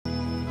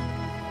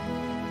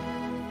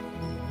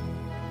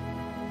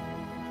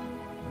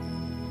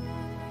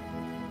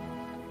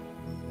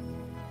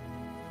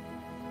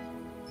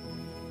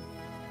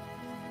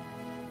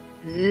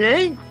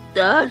let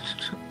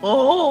us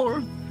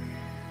all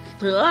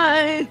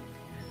try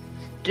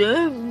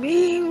to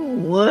be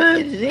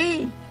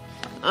worthy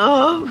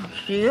of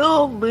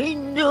your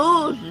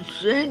Bindu's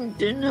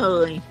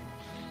centenary.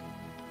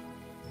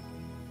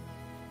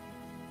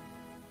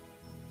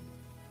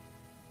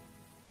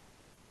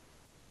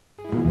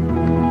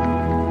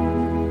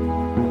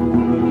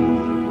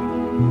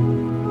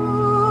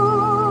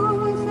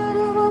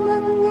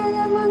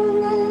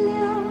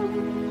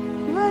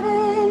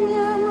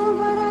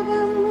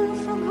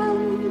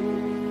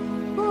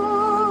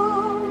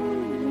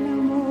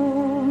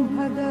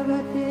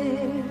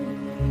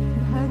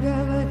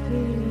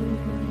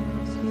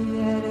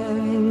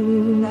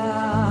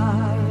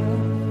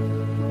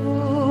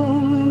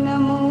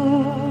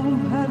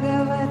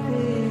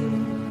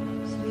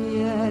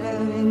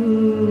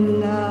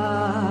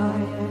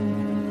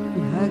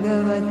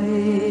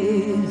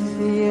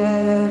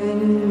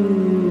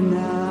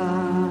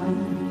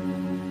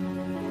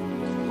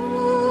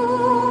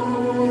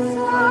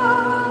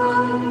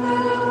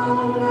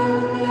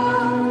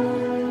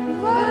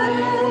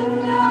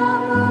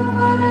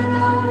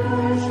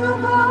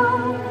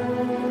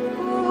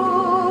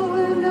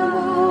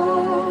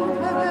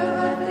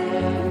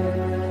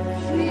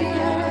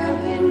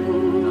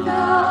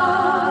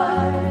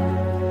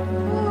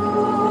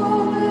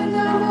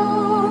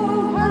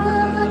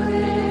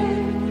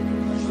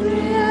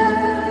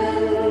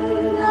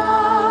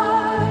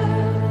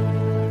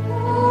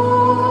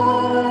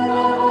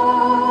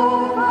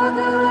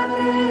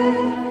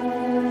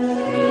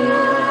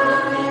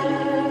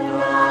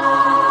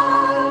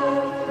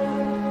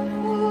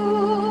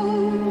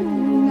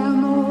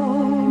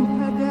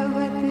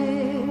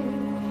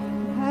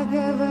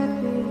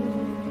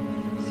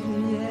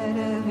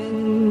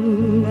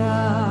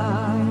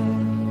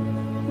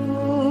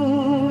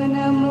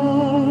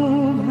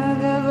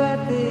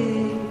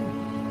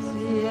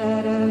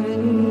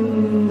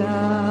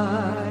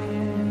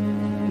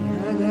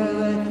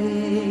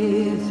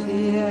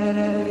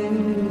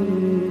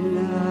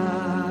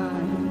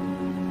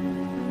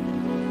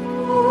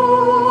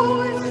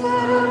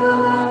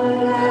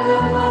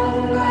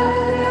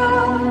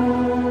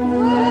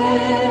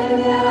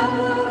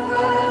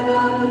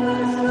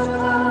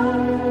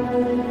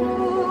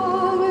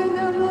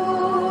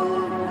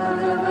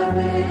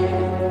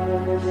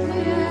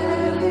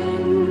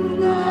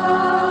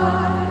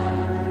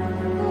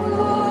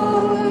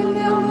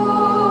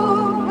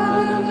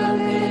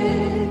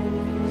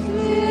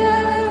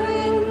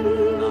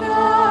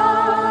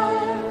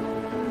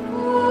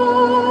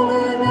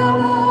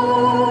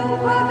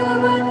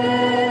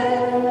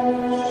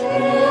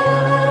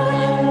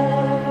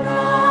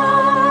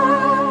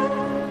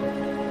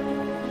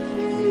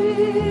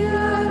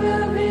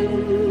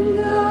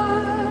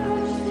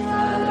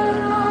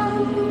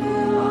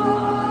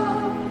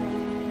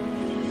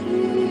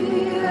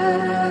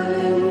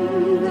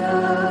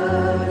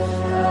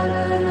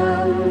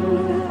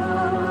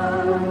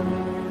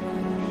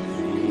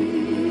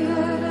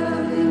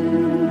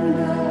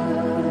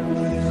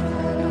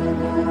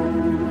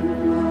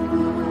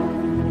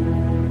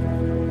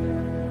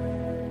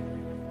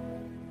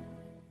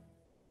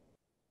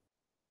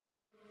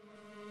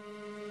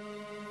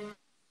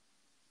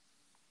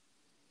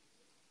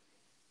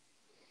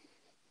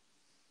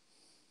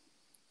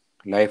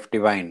 Life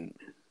divine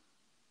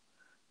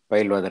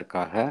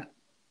பயில்வதற்காக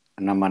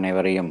நம்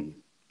அனைவரையும்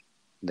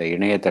இந்த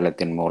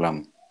இணையதளத்தின் மூலம்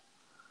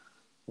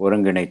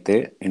ஒருங்கிணைத்து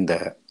இந்த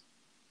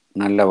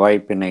நல்ல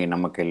வாய்ப்பினை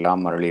நமக்கு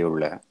எல்லாம்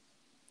அருளியுள்ள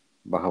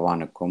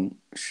பகவானுக்கும்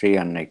ஸ்ரீ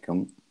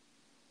அன்னைக்கும்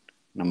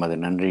நமது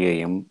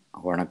நன்றியையும்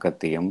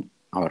வணக்கத்தையும்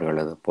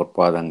அவர்களது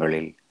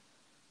பொற்பாதங்களில்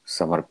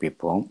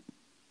சமர்ப்பிப்போம்.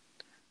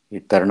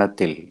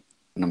 இத்தருணத்தில்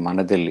நம்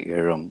மனதில்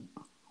எழும்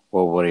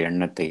ஒவ்வொரு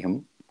எண்ணத்தையும்,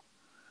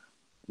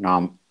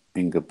 நாம்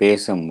இங்கு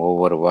பேசும்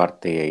ஒவ்வொரு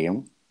வார்த்தையையும்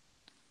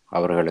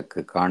அவர்களுக்கு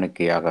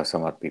காணிக்கையாக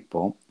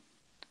சமர்ப்பிப்போம்.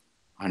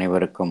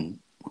 அனைவருக்கும்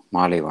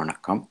மாலை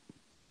வணக்கம்.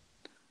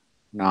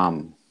 நாம்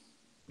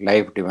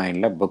லைஃப்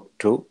டிவைனில் புக்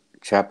 2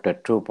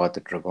 சாப்டர் 2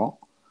 பார்த்துட்ருக்கோம்.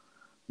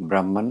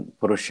 பிரம்மன்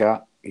புருஷா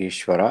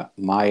ஈஸ்வரா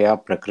மாயா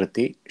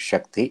பிரகிருதி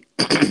சக்தி.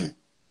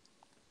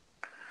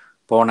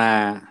 போன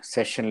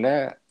செஷனில்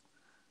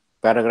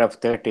பேராகிராஃப்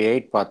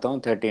 38 பார்த்தோம்,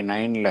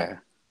 39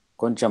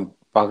 கொஞ்சம்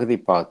பகுதி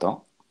பார்த்தோம்.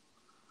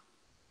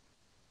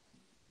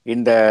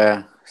 இந்த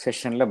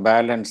செஷனில்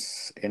பேலன்ஸ்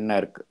என்ன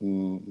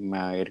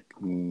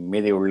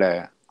மீதி உள்ள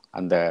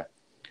அந்த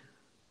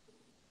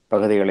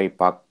பகுதிகளை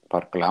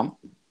பார்க்கலாம்.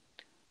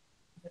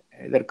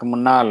 இதற்கு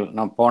முன்னால்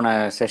நாம் போன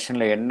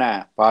செஷனில் என்ன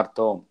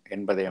பார்த்தோம்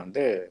என்பதை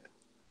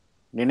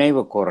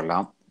நினைவு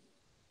கூறலாம்.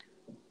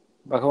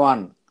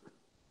 பகவான்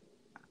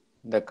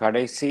இந்த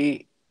கடைசி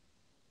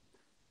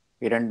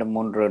 2,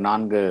 3,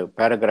 4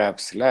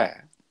 பேராகிராஃப்ஸில்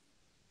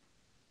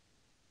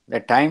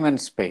இந்த டைம்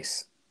அண்ட் ஸ்பேஸ்,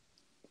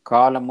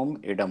 காலமும்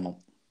இடமும்,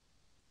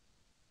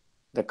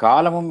 இந்த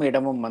காலமும்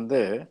இடமும்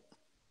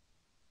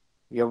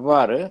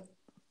எவ்வாறு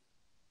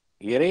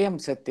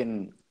இறையம்சத்தின்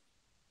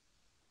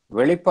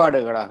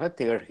வெளிப்பாடுகளாக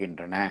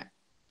திகழ்கின்றன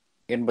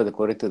என்பது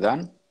குறித்து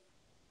தான்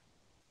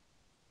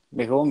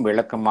மிகவும்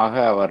விளக்கமாக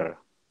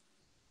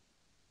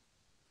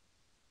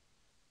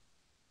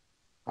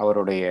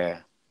அவருடைய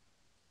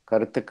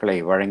கருத்துக்களை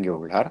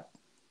வழங்கியுள்ளார்.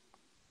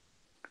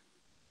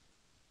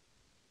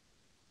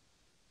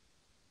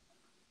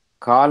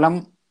 காலம்,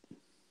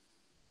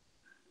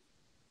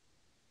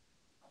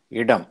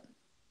 இடம்,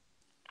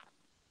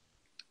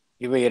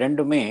 இவை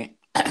இரண்டுமே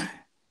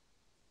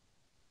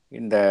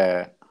இந்த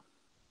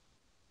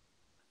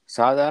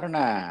சாதாரண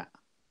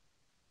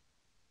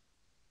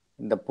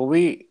இந்த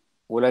புவி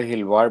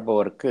உலகில்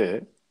வாழ்பவருக்கு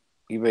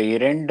இவை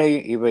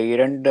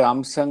இரண்டு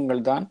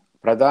அம்சங்கள் தான்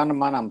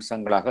பிரதானமான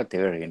அம்சங்களாக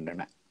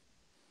திகழ்கின்றன.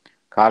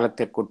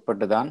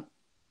 காலத்திற்குட்பட்டுதான்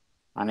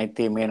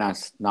அனைத்தையுமே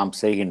நாம்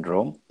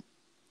செய்கின்றோம்.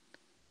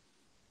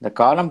 இந்த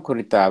காலம்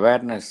குறித்த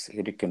அவேர்னஸ்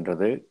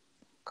இருக்கின்றது.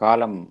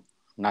 காலம்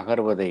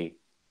நகர்வதை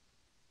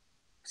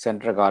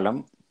சென்ற காலம்,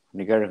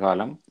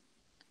 நிகழ்காலம்,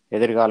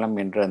 எதிர்காலம்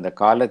என்ற அந்த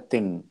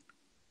காலத்தின்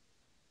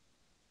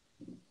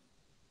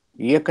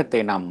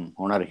இயக்கத்தை நாம்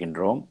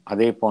உணர்கின்றோம்.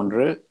 அதே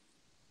போன்று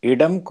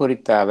இடம்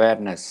குறித்த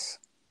அவேர்னஸ்,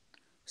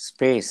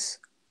 ஸ்பேஸ்,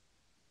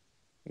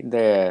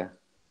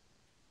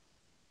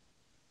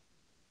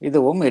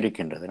 இதுவும்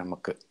இருக்கின்றது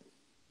நமக்கு.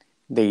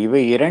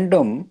 இவை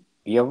இரண்டும்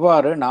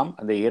எவ்வாறு நாம்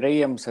அந்த இறை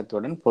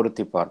அம்சத்துடன்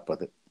பொருத்தி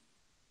பார்ப்பது?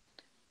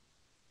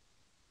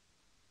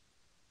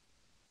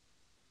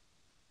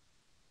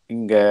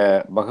 இங்க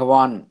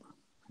பகவான்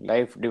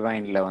லைஃப்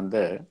டிவைன்ல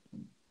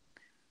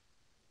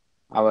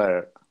அவர்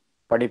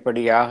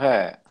படிப்படியாக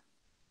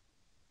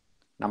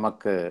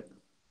நமக்கு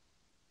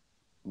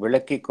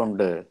விளக்கி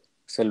கொண்டு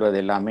செல்வது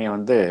எல்லாமே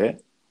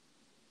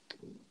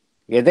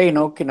எதை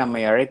நோக்கி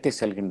நம்மை அழைத்து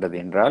செல்கின்றது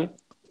என்றால்,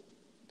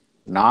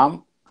 நாம்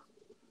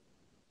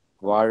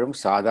வாழும்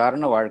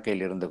சாதாரண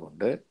வாழ்க்கையில் இருந்து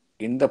கொண்டு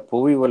இந்த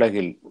புவி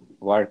உலகில்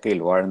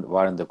வாழ்க்கையில்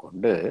வாழ்ந்து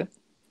கொண்டு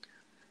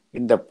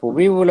இந்த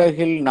புவி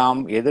உலகில் நாம்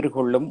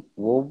எதிர்கொள்ளும்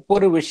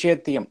ஒவ்வொரு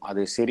விஷயத்தையும்,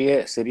 அது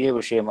சிறிய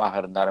விஷயமாக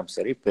இருந்தாலும்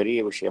சரி, பெரிய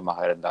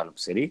விஷயமாக இருந்தாலும்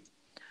சரி,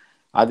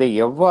 அதை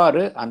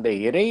எவ்வாறு அந்த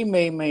இறை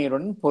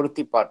மெய்மையுடன்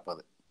பொருத்தி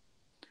பார்ப்பது,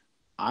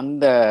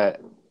 அந்த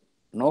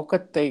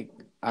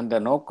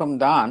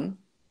நோக்கம்தான்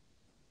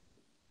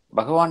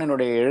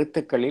பகவானினுடைய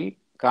எழுத்துக்களில்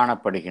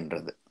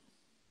காணப்படுகின்றது.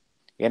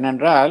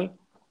 ஏனென்றால்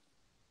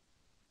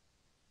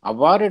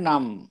அவ்வாறு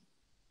நாம்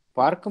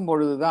பார்க்கும்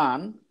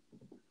பொழுதுதான்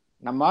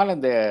நம்மால்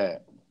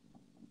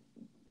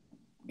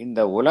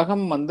இந்த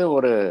உலகம்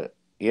ஒரு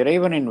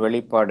இறைவனின்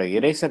வெளிப்பாடு,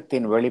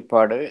 இறைசக்தியின்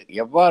வெளிப்பாடு,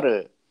 எவ்வாறு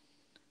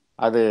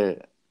அது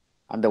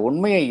அந்த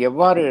உண்மையை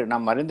எவ்வாறு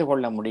நாம் அறிந்து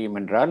கொள்ள முடியும்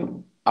என்றால்,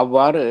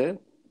 அவ்வாறு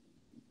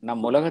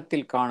நம்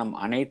உலகத்தில் காணும்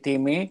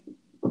அனைத்தையுமே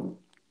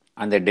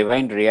அந்த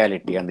டிவைன்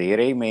ரியாலிட்டி, அந்த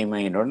இறை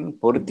மெய்மையுடன்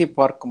பொருத்தி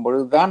பார்க்கும்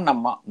பொழுதுதான்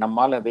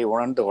நம்மால் அதை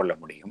உணர்ந்து கொள்ள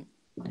முடியும்.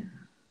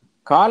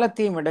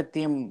 காலத்தையும்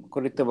இடத்தையும்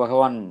குறித்து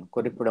பகவான்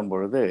குறிப்பிடும்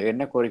பொழுது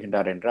என்ன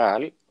கூறுகின்றார்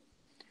என்றால்,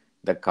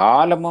 இந்த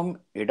காலமும்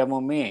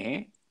இடமுமே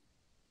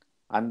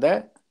அந்த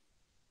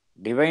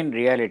டிவைன்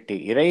ரியாலிட்டி,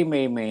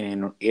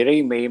 இறை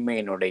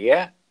மெய்மையினுடைய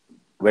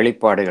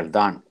வெளிப்பாடுகள்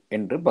தான்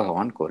என்று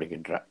பகவான்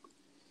கூறுகின்றார்.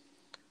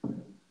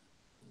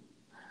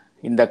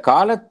 இந்த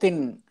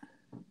காலத்தின்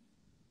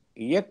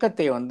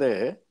இயக்கத்தை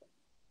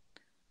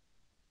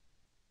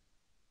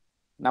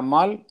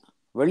நம்மால்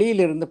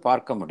வெளியிலிருந்து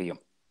பார்க்க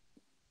முடியும்.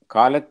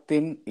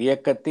 காலத்தின்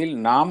இயக்கத்தில்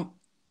நாம்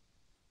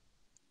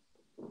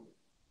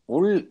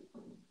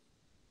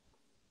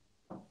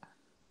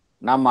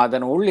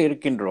அதன் உள்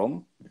இருக்கின்றோம்.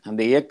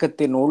 அந்த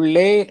இயக்கத்தின்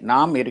உள்ளே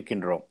நாம்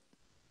இருக்கின்றோம்.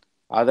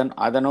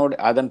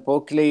 அதன்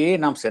போக்கிலேயே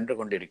நாம் சென்று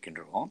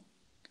கொண்டிருக்கின்றோம்.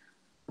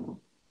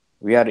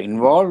 We are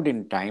involved in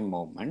time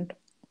movement.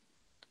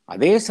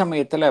 அதே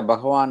சமயத்தில்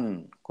பகவான்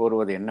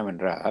கூறுவது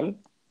என்னவென்றால்,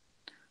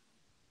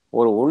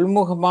 ஒரு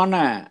உள்முகமான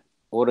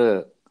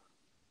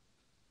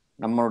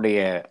நம்முடைய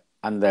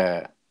அந்த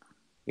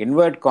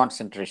இன்வர்ட்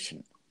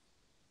கான்சென்ட்ரேஷன்,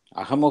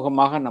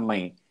 அகமுகமாக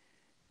நம்மை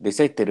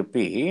திசை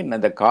திருப்பி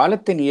அந்த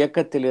காலத்தின்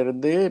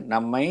இயக்கத்திலிருந்து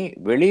நம்மை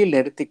வெளியில்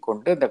நிறுத்தி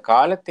கொண்டு இந்த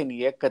காலத்தின்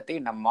இயக்கத்தை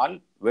நம்மால்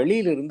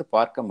வெளியிலிருந்து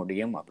பார்க்க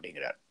முடியும்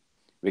அப்படிங்கிறார்.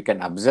 We can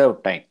observe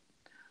time.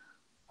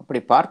 அப்படி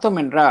பார்த்தோம்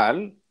என்றால்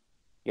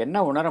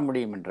என்ன உணர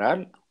முடியும்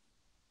என்றால்,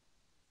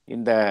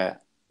 இந்த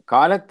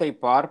காலத்தை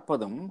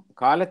பார்ப்பதும்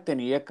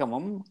காலத்தின்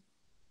இயக்கமும்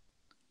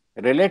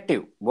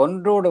ரிலேட்டிவ்,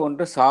 ஒன்றோடு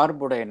ஒன்று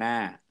சார்புடையன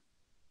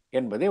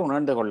என்பதை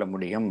உணர்ந்து கொள்ள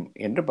முடியும்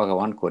என்று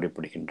பகவான்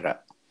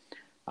குறிப்பிடுகின்றார்.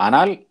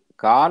 ஆனால்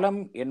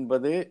காலம்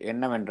என்பது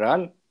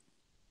என்னவென்றால்,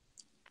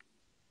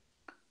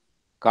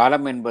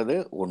 காலம் என்பது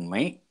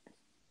உண்மை.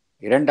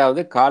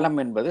 இரண்டாவது, காலம்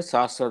என்பது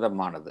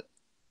சாஸ்வதமானது.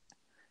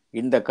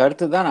 இந்த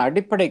கருத்து தான்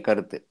அடிப்படை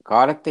கருத்து.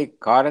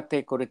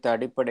 காலத்தை குறித்த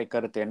அடிப்படை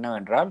கருத்து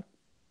என்னவென்றால்,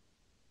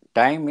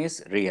 டைம் இஸ்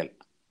ரியல்.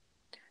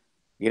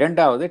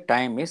 இரண்டாவது,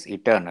 டைம் இஸ்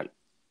இட்டர்னல்,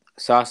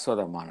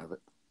 சாஸ்வதமானது.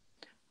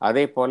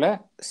 அதே போல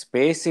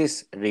space is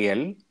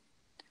real.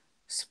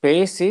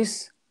 Space is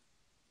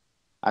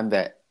அந்த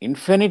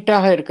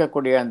இன்ஃபினிட்டாக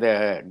இருக்கக்கூடிய அந்த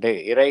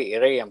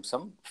இறை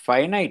அம்சம்,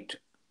 ஃபைனைட்,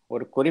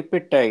 ஒரு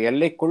குறிப்பிட்ட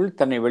எல்லைக்குள்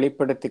தன்னை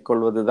வெளிப்படுத்திக்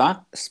கொள்வதுதான்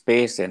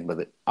ஸ்பேஸ்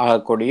என்பது.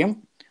 ஆகக்கூடியும்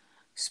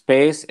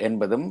ஸ்பேஸ்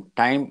என்பதும்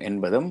டைம்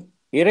என்பதும்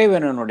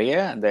இறைவனுடைய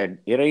அந்த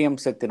இறை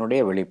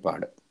அம்சத்தினுடைய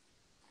வெளிப்பாடு.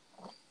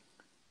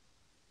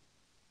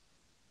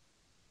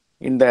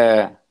 இந்த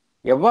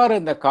எவ்வாறு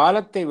இந்த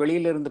காலத்தை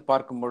வெளியிலிருந்து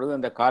பார்க்கும் பொழுது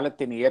அந்த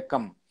காலத்தின்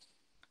இயக்கம்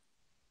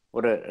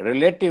ஒரு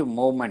ரிலேட்டிவ்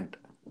மூவ்மெண்ட்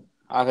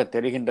ஆக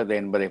தெரிகின்றது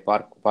என்பதை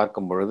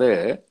பார்க்கும் பொழுது,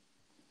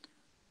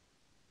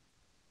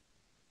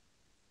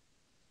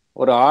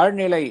 ஒரு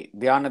ஆழ்நிலை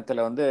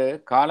தியானத்துல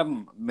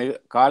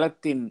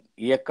காலத்தின்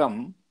இயக்கம்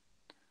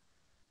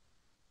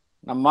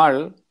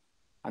நம்மால்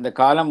அந்த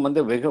காலம்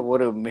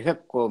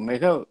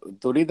மிக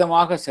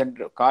துரிதமாக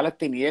சென்று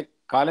காலத்தின்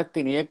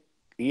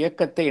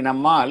இயக்கத்தை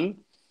நம்மால்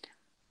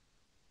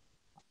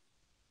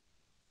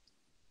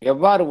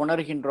எவ்வாறு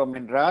உணர்கின்றோம்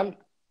என்றால்,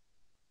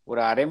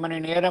 ஒரு அரை மணி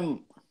நேரம்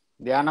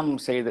தியானம்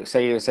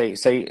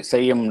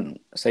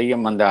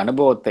செய்யும் அந்த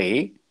அனுபவத்தை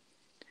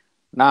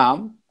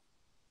நாம்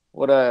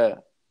ஒரு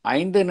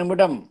 5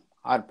 நிமிடம்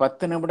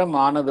 10 நிமிடம்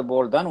ஆனது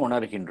போல்தான்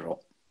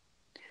உணர்கின்றோம்.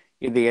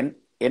 இது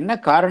என்ன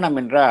காரணம்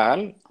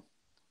என்றால்,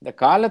 இந்த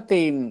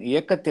காலத்தின்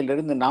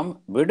இயக்கத்திலிருந்து நாம்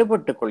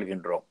விடுபட்டுக்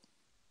கொள்கின்றோம்.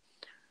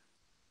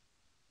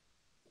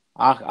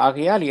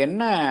 ஆகையால்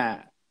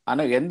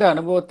எந்த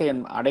அனுபவத்தை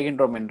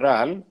அடைகின்றோம்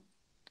என்றால்,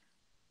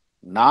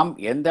 நாம்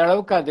எந்த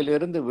அளவுக்கு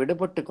அதிலிருந்து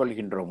விடுபட்டுக்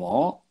கொள்கின்றோமோ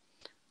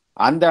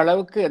அந்த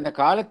அளவுக்கு அந்த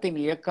காலத்தின்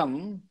இயக்கம்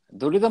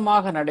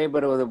துரிதமாக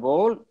நடைபெறுவது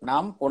போல்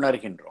நாம்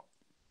உணர்கின்றோம்.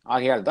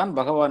 ஆகையால் தான்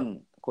பகவான்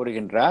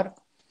கூறுகின்றார்,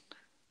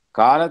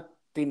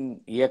 காலத்தின்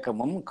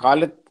இயக்கமும்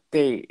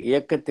காலத்தை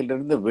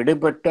இயக்கத்திலிருந்து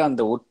விடுபட்டு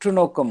அந்த உற்று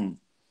நோக்கும்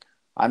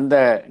அந்த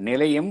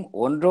நிலையும்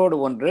ஒன்றோடு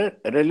ஒன்று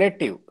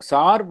ரிலேட்டிவ்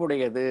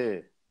சார்புடையது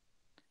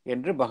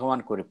என்று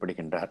பகவான்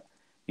குறிப்பிடுகின்றார்.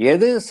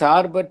 எது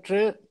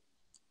சார்பற்று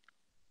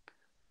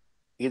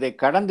இதை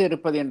கடந்து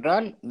இருப்பது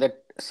என்றால், இந்த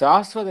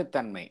சாஸ்வத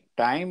தன்மை,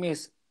 டைம்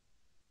இஸ்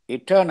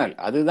இட்டர்னல்,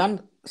 அதுதான்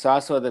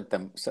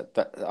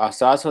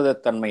சாஸ்வத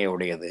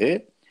தன்மையுடையது.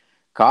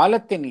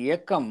 காலத்தின்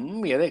இயக்கம்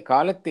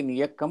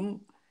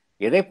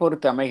எதை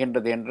பொறுத்து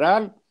அமைகின்றது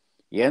என்றால்,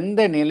 எந்த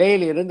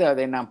நிலையில் இருந்து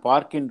அதை நாம்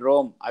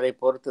பார்க்கின்றோம் அதை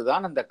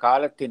பொறுத்துதான் அந்த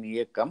காலத்தின்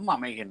இயக்கம்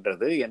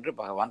அமைகின்றது என்று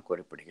பகவான்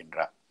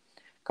குறிப்பிடுகின்றார்.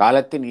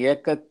 காலத்தின்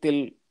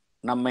இயக்கத்தில்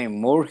நம்மை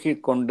மூழ்கி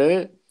கொண்டு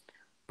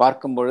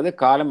பார்க்கும் பொழுது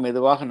காலம்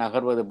மெதுவாக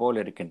நகர்வது போல்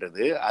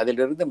இருக்கின்றது.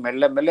 அதிலிருந்து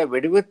மெல்ல மெல்ல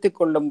விடுவித்து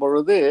கொள்ளும்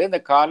பொழுது இந்த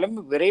காலம்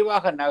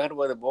விரைவாக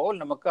நகர்வது போல்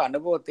நமக்கு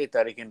அனுபவத்தை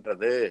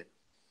தருகின்றது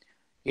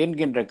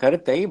என்கின்ற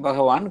கருத்தை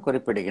பகவான்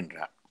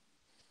குறிப்பிடுகின்றார்.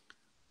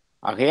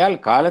 ஆகையால்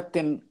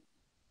காலத்தின்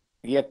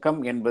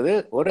இயக்கம் என்பது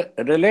ஒரு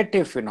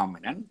ரிலேட்டிவ்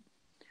பினாமினன்.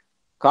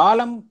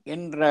 காலம்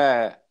என்ற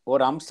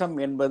ஒரு அம்சம்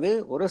என்பது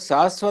ஒரு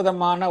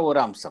சாஸ்வதமான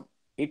ஒரு அம்சம்,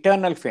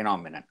 இட்டர்னல்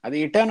பினாமினன். அது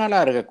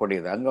இட்டர்னலா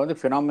இருக்கக்கூடியது. அங்க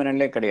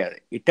பினாமினலே கிடையாது,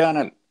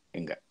 இட்டர்னல்.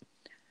 இங்க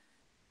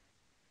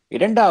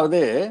இரண்டாவது,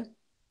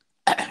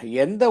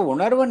 எந்த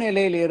உணர்வு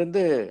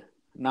நிலையிலிருந்து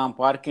நாம்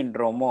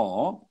பார்க்கின்றோமோ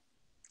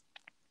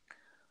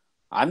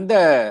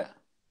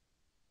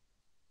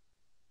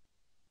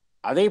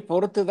அதை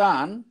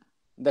பொறுத்துதான்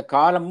இந்த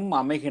காலமும்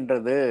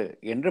அமைகின்றது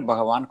என்று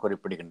பகவான்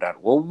குறிப்பிடுகின்றார்.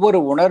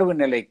 ஒவ்வொரு உணர்வு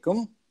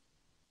நிலைக்கும்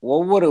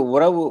ஒவ்வொரு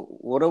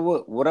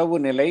உறவு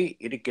நிலை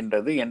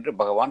இருக்கின்றது என்று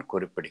பகவான்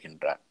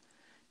குறிப்பிடுகின்றார்.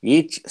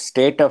 Each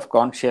state of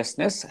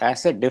consciousness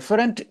has a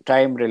different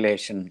time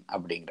relation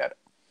அப்படிங்கிறார்.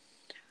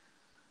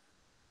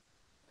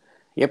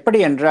 எப்படி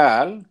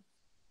என்றால்,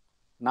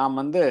 நாம்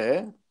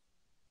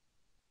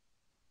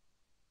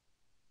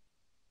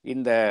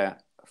இந்த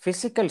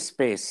பிசிக்கல்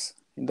ஸ்பேஸ்,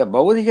 இந்த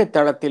பௌதிக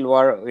தளத்தில்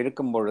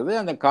இருக்கும் பொழுது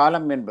அந்த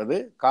காலம் என்பது,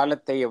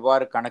 காலத்தை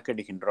எவ்வாறு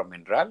கணக்கிடுகின்றோம்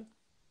என்றால்,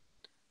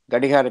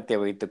 கடிகாரத்தை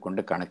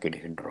வைத்துக்கொண்டு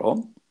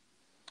கணக்கிடுகின்றோம்.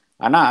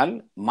 ஆனால்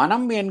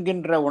மனம்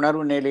என்கின்ற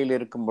உணர்வு நிலையில்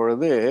இருக்கும்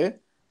பொழுது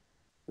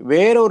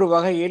வேறொரு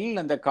வகையில்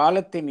அந்த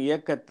காலத்தின்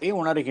இயக்கத்தை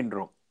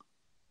உணர்கின்றோம்.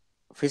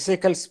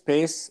 பிசிக்கல்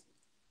ஸ்பேஸ்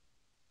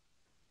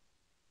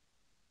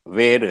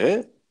வேறு,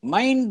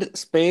 மைண்ட்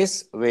ஸ்பேஸ்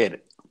வேறு.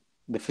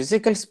 இந்த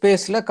பிசிக்கல்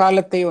ஸ்பேஸ்ல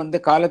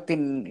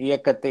காலத்தின்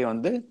இயக்கத்தை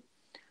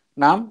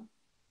நாம்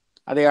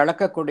அதை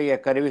அளக்கக்கூடிய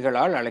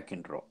கருவிகளால்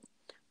அளக்கின்றோம்.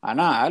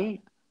 ஆனால்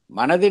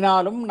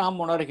மனதினாலும் நாம்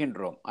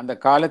உணர்கின்றோம், அந்த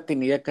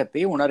காலத்தின்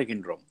இயக்கத்தை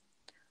உணர்கின்றோம்.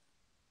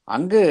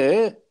 அங்கு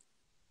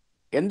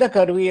எந்த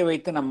கருவியை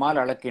வைத்து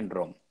நம்மால்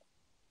அளக்கின்றோம்?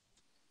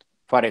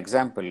 ஃபார்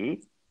எக்ஸாம்பிள்,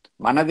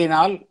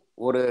 மனதினால்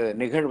ஒரு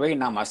நிகழ்வை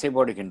நாம்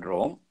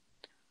அசைபோடுகின்றோம்.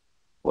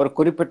 ஒரு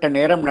குறிப்பிட்ட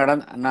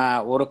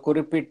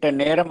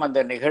நேரம் அந்த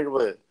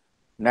நிகழ்வு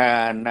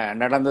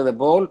நடந்தது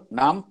போல்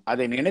நாம்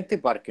அதை நினைத்து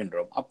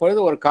பார்க்கின்றோம். அப்பொழுது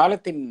ஒரு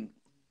காலத்தின்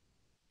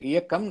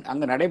இயக்கம்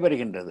அங்கு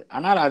நடைபெறுகின்றது.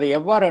 ஆனால் அதை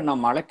எவ்வாறு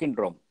நாம்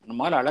அளக்கின்றோம்?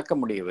 நம்மால் அளக்க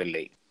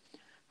முடியவில்லை.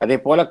 அதே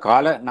போல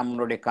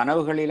நம்மளுடைய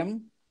கனவுகளிலும்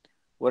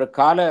ஒரு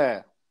கால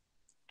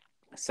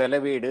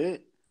செலவீடு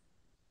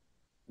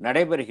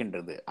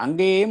நடைபெறுகின்றது.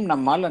 அங்கேயும்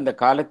நம்மால் அந்த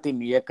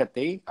காலத்தின்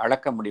இயக்கத்தை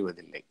அளக்க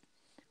முடிவதில்லை.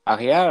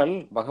 ஆகையால்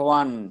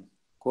பகவான்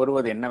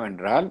கூறுவது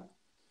என்னவென்றால்,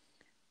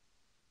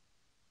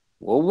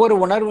 ஒவ்வொரு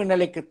உணர்வு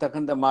நிலைக்கு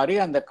தகுந்த மாதிரி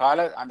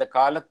அந்த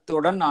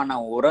காலத்துடன் ஆன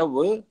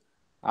உறவு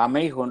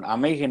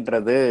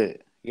அமைகின்றது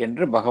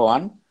என்று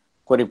பகவான்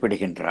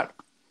குறிப்பிடுகின்றார்.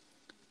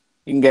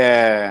 இங்க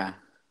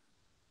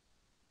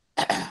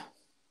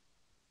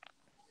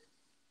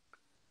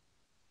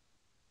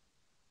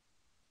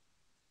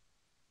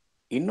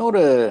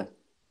இன்னொரு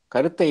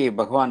கருத்தை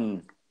பகவான்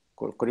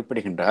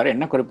குறிப்பிடுகின்றார்.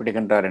 என்ன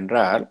குறிப்பிடுகின்றார்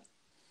என்றால்,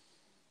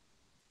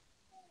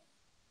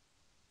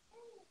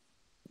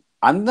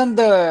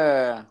 அந்தந்த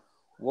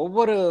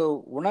ஒவ்வொரு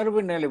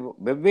உணர்வு நிலை,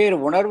 வெவ்வேறு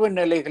உணர்வு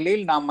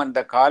நிலைகளில் நாம் அந்த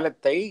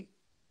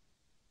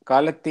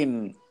காலத்தின்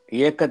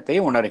இயக்கத்தை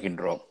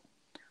உணர்கின்றோம்.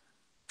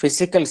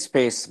 பிசிக்கல்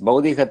ஸ்பேஸ்,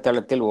 பௌதிக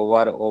தளத்தில்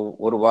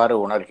ஒருவாறு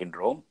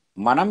உணர்கின்றோம்.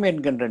 மனம்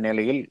என்கின்ற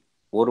நிலையில்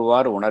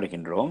ஒருவாறு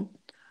உணர்கின்றோம்.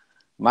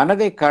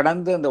 மனதை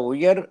கடந்து அந்த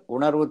உயர்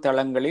உணர்வு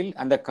தளங்களில்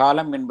அந்த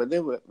காலம் என்பது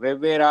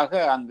வெவ்வேறாக,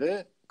 அங்கு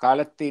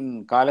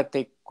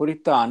காலத்தை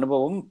குறித்த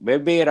அனுபவம்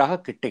வெவ்வேறாக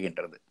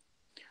கிட்டுகின்றது.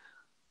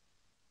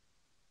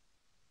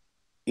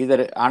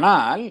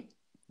 ஆனால்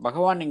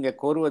பகவான் இங்கே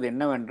கூறுவது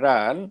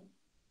என்னவென்றால்,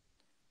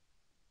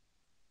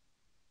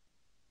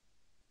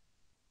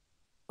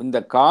 இந்த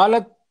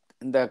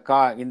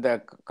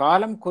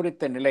காலம்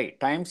குறித்த நிலை,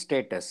 டைம்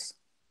ஸ்டேட்டஸ்,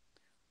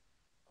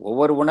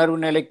 ஒவ்வொரு உணர்வு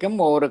நிலைக்கும்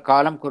ஒவ்வொரு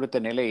காலம் குறித்த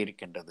நிலை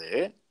இருக்கின்றது.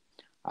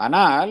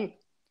 ஆனால்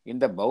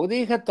இந்த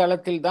பௌதீக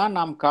தளத்தில் தான்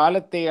நாம்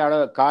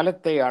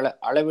காலத்தை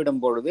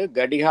அளவிடும் பொழுது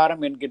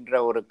கடிகாரம் என்கின்ற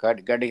ஒரு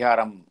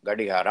கடிகாரம்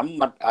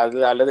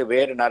அல்லது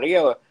வேறு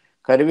நிறைய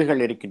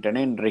கருவிகள்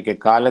இருக்கின்றன இன்றைக்கு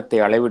காலத்தை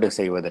அளவீடு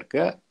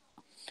செய்வதற்கு.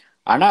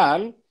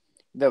 ஆனால்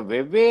இந்த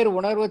வெவ்வேறு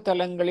உணர்வு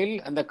தலங்களில்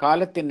அந்த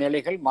காலத்தின்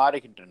நிலைகள்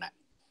மாறுகின்றன.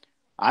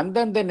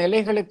 அந்தந்த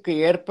நிலைகளுக்கு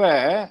ஏற்ப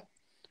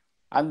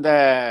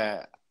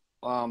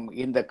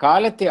இந்த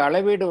காலத்தை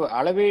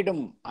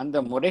அளவீடும் அந்த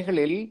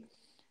முறைகளில்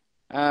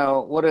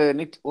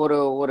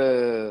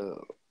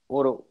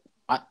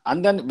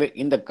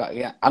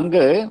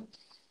அங்கு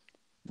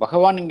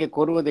பகவான் இங்கே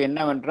கூறுவது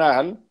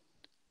என்னவென்றால்,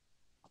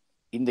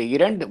 இந்த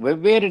இரண்டு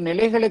வெவ்வேறு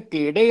நிலைகளுக்கு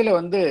இடையில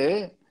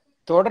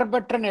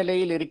தொடர்பற்ற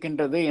நிலையில்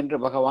இருக்கின்றது என்று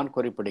பகவான்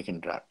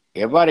குறிப்பிடுகின்றார்.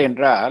 எவ்வாறு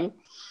என்றால்,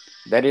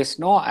 there is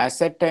no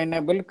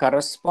ascertainable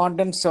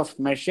correspondence of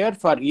measure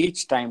for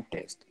each time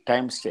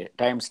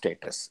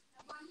status.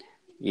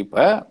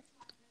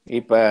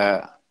 இப்ப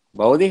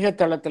பௌதிக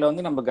தளத்துல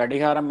நம்ம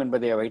கடிகாரம்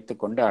என்பதை வைத்துக்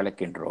கொண்டு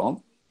அழைக்கின்றோம்.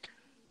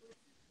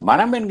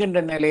 மனம் என்கின்ற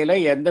நிலையில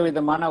எந்த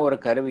விதமான ஒரு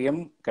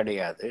கருவியும்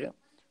கிடையாது.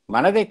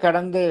 மனதை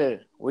கடந்து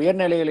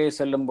உயர்நிலையிலே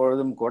செல்லும்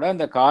பொழுதும் கூட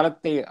அந்த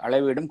காலத்தை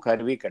அளவிடும்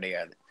கருவி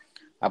கிடையாது.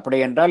 அப்படி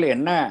என்றால்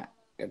என்ன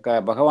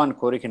பகவான்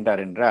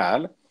கூறுகின்றார்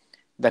என்றால்,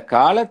 இந்த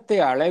காலத்தை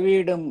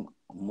அளவீடும்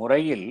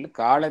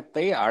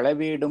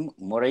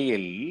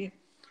முறையில்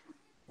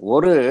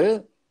ஒரு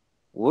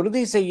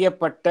உறுதி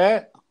செய்யப்பட்ட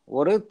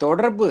ஒரு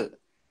தொடர்பு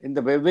இந்த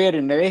வெவ்வேறு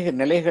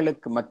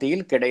நிலைகளுக்கு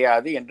மத்தியில்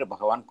கிடையாது என்று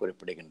பகவான்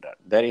குறிப்பிடுகின்றார்.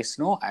 There is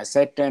no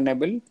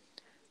ascertainable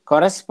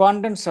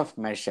correspondence of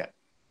measure.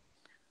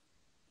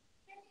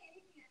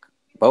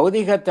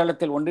 பௌதிக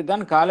தளத்தில்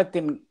ஒன்றுதான்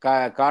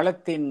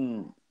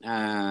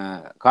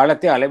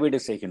காலத்தை அளவீடு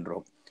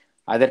செய்கின்றோம்.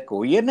 அதற்கு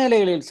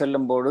உயர்நிலைகளில்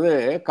செல்லும் பொழுது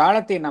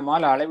காலத்தை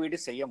நம்மால் அளவீடு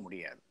செய்ய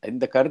முடியாது.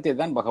 இந்த கருத்தை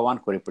தான்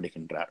பகவான்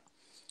குறிப்பிடுகின்றார்.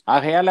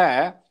 ஆகையால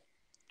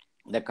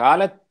இந்த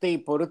காலத்தை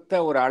பொறுத்த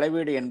ஒரு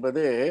அளவீடு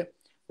என்பது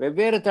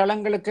வெவ்வேறு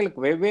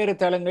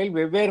தளங்களில்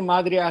வெவ்வேறு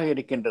மாதிரியாக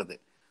இருக்கின்றது.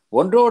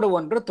 ஒன்றோடு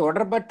ஒன்று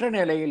தொடர்பற்ற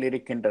நிலையில்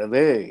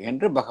இருக்கின்றது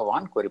என்று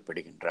பகவான்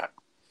குறிப்பிடுகின்றார்.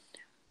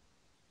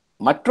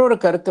 மற்றொரு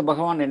கருத்து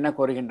பகவான் என்ன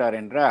கூறுகின்றார்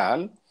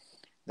என்றால்,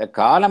 இந்த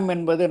காலம்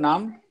என்பது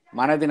நாம்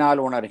மனதினால்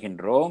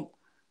உணர்கின்றோம்.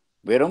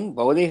 வெறும்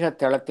பௌதீக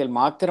தளத்தில்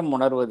மாத்திரம்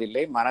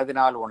உணர்வதில்லை,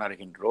 மனதினால்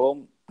உணர்கின்றோம்,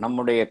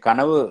 நம்முடைய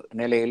கனவு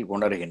நிலையில்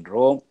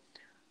உணர்கின்றோம்.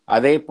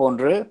 அதே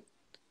போன்று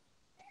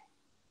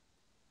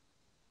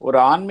ஒரு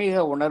ஆன்மீக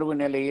உணர்வு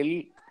நிலையில்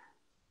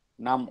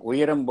நாம்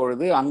உயரும்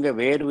பொழுது அங்கு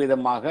வேறு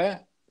விதமாக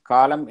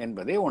காலம்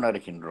என்பதை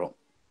உணர்கின்றோம்.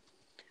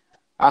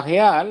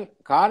 ஆகையால்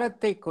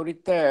காலத்தை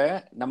குறித்த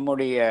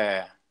நம்முடைய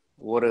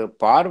ஒரு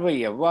பார்வை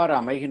எவ்வாறு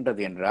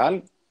அமைகின்றது என்றால்,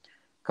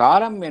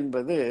 காலம்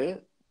என்பது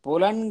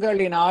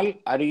புலன்களினால்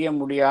அறிய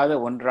முடியாத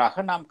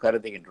ஒன்றாக நாம்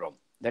கருதுகின்றோம்.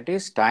 That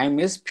is, time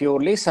is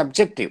purely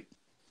subjective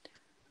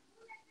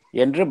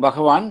என்று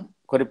பகவான்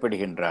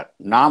குறிப்பிடுகின்றார்.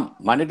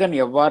 மனிதன்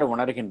எவ்வாறு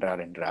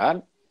உணர்கின்றார் என்றால்,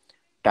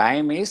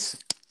 time is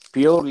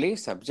purely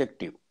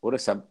subjective.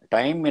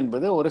 Time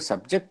என்பது ஒரு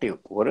சப்ஜெக்டிவ்,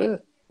 ஒரு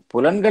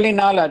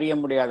புலன்களினால் அறிய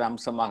முடியாத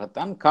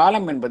அம்சமாகத்தான்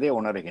காலம் என்பதை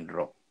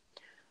உணர்கின்றோம்.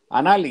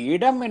 ஆனால்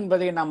இடம்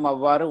என்பதை நாம்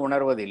அவ்வாறு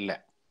உணர்வதில்லை.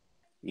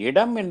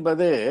 இடம்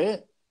என்பது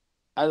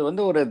அது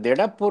ஒரு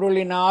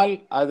திடப்பொருளினால்,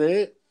 அது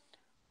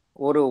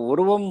ஒரு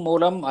உருவம்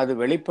மூலம் அது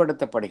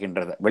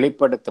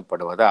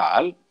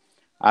வெளிப்படுத்தப்படுவதால்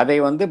அதை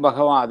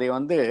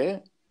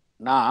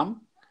நாம்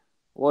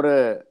ஒரு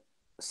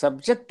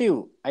சப்ஜெக்டிவ்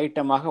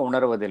ஐட்டமாக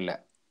உணர்வதில்லை.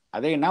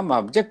 அதை நாம்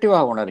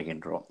அப்ஜெக்டிவாக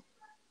உணர்கின்றோம்.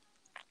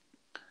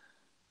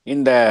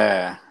 இந்த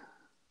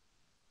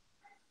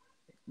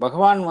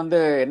பகவான்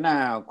என்ன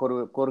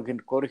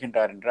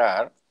கூறுகின்றார்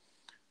என்றால்,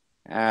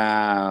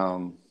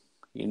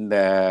 இந்த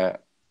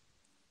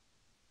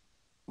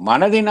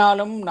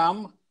மனதினாலும் நாம்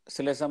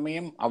சில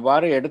சமயம்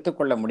அவ்வாறு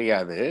எடுத்துக்கொள்ள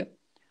முடியாது.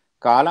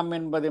 காலம்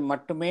என்பதை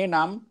மட்டுமே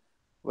நாம்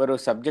ஒரு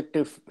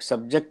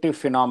சப்ஜெக்டிவ்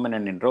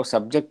ஃபினாமினன் என்றோ,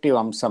 சப்ஜெக்டிவ்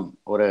அம்சம்,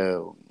 ஒரு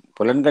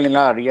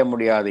புலன்களினால் அறிய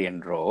முடியாது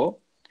என்றோ,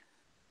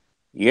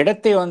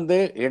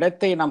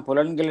 இடத்தை நாம்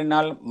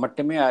புலன்களினால்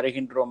மட்டுமே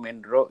அறிகின்றோம்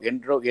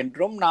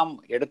என்றும் நாம்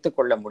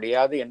எடுத்துக்கொள்ள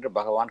முடியாது என்று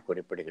பகவான்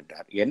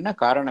குறிப்பிடுகின்றார். என்ன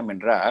காரணம்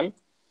என்றால்,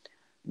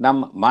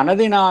 நம்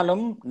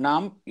மனதினாலும்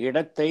நாம்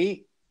இடத்தை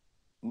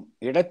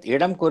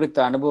இடம் குறித்த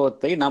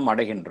அனுபவத்தை நாம்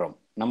அடைகின்றோம்.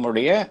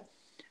 நம்முடைய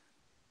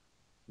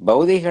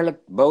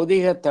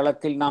பௌதீக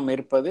தளத்தில் நாம்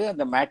இருப்பது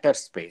அந்த மேட்டர்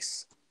ஸ்பேஸ்.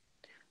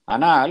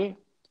 ஆனால்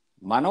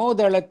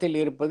மனோதளத்தில்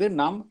இருப்பது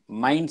நாம்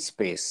மைண்ட்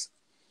ஸ்பேஸ்.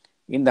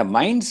 இந்த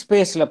மைண்ட்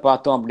ஸ்பேஸ்ல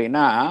பார்த்தோம்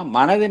அப்படின்னா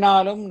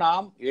மனதினாலும்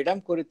நாம்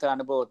இடம் குறித்த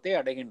அனுபவத்தை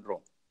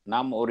அடைகின்றோம்.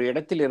 நாம் ஒரு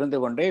இடத்தில் இருந்து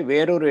கொண்டே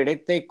வேறொரு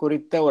இடத்தை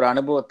குறித்த ஒரு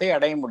அனுபவத்தை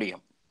அடைய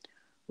முடியும்.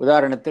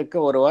 உதாரணத்திற்கு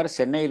ஒருவர்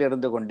சென்னையில்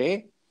இருந்து கொண்டே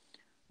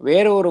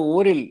வேறொரு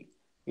ஊரில்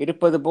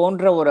இருப்பது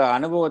போன்ற ஒரு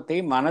அனுபவத்தை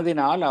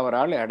மனதினால்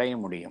அவரால் அடைய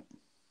முடியும்.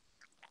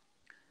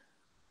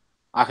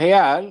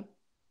 ஆகையால்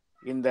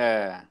இந்த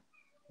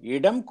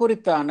இடம்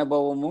குறித்த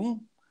அனுபவமும்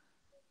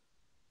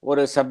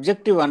ஒரு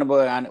சப்ஜெக்டிவ்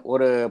அனுபவம்,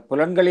 ஒரு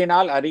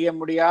புலன்களினால் அறிய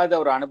முடியாத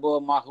ஒரு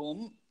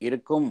அனுபவமாகவும்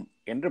இருக்கும்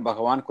என்று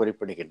பகவான்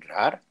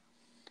குறிப்பிடுகின்றார்.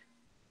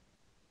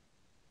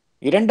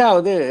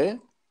 இரண்டாவது,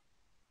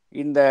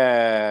 இந்த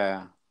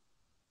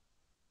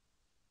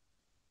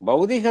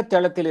பௌதிக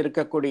தளத்தில்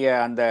இருக்கக்கூடிய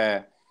அந்த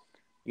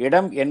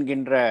இடம்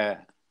என்கின்ற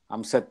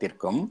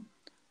அம்சத்திற்கும்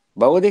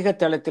பௌதிக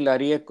தளத்தில்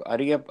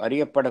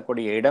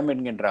அறியப்படக்கூடிய இடம்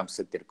என்கின்ற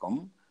அம்சத்திற்கும்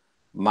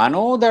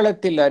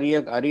மனோதளத்தில்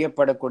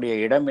அறியப்படக்கூடிய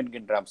இடம்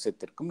என்கின்ற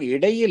அம்சத்திற்கும்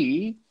இடையில்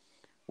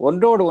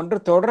ஒன்றோடு ஒன்று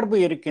தொடர்பு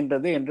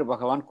இருக்கின்றது என்று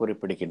பகவான்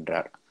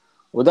குறிப்பிடுகின்றார்.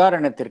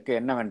 உதாரணத்திற்கு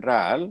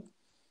என்னவென்றால்,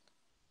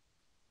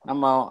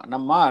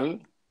 நம்மால்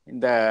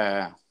இந்த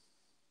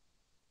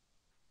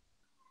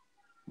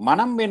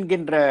மனம்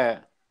என்கின்ற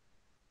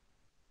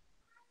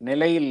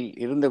நிலையில்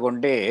இருந்து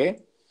கொண்டே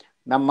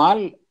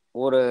நம்மால்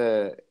ஒரு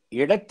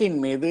இடத்தின்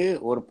மீது,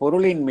 ஒரு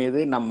பொருளின்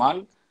மீது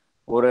நம்மால்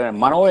ஒரு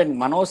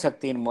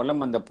மனோசக்தியின்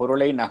மூலம் அந்த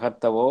பொருளை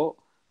நகர்த்தவோ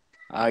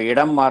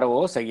இடம்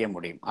மாறவோ செய்ய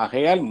முடியும்.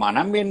 ஆகையால்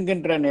மனம்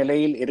என்கின்ற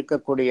நிலையில்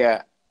இருக்கக்கூடிய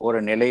ஒரு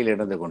நிலையில்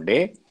இருந்து கொண்டே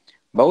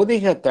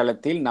பௌதிக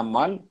தளத்தில்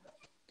நம்மால்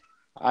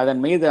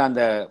அதன் மீது,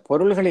 அந்த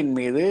பொருள்களின்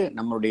மீது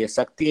நம்முடைய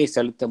சக்தியை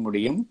செலுத்த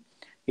முடியும்,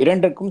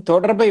 இரண்டுக்கும்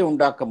தொடர்பை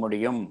உண்டாக்க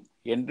முடியும்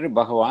என்று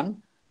பகவான்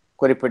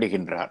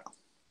குறிப்பிடுகின்றார்.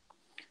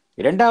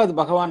 இரண்டாவது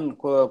பகவான்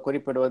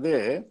குறிப்பிடுவது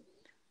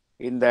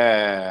இந்த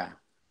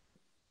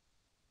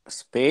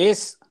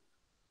ஸ்பேஸ்.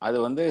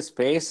 அது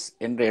ஸ்பேஸ்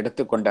என்று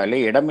எடுத்துக்கொண்டாலே,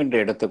 இடம் என்று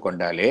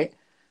எடுத்துக்கொண்டாலே,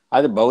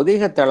 அது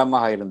பௌதிக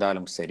தளமாக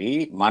இருந்தாலும் சரி,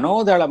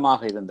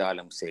 மனோதளமாக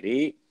இருந்தாலும் சரி,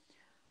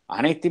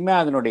 அனைத்துமே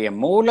அதனுடைய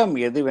மூலம்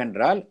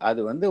எதுவென்றால்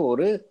அது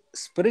ஒரு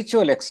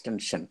ஸ்பிரிச்சுவல்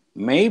எக்ஸ்டென்ஷன்,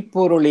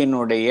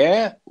 மெய்ப்பொருளினுடைய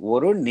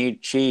ஒரு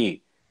நீட்சி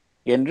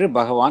என்று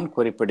பகவான்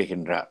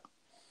குறிப்பிடுகின்றார்.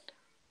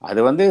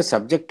 அது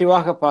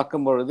சப்ஜெக்டிவாக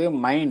பார்க்கும் பொழுது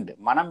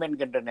மனம்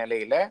என்கின்ற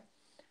நிலையில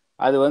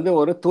அது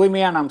ஒரு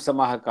தூய்மையான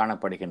அம்சமாக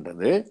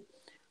காணப்படுகின்றது.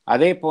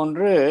 அதே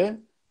போன்று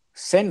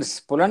சென்ஸ்,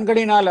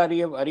 புலன்களினால்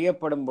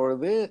அறியப்படும்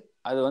பொழுது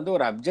அது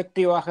ஒரு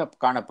அப்ஜெக்டிவாக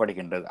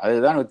காணப்படுகின்றது.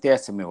 அதுதான்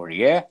வித்தியாசமே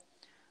ஒழிய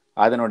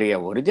அதனுடைய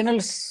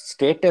ஒரிஜினல்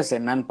ஸ்டேட்டஸ்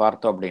என்னன்னு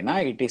பார்த்தோம் அப்படின்னா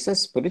it is a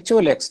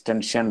spiritual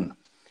extension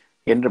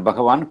என்று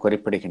பகவான்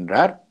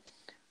குறிப்பிடுகின்றார்.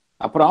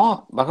 அப்புறம்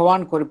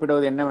பகவான்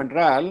குறிப்பிடுவது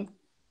என்னவென்றால்,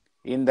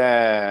 இந்த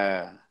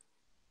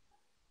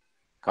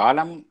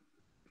காலம்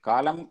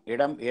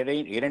இடம்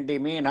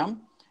இரண்டையுமே நாம்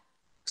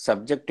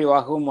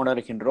சப்ஜெக்டிவாகவும்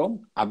உணர்கின்றோம்,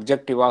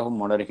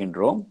 அப்ஜெக்டிவாகவும்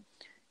உணர்கின்றோம்.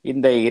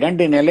 இந்த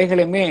இரண்டு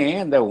நிலைகளுமே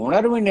இந்த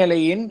உணர்வு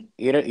நிலையின்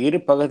இரு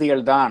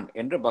பகுதிகள் தான்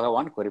என்று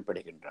பகவான்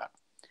குறிப்பிடுகின்றார்.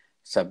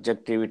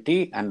 Subjectivity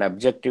and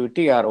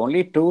objectivity are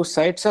only two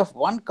sides of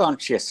one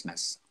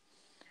consciousness.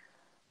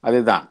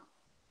 அதுதான்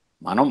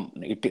மனம்.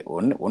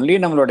 ஒன்லி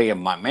நம்மளுடைய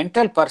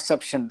மென்டல்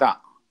பர்செப்ஷன் தான்.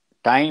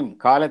 டைம்,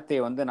 காலத்தை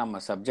நம்ம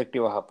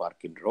சப்ஜெக்டிவாக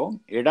பார்க்கின்றோம்,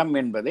 இடம்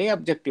என்பதை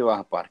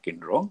அப்ஜெக்டிவாக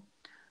பார்க்கின்றோம்.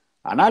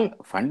 ஆனால்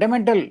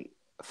ஃபண்டமெண்டல்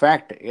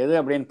ஃபேக்ட் எது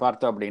அப்படின்னு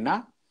பார்த்தோம் அப்படின்னா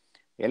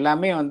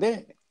எல்லாமே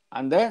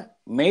அந்த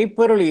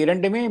மெய்ப்பொருள்,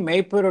 இரண்டுமே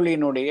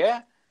மெய்ப்பொருளினுடைய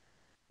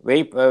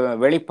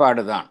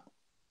வெளிப்பாடு தான்.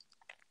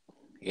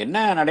 என்ன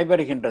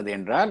நடைபெறுகின்றது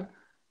என்றால்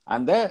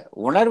அந்த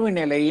உணர்வு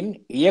நிலையின்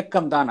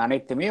இயக்கம்தான்,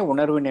 அனைத்துமே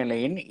உணர்வு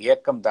நிலையின்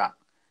இயக்கம்தான்.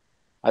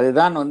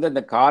 அதுதான்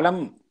இந்த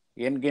காலம்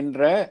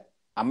என்கின்ற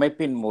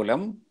அமைப்பின்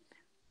மூலம்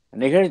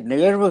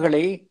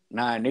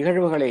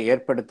நிகழ்வுகளை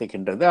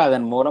ஏற்படுத்துகின்றது.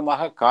 அதன்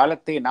மூலமாக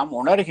காலத்தை நாம்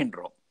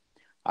உணர்கின்றோம்.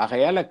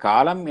 ஆகையால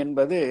காலம்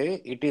என்பது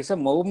it is a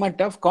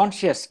movement of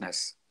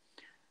consciousness.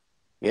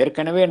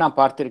 ஏற்கனவே நாம்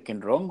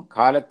பார்த்திருக்கின்றோம்,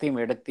 காலத்தையும்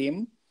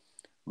இடத்தையும்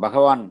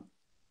பகவான்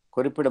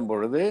குறிப்பிடும்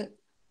பொழுது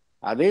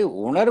அது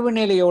உணர்வு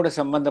நிலையோடு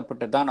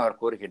சம்பந்தப்பட்டு தான் அவர்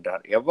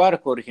கூறுகின்றார். எவ்வாறு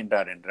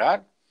கூறுகின்றார்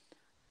என்றால்,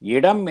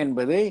 இடம்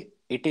என்பது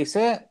it is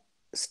a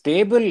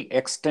stable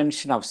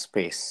extension of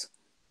space.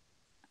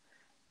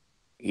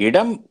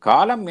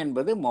 காலம்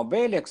என்பது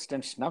மொபைல்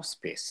எக்ஸ்டென்ஷன் ஆஃப்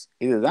ஸ்பேஸ்.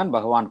 இதுதான்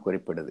பகவான்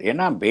குறிப்பிடுது.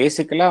 ஏன்னா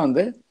பேசிக்கலா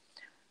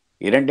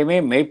இரண்டுமே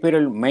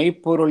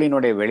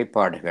மெய்ப்பொருளினுடைய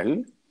வெளிப்பாடுகள்.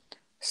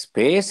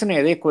 ஸ்பேஸ்ன்னு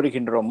எதை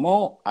கூறுகின்றோமோ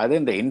அது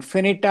இந்த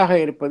இன்ஃபினிட்டாக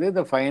இருப்பது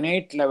இந்த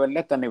ஃபைனைட்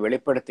லெவல்ல தன்னை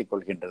வெளிப்படுத்திக்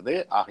கொள்கின்றது.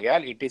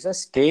 ஆகையால் it is a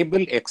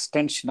stable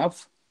extension of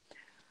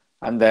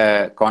அந்த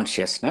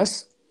கான்சியஸ்னஸ்.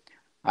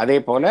 அதே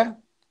போல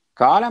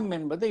காலம்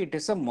என்பது it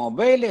is a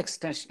mobile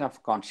extension of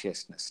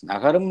consciousness,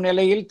 நகரும்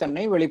நிலையில்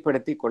தன்னை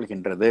வெளிப்படுத்திக்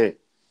கொள்கின்றது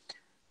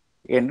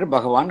என்று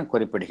பகவான்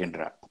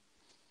குறிப்பிடுகின்றார்.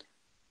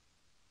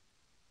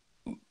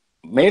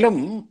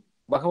 மேலும்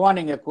பகவான்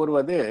இங்க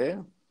கூறுவது,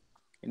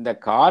 இந்த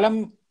காலம்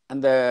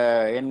அந்த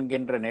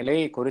என்கின்ற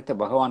நிலையை குறித்து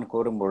பகவான்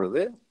கூறும்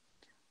பொழுது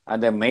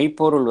அந்த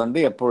மெய்ப்பொருள்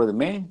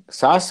எப்பொழுதுமே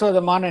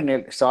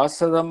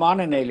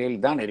சாஸ்வதமான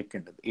நிலையில் தான்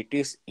இருக்கின்றது. It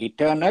is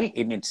eternal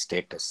in it's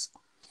status.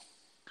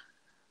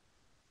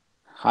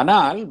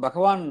 ஆனால்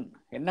பகவான்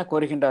என்ன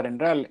கூறுகின்றார்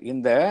என்றால்,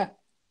 இந்த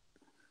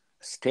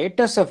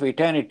ஸ்டேட்டஸ் ஆஃப்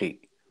இட்டர்னிட்டி,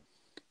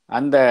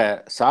 அந்த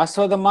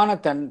சாஸ்வதமான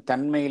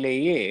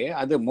தன்மையிலேயே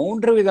அது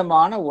 3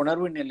 விதமான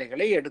உணர்வு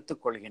நிலைகளை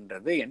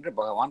எடுத்துக்கொள்கின்றது என்று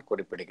பகவான்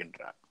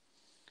குறிப்பிடுகின்றார்.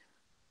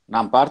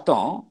 நாம்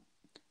பார்த்தோம்,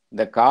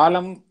 இந்த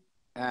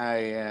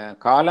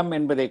காலம்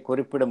என்பதை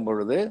குறிப்பிடும்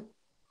பொழுது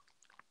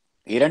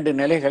 2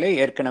 நிலைகளை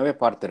ஏற்கனவே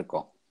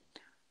பார்த்திருக்கோம்.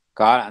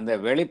 அந்த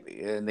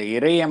இந்த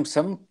இறை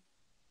அம்சம்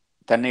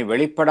தன்னை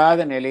வெளிப்படாத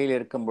நிலையில்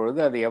இருக்கும் பொழுது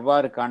அது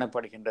எவ்வாறு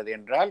காணப்படுகின்றது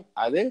என்றால்,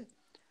 அது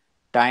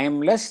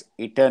டைம்லெஸ்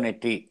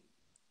இட்டர்னிட்டி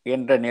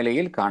என்ற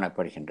நிலையில்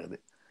காணப்படுகின்றது.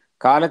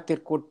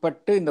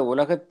 காலத்திற்குட்பட்டு இந்த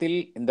உலகத்தில்,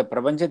 இந்த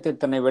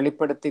பிரபஞ்சத்தில் தன்னை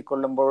வெளிப்படுத்தி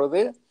கொள்ளும்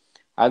பொழுது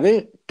அது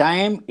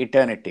டைம்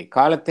இட்டர்னிட்டி,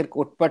 காலத்திற்கு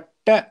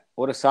உட்பட்ட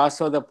ஒரு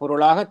சாஸ்வத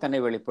பொருளாக தன்னை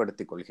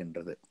வெளிப்படுத்திக்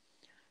கொள்கின்றது.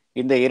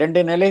 இந்த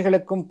 2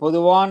 நிலைகளுக்கும்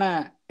பொதுவான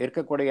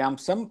இருக்கக்கூடிய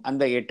அம்சம்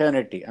அந்த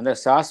எட்டர்னிட்டி, அந்த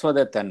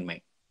சாஸ்வத தன்மை.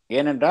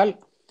 ஏனென்றால்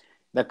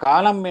இந்த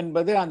காலம்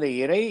என்பது அந்த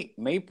இறை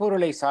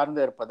மெய்ப்பொருளை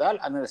சார்ந்து இருப்பதால்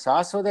அந்த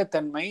சாஸ்வத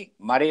தன்மை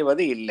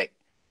மறைவது இல்லை.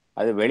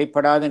 அது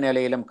வெளிப்படாத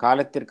நிலையிலும்,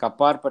 காலத்திற்கு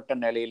அப்பாற்பட்ட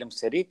நிலையிலும்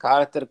சரி,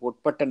 காலத்திற்கு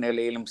உட்பட்ட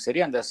நிலையிலும் சரி,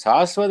 அந்த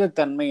சாஸ்வத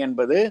தன்மை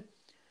என்பது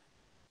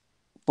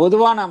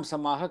பொதுவான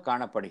அம்சமாக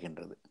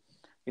காணப்படுகின்றது.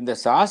 இந்த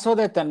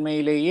சாஸ்வத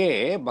தன்மையிலேயே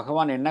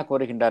பகவான் என்ன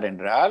கூறுகின்றார்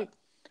என்றால்,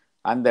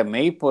 அந்த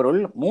மெய்ப்பொருள்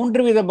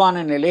 3 விதமான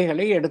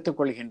நிலைகளை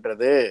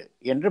எடுத்துக்கொள்கின்றது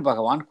என்று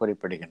பகவான்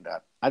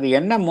குறிப்பிடுகின்றார். அது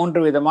என்ன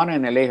 3 விதமான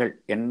நிலைகள்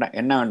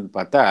என்னன்னு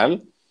பார்த்தால்,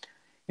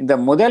 இந்த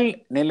முதல்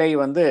நிலை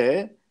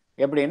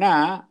எப்படின்னா,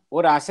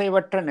 ஒரு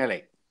அசைவற்ற நிலை,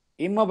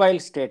 இம்மொபைல்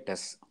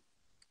ஸ்டேட்டஸ்.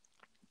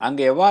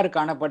 அங்கே எவ்வாறு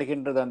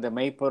காணப்படுகின்றது அந்த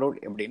மெய்ப்பொருள்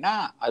எப்படின்னா,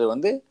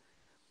 அது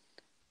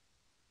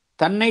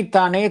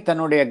தன்னைத்தானே,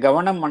 தன்னுடைய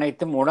கவனம்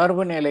அனைத்தும்,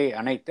 உணர்வு நிலை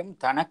அனைத்தும்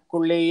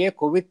தனக்குள்ளேயே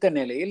குவித்த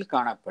நிலையில்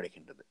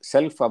காணப்படுகின்றது.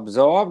 Self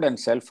absorbed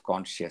and self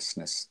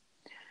consciousness.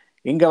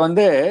 இங்க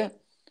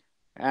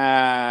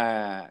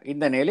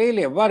இந்த நிலையில்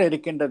எவ்வாறு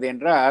இருக்கின்றது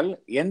என்றால்,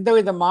 எந்த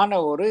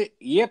விதமான ஒரு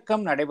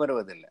இயக்கம்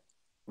நடைபெறுவதில்லை.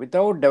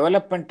 Without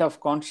development of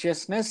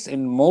consciousness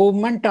in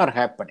movement are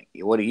happening.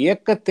 ஒரு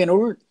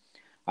இயக்கத்தினுள்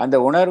அந்த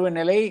உணர்வு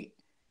நிலை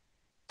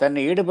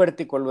தன்னை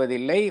ஈடுபடுத்திக்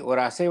கொள்வதில்லை, ஒரு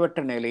அசைவற்ற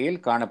நிலையில்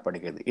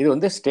காணப்படுகிறது.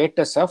 இது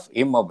ஸ்டேட்டஸ் ஆஃப்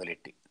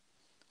இம்மொபிலிட்டி.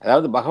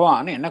 அதாவது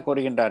பகவான் என்ன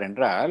கூறுகின்றார்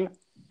என்றால்,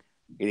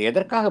 இது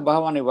எதற்காக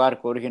பகவான் இவ்வாறு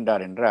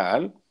கூறுகின்றார்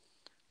என்றால்,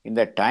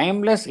 இந்த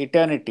டைம்லெஸ்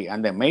இட்டர்னிட்டி,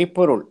 அந்த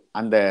மெய்ப்பொருள்,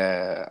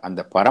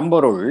 அந்த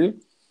பரம்பொருள்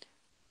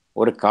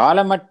ஒரு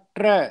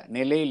காலமற்ற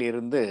நிலையில்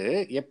இருந்து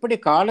எப்படி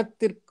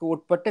காலத்திற்கு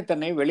உட்பட்டு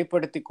தன்னை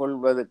வெளிப்படுத்திக்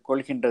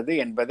கொள்கின்றது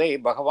என்பதை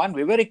பகவான்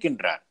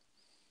விவரிக்கின்றார்.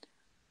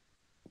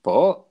 இப்போ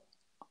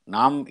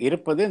நாம்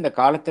இருப்பது இந்த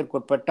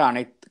காலத்திற்குட்பட்ட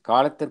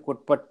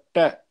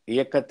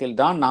இயக்கத்தில்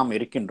தான் நாம்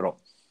இருக்கின்றோம்.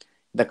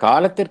 இந்த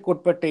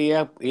காலத்திற்குட்பட்ட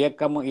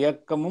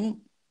இயக்கமும்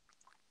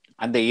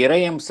அந்த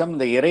இறை அம்சம்,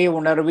 இந்த இறை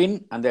உணர்வின்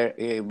அந்த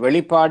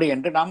வெளிப்பாடு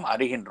என்று நாம்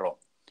அறிகின்றோம்.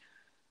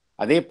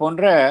 அதே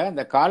போன்ற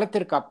இந்த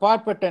காலத்திற்கு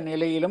அப்பாற்பட்ட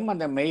நிலையிலும்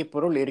அந்த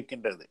மெய்ப்பொருள்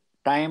இருக்கின்றது,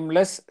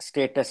 டைம்லெஸ்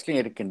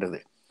ஸ்டேட்டஸ்லையும் இருக்கின்றது.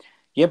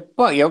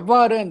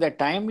 எவ்வாறு இந்த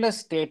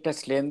டைம்லெஸ்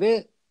ஸ்டேட்டஸ்லேருந்து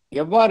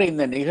எவ்வாறு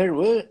இந்த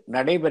நிகழ்வு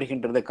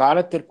நடைபெறுகின்றது,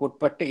 காலத்திற்கு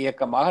உட்பட்ட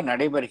இயக்கமாக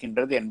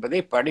நடைபெறுகின்றது என்பதை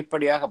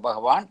படிப்படியாக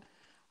பகவான்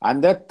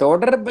அந்த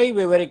தொடர்பை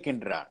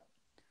விவரிக்கின்றார்.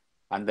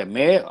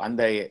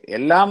 அந்த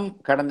எல்லாம்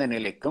கடந்த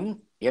நிலைக்கும்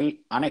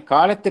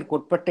காலத்திற்கு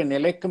உட்பட்ட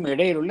நிலைக்கும்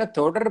இடையில் உள்ள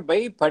தொடர்பை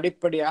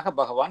படிப்படியாக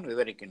பகவான்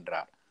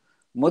விவரிக்கின்றார்.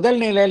 முதல்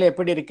நிலையில்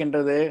எப்படி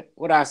இருக்கின்றது?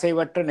 ஒரு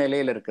அசைவற்ற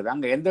நிலையில் இருக்குது.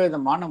 அங்க எந்த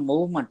விதமான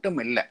மூவ்மெண்ட்டும்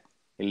இல்லை,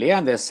 இல்லையா?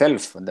 அந்த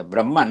செல்ஃப், அந்த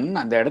பிரம்மன்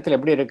அந்த இடத்துல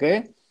எப்படி இருக்கு?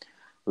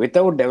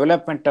 without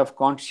development of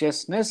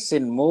consciousness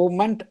in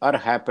movement or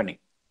happening.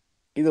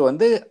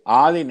 இது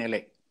ஆதி நிலை.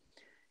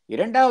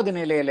 இரண்டாவது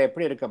நிலையில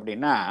எப்படி இருக்கு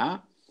அப்படின்னா,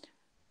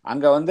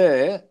 அங்க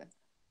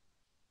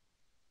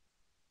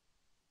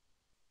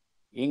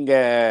இங்க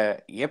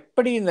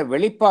எப்படி இந்த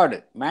வெளிப்பாடு,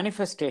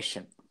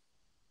 மேனிஃபெஸ்டேஷன்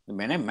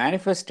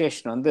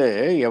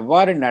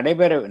எவ்வாறு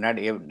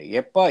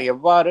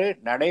எவ்வாறு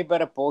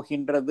நடைபெற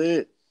போகின்றது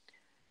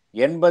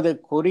என்பது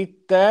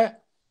குறித்த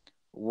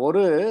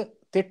ஒரு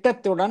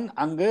திட்டத்துடன்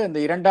அங்கு இந்த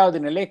இரண்டாவது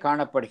நிலை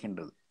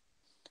காணப்படுகின்றது.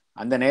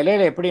 அந்த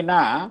நிலையில எப்படின்னா,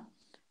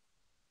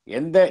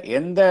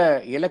 எந்த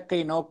இலக்கை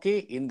நோக்கி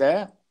இந்த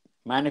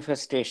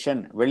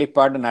மேனிஃபெஸ்டேஷன்,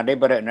 வெளிப்பாடு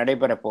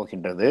நடைபெற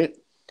போகின்றது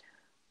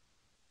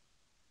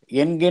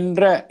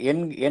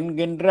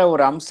என்கின்ற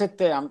ஒரு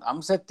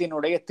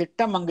அம்சத்தினுடைய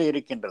திட்டம் அங்கு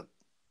இருக்கின்றது.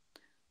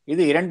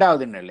 இது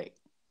இரண்டாவது நிலை.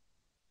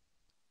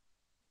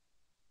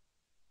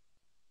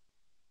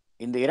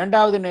 இந்த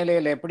இரண்டாவது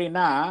நிலையில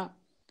எப்படின்னா,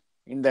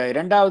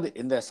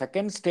 இந்த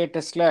செகண்ட்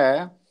ஸ்டேட்டஸ்ல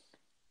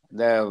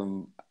இந்த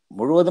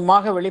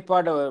முழுவதுமாக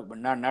வெளிப்பாடு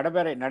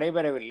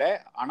நடைபெறவில்லை.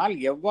 ஆனால்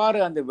எவ்வாறு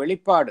அந்த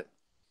வெளிப்பாடு,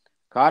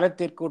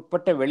 காலத்திற்கு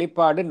உட்பட்ட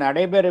வெளிப்பாடு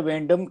நடைபெற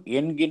வேண்டும்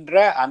என்கின்ற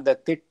அந்த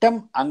திட்டம்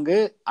அங்கு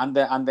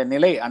அந்த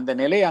நிலை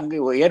அங்கு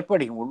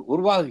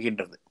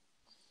உருவாகுகின்றது.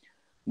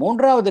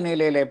 மூன்றாவது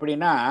நிலையில்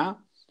எப்படின்னா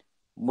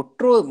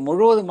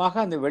முழுவதுமாக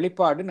அந்த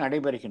வெளிப்பாடு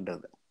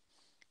நடைபெறுகின்றது.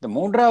 இந்த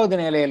மூன்றாவது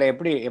நிலையில்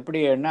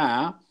எப்படின்னா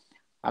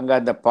அங்கே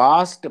அந்த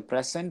பாஸ்ட்,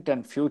 ப்ரெசன்ட்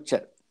அண்ட்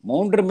ஃபியூச்சர்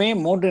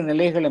மூன்று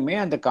நிலைகளுமே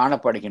அந்த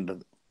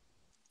காணப்படுகின்றது.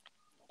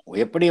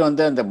 எப்படி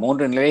அந்த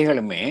மூன்று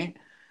நிலைகளுமே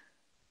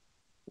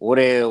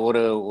ஒரு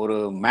ஒரு ஒரு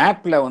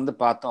மேப்ல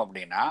பார்த்தோம்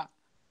அப்படின்னா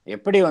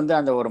எப்படி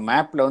அந்த ஒரு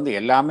மேப்ல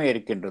எல்லாமே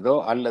இருக்கின்றதோ,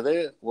 அல்லது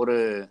ஒரு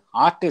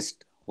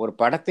ஆர்டிஸ்ட் ஒரு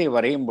படத்தை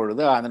வரையும்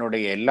பொழுது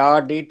அதனுடைய எல்லா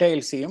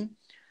டீட்டெயில்ஸையும்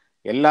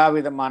எல்லா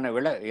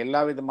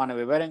விதமான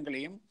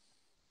விவரங்களையும்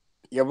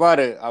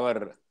எவ்வாறு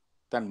அவர்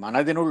தன்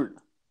மனதினுள்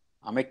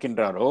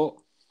அமைக்கின்றாரோ,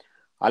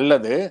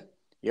 அல்லது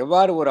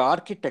எவ்வாறு ஒரு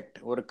ஆர்கிடெக்ட்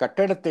ஒரு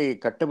கட்டடத்தை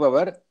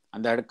கட்டுபவர்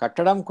அந்த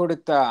கட்டடம்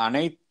கொடுத்த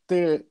அனைத்து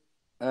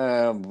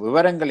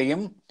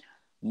விவரங்களையும்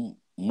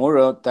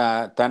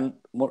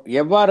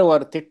எவ்வாறு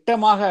ஒரு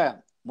திட்டமாக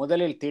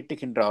முதலில்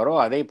தீட்டுகின்றாரோ,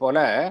 அதே போல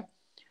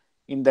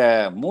இந்த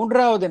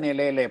மூன்றாவது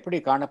நிலையில எப்படி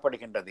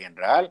காணப்படுகின்றது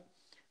என்றால்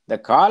இந்த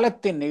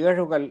காலத்தின்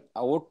நிகழ்வுகள்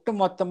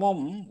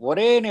ஒட்டுமொத்தமும்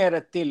ஒரே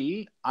நேரத்தில்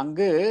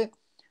அங்கு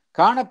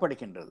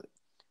காணப்படுகின்றது.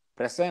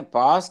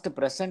 பாஸ்ட்,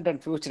 பிரசன்ட்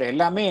அண்ட் ஃபியூச்சர்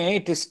எல்லாமே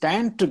it is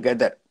stand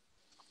together.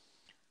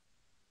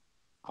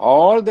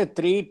 All the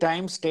three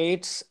time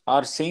states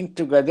are seen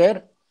together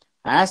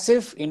as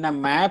if in a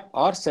map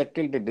or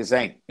settled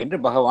design என்று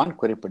பகவான்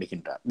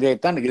குறிப்பிடுகின்றார்.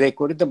 இதை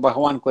குறித்து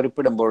பகவான்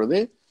குறிப்பிடும் பொழுது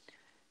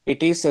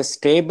it is a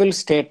stable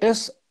status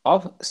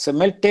of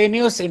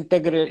simultaneous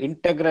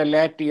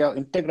integrality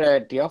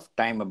of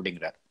time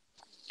அப்படிங்கிறார்.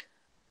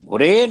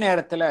 ஒரே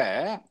நேரத்தில்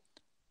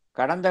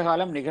கடந்த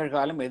காலம்,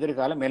 நிகழ்காலம்,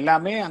 எதிர்காலம்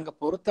எல்லாமே அங்கு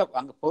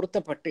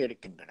பொருத்தப்பட்டு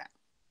இருக்கின்றன.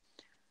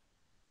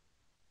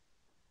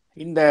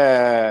 இந்த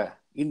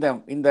இந்த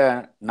இந்த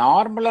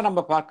நார்மலா நம்ம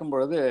பார்க்கும்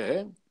பொழுது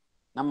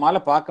நம்மால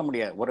பார்க்க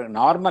முடியாது. ஒரு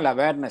நார்மல்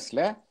அவேர்னஸ்ல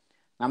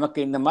நமக்கு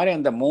இந்த மாதிரி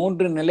அந்த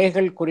மூன்று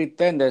நிலைகள்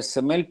குறித்த இந்த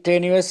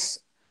சிமில்டேனியஸ்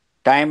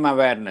டைம்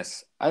அவேர்னஸ்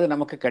அது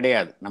நமக்கு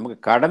கிடையாது. நமக்கு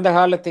கடந்த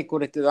காலத்தை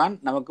குறித்து தான்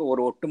நமக்கு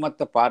ஒரு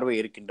ஒட்டுமொத்த பார்வை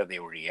இருக்கின்றதை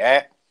ஒழிய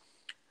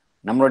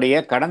நம்மளுடைய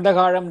கடந்த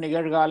காலம்,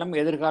 நிகழ்காலம்,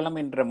 எதிர்காலம்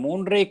என்ற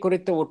மூன்றை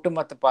குறித்த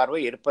ஒட்டுமொத்த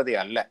பார்வை இருப்பதே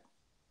அல்ல.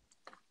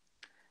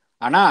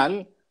 ஆனால்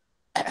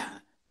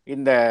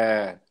இந்த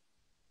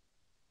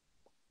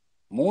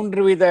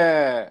மூன்று வித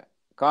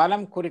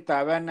காலம் குறித்த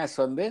அவேர்னஸ்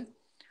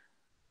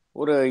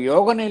ஒரு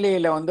யோக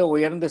நிலையில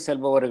உயர்ந்து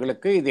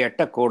செல்பவர்களுக்கு இது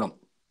எட்டக்கூடும்.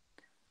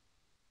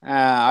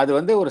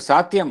 அது ஒரு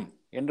சாத்தியம்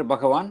என்று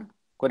பகவான்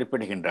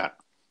குறிப்பிடுகின்றார்.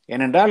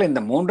 ஏனென்றால்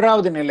இந்த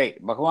மூன்றாவது நிலை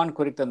பகவான்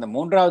குறித்த அந்த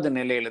மூன்றாவது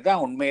நிலையில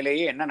தான்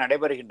உண்மையிலேயே என்ன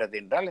நடைபெறுகின்றது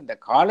என்றால் இந்த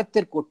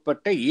காலத்திற்கு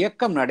உட்பட்ட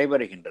இயக்கம்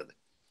நடைபெறுகின்றது.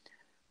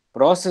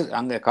 ப்ராசஸ்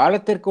அங்க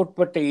காலத்திற்கு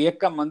உட்பட்ட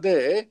இயக்கம்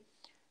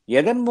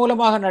எதன்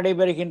மூலமாக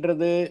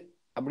நடைபெறுகின்றது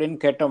அப்படின்னு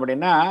கேட்டோம்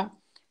அப்படின்னா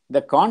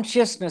இந்த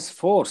கான்சியஸ்னஸ்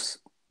ஃபோர்ஸ்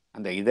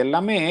அந்த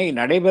இதெல்லாமே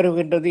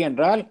நடைபெறுகின்றது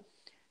என்றால்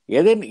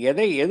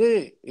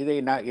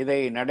இதை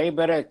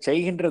நடைபெற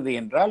செய்கின்றது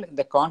என்றால்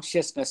இந்த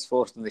கான்சியஸ்னஸ்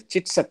ஃபோர்ஸ், இந்த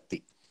சித் சக்தி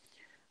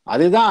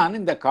அதுதான்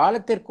இந்த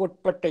காலத்திற்கு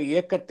உட்பட்ட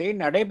இயக்கத்தை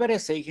நடைபெற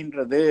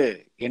செய்கின்றது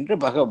என்று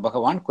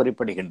பகவான்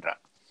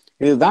குறிப்பிடுகின்றார்.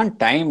 இதுதான்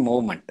டைம்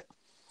மூவ்மெண்ட்.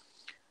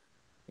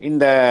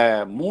 இந்த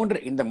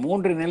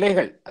மூன்று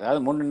நிலைகள்,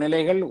 அதாவது மூன்று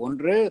நிலைகள்.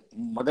 ஒன்று,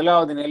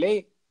 முதலாவது நிலை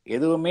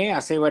எதுவுமே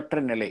அசைவற்ற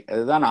நிலை,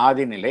 அதுதான்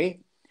ஆதி நிலை.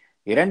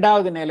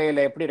 இரண்டாவது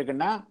நிலையில எப்படி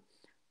இருக்குன்னா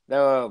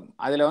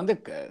அதுல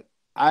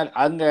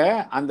அங்க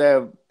அந்த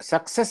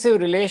successive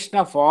relation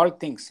of all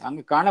things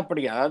அங்கு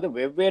காணப்படுகிறது. அதாவது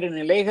வெவ்வேறு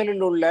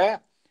நிலைகளில் உள்ள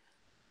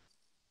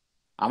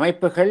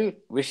அமைப்புகள்,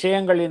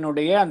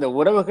 விஷயங்களினுடைய அந்த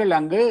உறவுகள்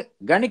அங்கு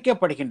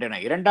கணிக்கப்படுகின்றன.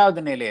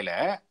 இரண்டாவது நிலையில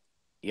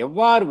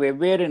எவ்வாறு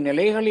வெவ்வேறு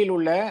நிலைகளில்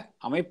உள்ள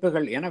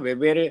அமைப்புகள், என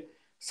வெவ்வேறு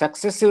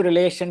சக்சசிவ்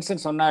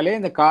ரிலேஷன்ஸ் சொன்னாலே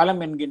இந்த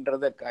காலம்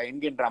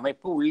என்கின்ற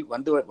அமைப்பு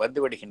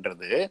வந்து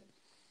விடுகின்றது.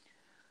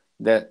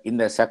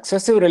 இந்த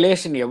சக்சசிவ்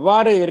ரிலேஷன்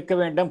எவ்வாறு இருக்க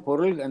வேண்டும்,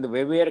 பொருள் அந்த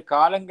வெவ்வேறு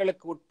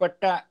காலங்களுக்கு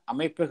உட்பட்ட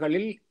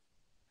அமைப்புகளில்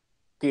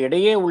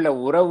இடையே உள்ள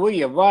உறவு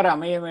எவ்வாறு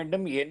அமைய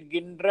வேண்டும்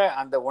என்கின்ற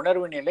அந்த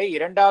உணர்வு நிலை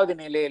இரண்டாவது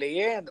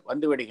நிலையிலேயே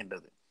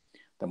வந்துவிடுகின்றது.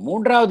 இந்த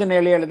மூன்றாவது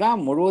நிலையில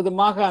தான்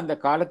முழுவதுமாக அந்த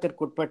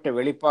காலத்திற்குட்பட்ட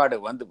வெளிப்பாடு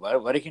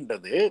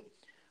வருகின்றது.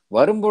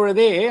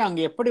 வரும்பொழுதே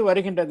அங்கு எப்படி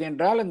வருகின்றது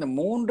என்றால் இந்த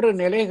மூன்று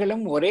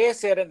நிலைகளும் ஒரே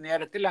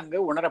நேரத்தில் அங்கு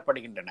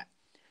உணரப்படுகின்றன.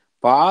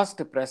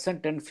 பாஸ்ட்,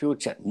 பிரசன்ட் அண்ட்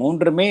ஃபியூச்சர்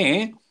மூன்றுமே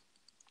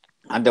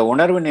அந்த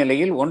உணர்வு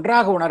நிலையில்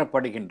ஒன்றாக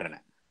உணரப்படுகின்றன.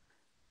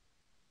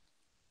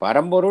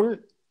 பரம்பொருள்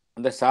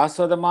அந்த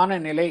சாஸ்வதமான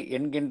நிலை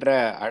என்கின்ற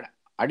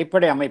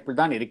அடிப்படை அமைப்பில்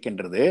தான்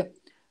இருக்கின்றது.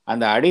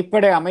 அந்த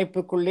அடிப்படை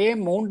அமைப்புக்குள்ளே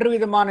மூன்று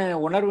விதமான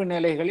உணர்வு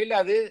நிலைகளில்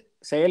அது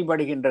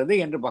செயல்படுகின்றது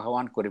என்று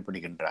பகவான்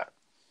குறிப்பிடுகின்றார்.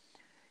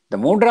 இந்த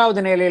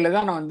மூன்றாவது நிலையில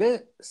தான்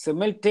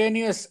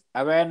சிமில்டேனியஸ்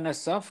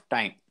awareness of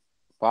time,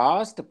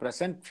 past,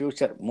 present,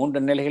 future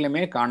மூன்று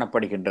நிலைகளுமே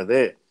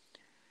காணப்படுகின்றது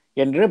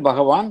என்று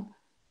பகவான்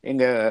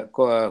இங்க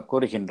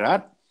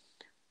கூறுகின்றார்.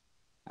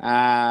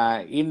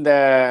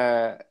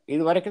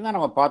 இது வரைக்கும் தான்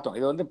நம்ம பார்த்தோம்.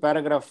 இது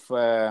பேராகிராஃப்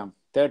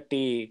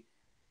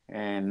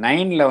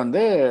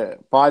 39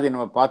 பாதி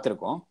நம்ம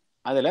பார்த்துருக்கோம்.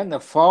 அதில் இந்த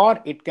for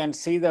it can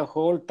see the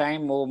whole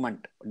time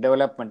movement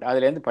development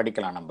அதுலேருந்து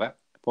படிக்கலாம். நம்ம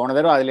போன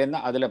தடவை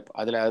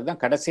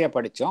அதுதான் கடைசியாக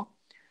படித்தோம்.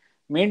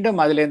 மீண்டும்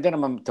அதிலிருந்து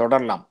நம்ம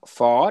தொடரலாம்.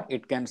 For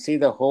it can see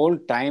the whole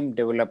time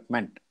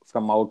development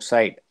from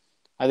outside.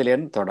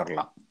 அதிலிருந்து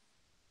தொடரலாம்.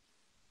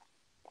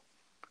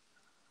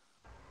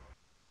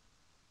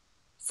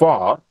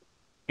 For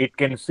it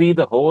can see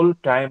the whole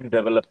time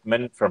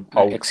development from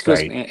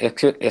outside.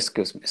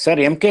 Excuse me. Sir,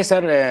 MK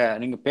sir,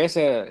 நீங்க பேச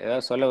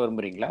ஏதாவது சொல்ல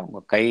விரும்புறீங்களா?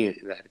 உங்க கை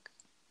இதா இருக்கு.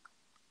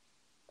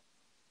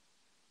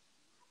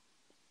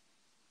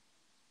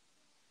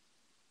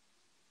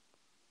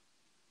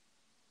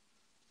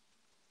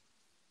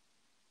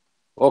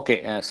 ஓகே,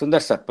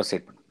 சுந்தர் சார்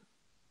ப்ரொசீட் பண்ணுங்க.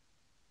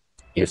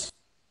 Yes.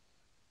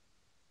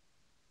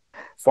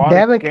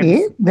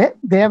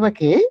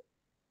 தேவகி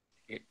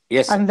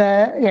எஸ். அந்த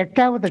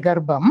 8வது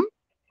கர்ப்பம்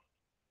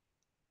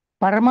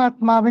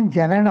பரமாத்மாவின்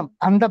ஜனனம்,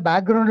 அந்த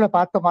பேக்ரவுண்ட்ல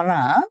பார்த்தோம்னா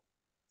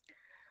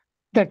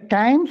the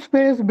time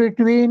space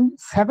between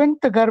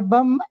 7th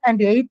garbham and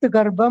 8th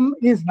garbham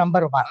is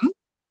number 1.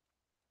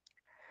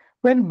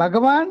 When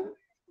Bhagavan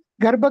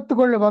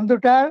garbhattukulla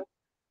vandutar,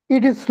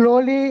 it is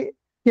slowly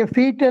a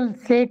fetal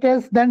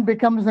status, then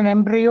becomes an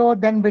embryo,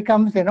 then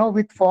becomes,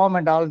 with form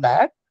and all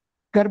that.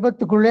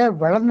 கர்ப்பத்துக்குள்ளே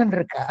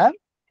வளர்ந்துருக்கார்.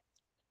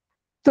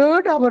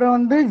 Third, அவர்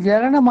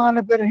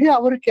ஜனனமான பிறகு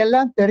அவருக்கு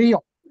எல்லாம்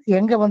தெரியும்,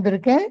 எங்க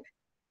வந்திருக்கேன்,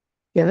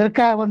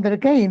 எதற்காக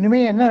வந்திருக்கேன், இனிமே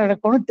என்ன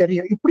நடக்கணும்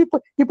தெரியும்.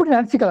 இப்படி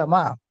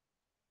நினைச்சுக்கலாமா?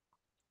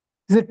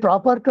 Is it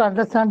proper to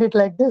understand it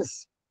like this?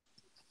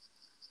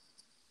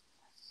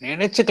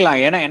 நினைச்சுக்கலாம்.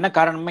 ஏன்னா என்ன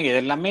காரணமா, இது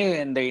எல்லாமே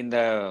இந்த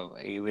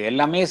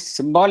எல்லாமே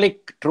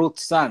சிம்பாலிக்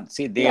ட்ரூத்ஸ் தான்.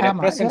 see they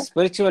represent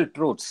spiritual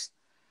truths.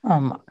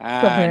 ஆமா,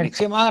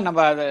 நிச்சயமாக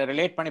நம்ம அதை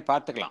ரிலேட் பண்ணி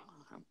பார்த்துக்கலாம்.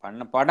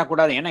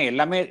 பண்ணக்கூடாது. ஏன்னா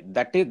எல்லாமே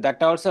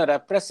that also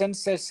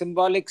represents a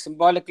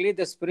symbolically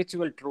the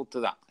spiritual truth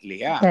தான்,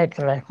 இல்லையா?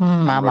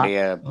 நம்மளுடைய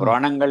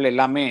புராணங்கள்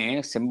எல்லாமே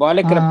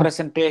symbolic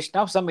representation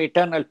of some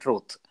eternal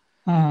truth.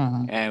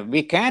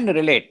 We can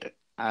relate.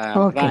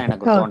 தான்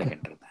எனக்கு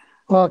தோணுகின்றது.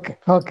 Okay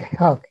okay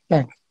okay,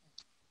 thanks.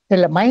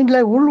 இல்ல, மைண்ட்ல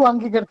உள்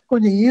வாங்கிக்கிறது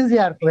கொஞ்சம்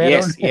ஈஸியா இருக்கு.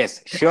 Yes,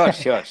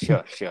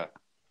 sure.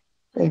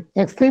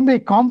 Extremely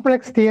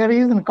complex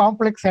theories and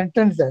complex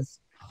sentences.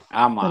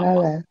 ஆமா.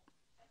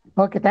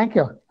 Okay, thank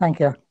you.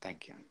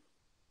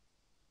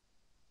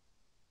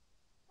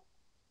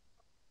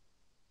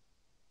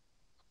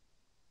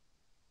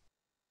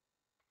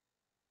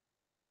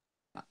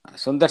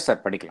 Sundar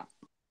sir படிக்கலாம்.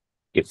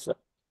 Yes, sir.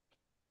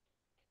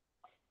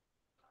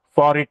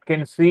 For it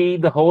can see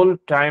the whole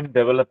time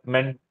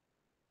development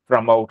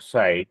from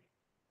outside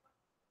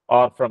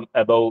or from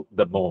above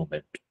the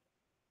moment.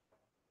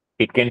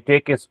 It can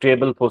take a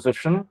stable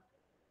position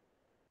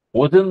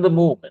within the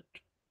movement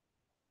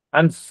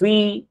and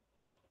see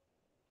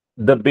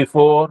the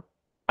before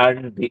and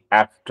the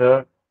after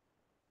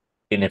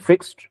in a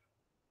fixed,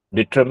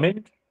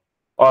 determined,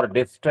 or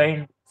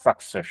destined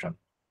succession.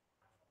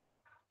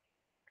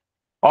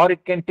 Or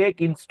it can take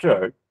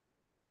instead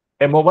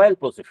a mobile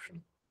position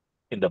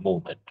in the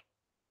movement.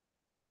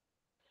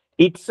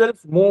 Itself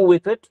move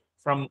with it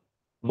from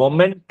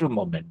moment to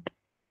moment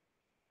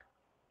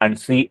and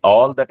see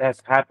all that has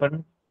happened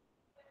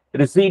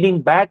receding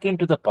back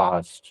into the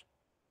past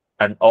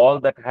and all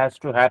that has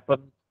to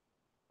happen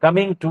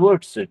coming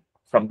towards it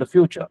from the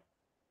future.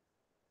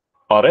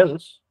 Or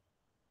else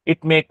it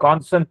may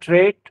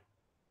concentrate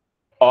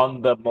on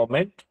the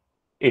moment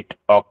it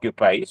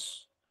occupies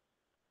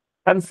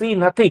and see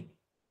nothing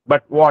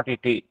but what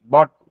it is,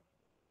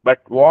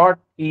 but what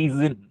is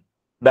in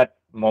that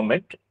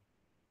moment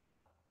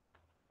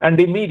and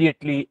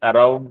immediately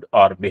around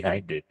or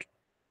behind it.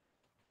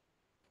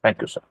 Thank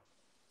you, sir.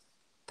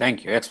 Thank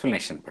you.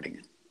 Explanation படிங்க.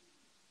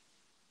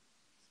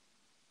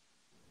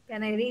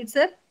 Can I read,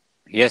 sir?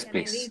 Yes,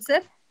 please. Can I read,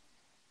 sir?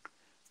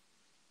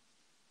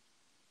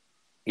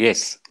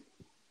 Yes.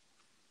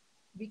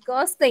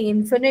 Because the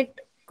infinite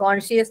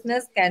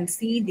consciousness can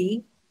see the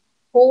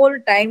whole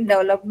time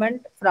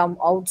development from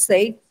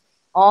outside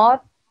or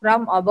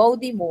from above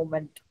the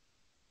moment.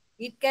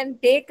 It can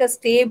take a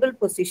stable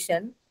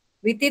position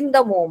within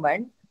the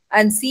moment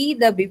and see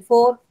the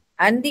before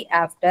and the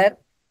after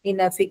in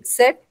a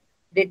fixed,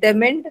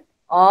 determined,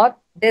 or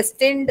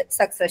destined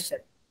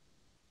succession.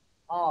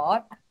 Or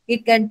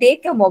it can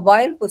take a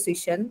mobile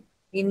position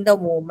in the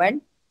moment,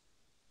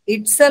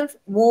 itself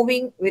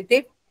moving with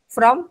it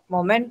from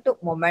moment to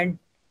moment.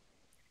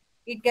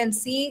 It can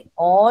see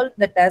all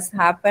that has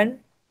happened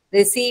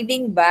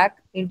receding back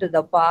into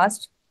the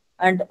past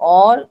and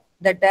all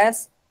that has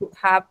to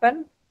happen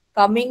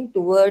coming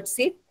towards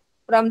it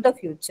from the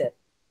future.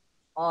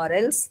 Or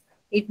else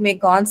it may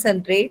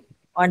concentrate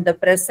on the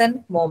present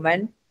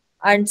moment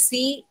and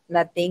see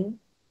nothing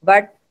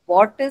but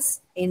what is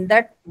in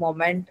that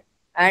moment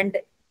and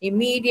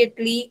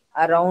immediately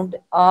around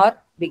or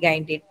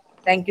behind it.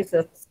 Thank you,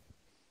 sir.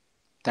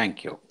 Thank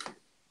you.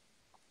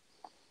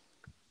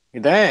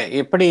 இதை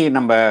எப்படி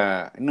நம்ம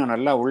இன்னும்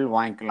நல்லா உள்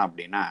வாங்கிக்கலாம்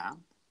அப்படின்னா,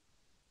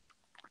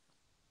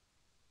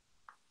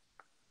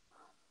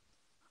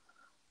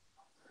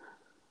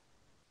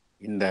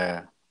 இந்த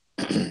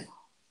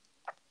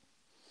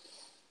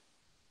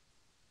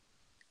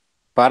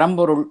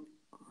பரம்பொருள்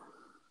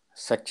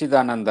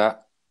சச்சிதானந்தா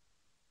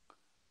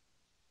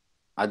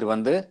அது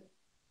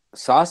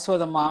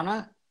சாஸ்வதமான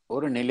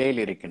ஒரு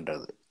நிலையில்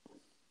இருக்கின்றது.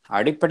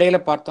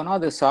 அடிப்படையில் பார்த்தோம்னா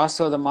அது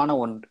சாஸ்வதமான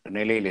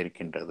நிலையில்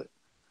இருக்கின்றது.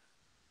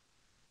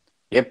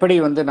 எப்படி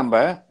நம்ம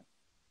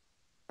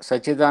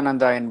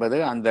சச்சிதானந்தா என்பது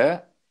அந்த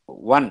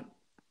one,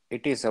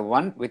 it is a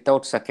one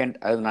without second,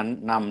 அது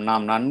நாம்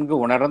நன்கு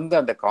உணர்ந்த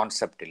அந்த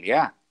கான்செப்ட்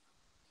இல்லையா?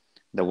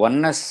 இந்த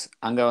ஒன்னஸ்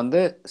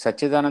அங்கே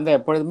சச்சிதானந்தா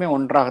எப்பொழுதுமே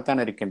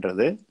ஒன்றாகத்தான்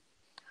இருக்கின்றது.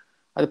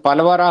 அது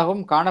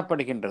பலவாறாகவும்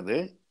காணப்படுகின்றது.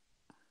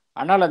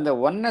 ஆனால் அந்த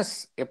ஒன்னஸ்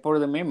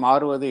எப்பொழுதுமே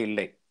மாறுவது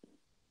இல்லை.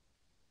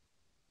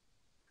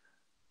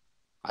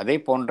 அதே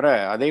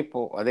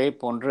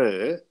போன்று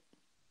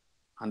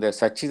அந்த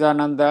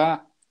சச்சிதானந்தா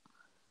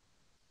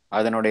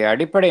அதனுடைய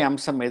அடிப்படை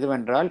அம்சம்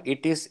எதுவென்றால்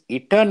இட் இஸ்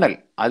இட்டர்னல்.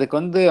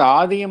 அதுக்கு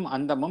ஆதியும்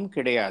அந்தமும்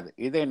கிடையாது.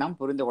 இதை நாம்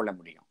புரிந்து கொள்ள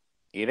முடியும்.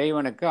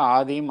 இறைவனுக்கு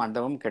ஆதியும்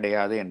அந்தமும்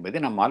கிடையாது என்பதை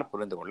நம்மால்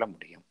புரிந்து கொள்ள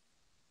முடியும்.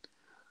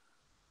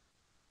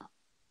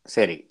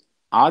 சரி,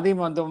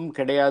 ஆதியும் அந்தமும்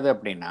கிடையாது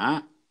அப்படின்னா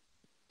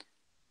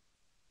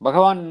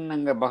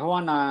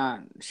பகவான்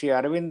ஸ்ரீ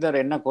அரவிந்தர்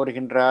என்ன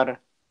கோருகின்றார்?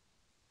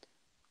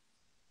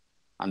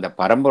 அந்த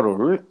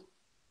பரம்பொருள்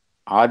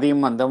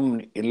ஆதியும் அந்தமும்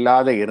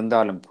இல்லாத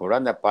இருந்தாலும் கூட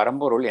அந்த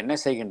பரம்பொருள் என்ன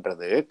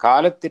செய்கின்றது?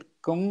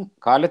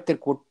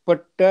 காலத்திற்கு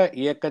உட்பட்ட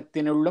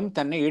இயக்கத்தினுள்ளும்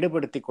தன்னை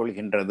ஈடுபடுத்திக்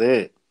கொள்கின்றது.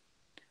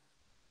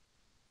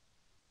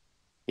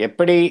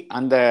 எப்படி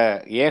அந்த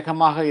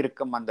ஏகமாக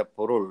இருக்கும் அந்த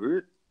பொருள்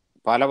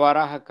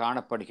பலவாறாக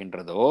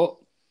காணப்படுகின்றதோ,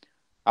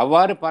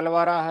 அவ்வாறு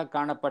பலவாறாக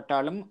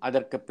காணப்பட்டாலும்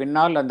அதற்கு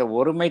பின்னால் அந்த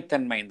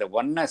ஒருமைத்தன்மை, இந்த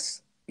ஒன்னஸ்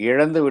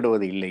இழந்து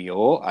விடுவது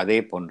இல்லையோ, அதே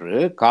போன்று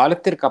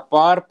காலத்திற்கு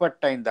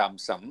அப்பாற்பட்ட இந்த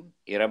அம்சம்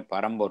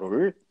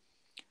பரம்பொருள்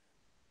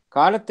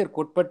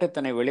காலத்திற்குட்பட்டு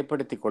தன்னை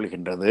வெளிப்படுத்திக்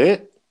கொள்கின்றது.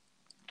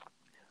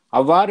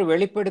 அவ்வாறு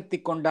வெளிப்படுத்தி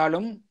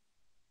கொண்டாலும்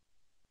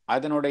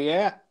அதனுடைய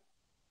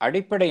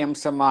அடிப்படை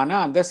அம்சமான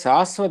அந்த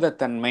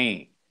சாஸ்வதத்தன்மை,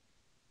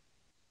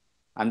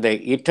 அந்த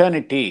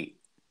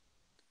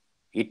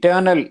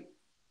இட்டர்னல்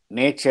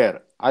நேச்சர்,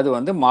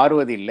 அது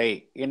மாறுவதில்லை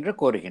என்று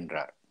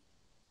கோருகின்றார்.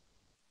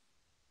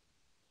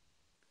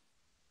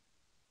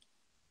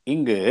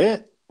 இங்கு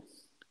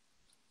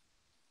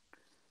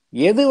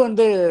எது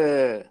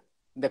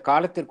இந்த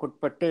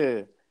காலத்திற்குட்பட்டு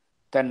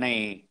தன்னை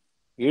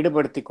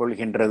ஈடுபடுத்திக்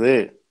கொள்கின்றது,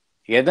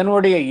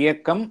 எதனுடைய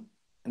இயக்கம்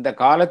இந்த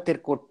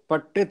காலத்திற்கு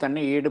உட்பட்டு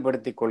தன்னை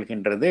ஈடுபடுத்திக்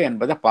கொள்கின்றது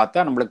என்பதை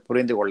பார்த்தா நம்மளுக்கு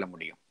புரிந்து கொள்ள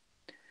முடியும்.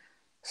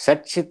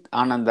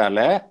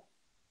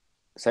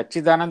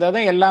 சச்சிதானந்தா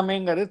தான்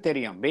எல்லாமேங்கிறது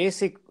தெரியும்.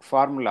 பேசிக்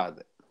ஃபார்முலா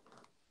அது.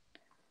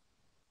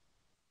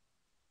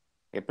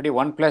 எப்படி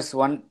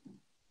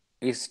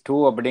 1+1=2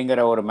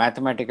 அப்படிங்கிற ஒரு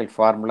மேத்தமேட்டிக்கல்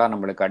ஃபார்முலா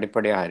நம்மளுக்கு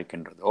அடிப்படையாக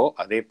இருக்கின்றதோ,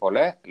 அதே போல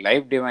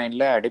லைஃப்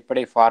டிவைன்ல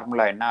அடிப்படை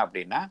ஃபார்முலா என்ன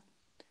அப்படின்னா,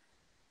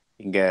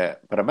 இங்க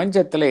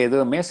பிரபஞ்சத்துல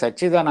எதுவுமே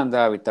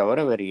சச்சிதானந்தாவை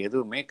தவிர வேறு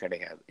எதுவுமே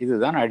கிடையாது.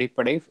 இதுதான்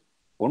அடிப்படை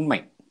உண்மை,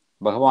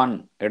 பகவான்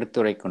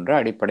எடுத்துரைக்கின்ற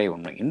அடிப்படை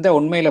உண்மை. இந்த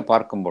உண்மையில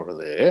பார்க்கும்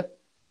பொழுது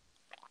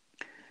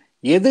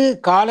எது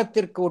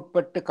காலத்திற்கு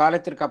உட்பட்டு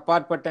காலத்திற்கு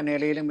அப்பாற்பட்ட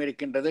நிலையிலும்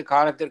இருக்கின்றது,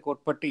 காலத்திற்கு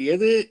உட்பட்டு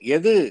எது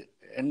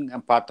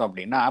பார்த்தோம்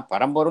அப்படின்னா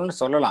பரம்பொருள்னு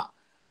சொல்லலாம்.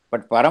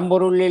 பட்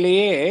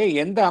பரம்பொருளிலேயே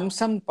எந்த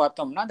அம்சம்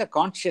பார்த்தோம்னா அந்த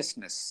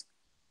கான்சியஸ்னஸ்,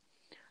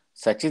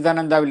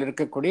 சச்சிதானந்தாவில்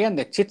இருக்கக்கூடிய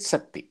அந்த சிட்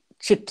சக்தி,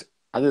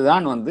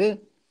 அதுதான்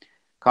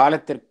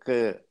காலத்திற்கு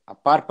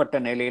அப்பாற்பட்ட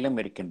நிலையிலும்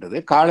இருக்கின்றது,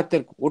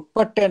 காலத்திற்கு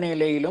உட்பட்ட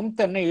நிலையிலும்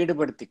தன்னை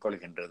ஈடுபடுத்திக்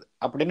கொள்கின்றது.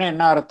 அப்படின்னா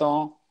என்ன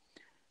அர்த்தம்?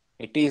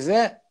 It is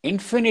a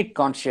infinite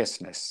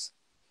consciousness.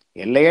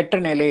 எல்லையற்ற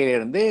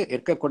நிலையிலிருந்து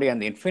இருக்கக்கூடிய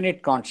அந்த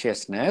இன்ஃபினிட்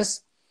கான்சியஸ்னஸ்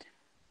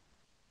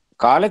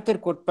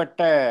காலத்திற்கு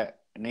உட்பட்ட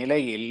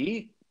நிலையில்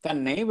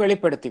தன்னை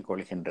வெளிப்படுத்திக்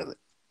கொள்கின்றது.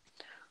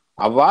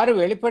 அவ்வாறு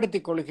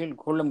வெளிப்படுத்திக்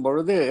கொள்ளும்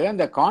பொழுது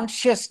அந்த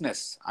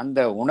கான்சியஸ்னஸ், அந்த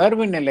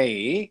உணர்வு நிலை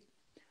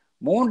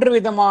 3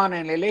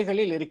 விதமான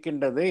நிலைகளில்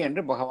இருக்கின்றது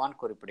என்று பகவான்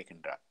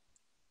குறிப்பிடுகின்றார்.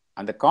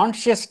 அந்த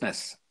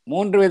கான்சியஸ்னஸ்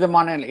 3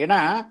 விதமான நிலை.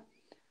 ஏன்னா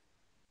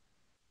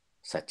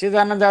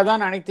சச்சிதானந்தா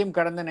தான் அனைத்தையும்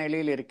கடந்த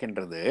நிலையில்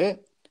இருக்கின்றது.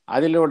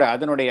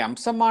 அதனுடைய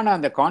அம்சமான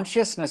அந்த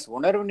கான்சியஸ்னஸ்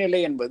உணர்வு நிலை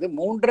என்பது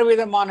 3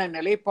 விதமான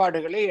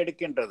நிலைப்பாடுகளை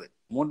எடுக்கின்றது.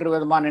 3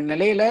 விதமான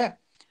நிலையில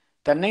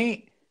தன்னை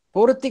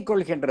பொருத்தி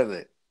கொள்கின்றது.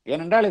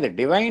 ஏனென்றால் இது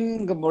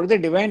டிவைன்கும் பொழுது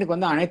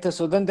டிவைனுக்கு அனைத்து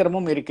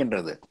சுதந்திரமும்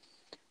இருக்கின்றது.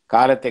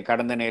 காலத்தை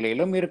கடந்த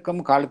நிலையிலும் இருக்கும்,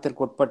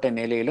 காலத்திற்கு உட்பட்ட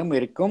நிலையிலும்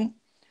இருக்கும்.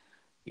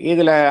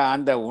 இதுல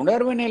அந்த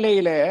உணர்வு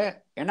நிலையில,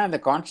 ஏன்னா அந்த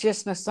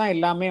கான்சியஸ்னஸ் தான்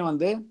எல்லாமே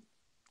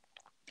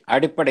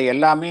அடிப்படை,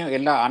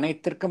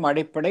 அனைத்திற்கும்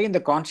அடிப்படை இந்த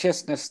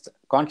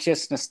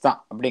கான்சியஸ்னஸ் தான்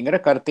அப்படிங்கிற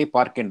கருத்தை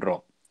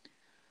பார்க்கின்றோம்.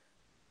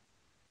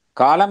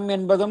 காலம்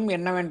என்பதும்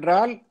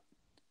என்னவென்றால்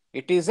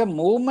it is a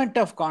movement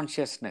of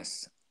consciousness,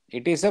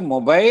 it is a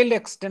mobile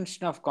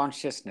extension of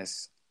consciousness.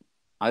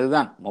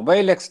 அதுதான்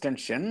மொபைல்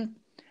எக்ஸ்டென்ஷன்.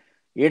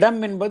 இடம்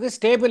என்பது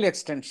ஸ்டேபிள்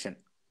எக்ஸ்டென்ஷன்.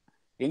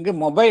 இங்கு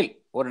மொபைல்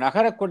ஒரு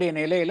நகரக்கூடிய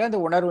நிலையில அந்த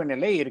உணர்வு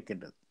நிலை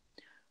இருக்கின்றது.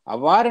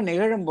 அவ்வாறு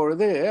நிகழும்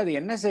பொழுது அது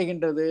என்ன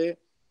செய்கின்றது?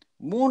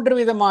 3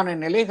 விதமான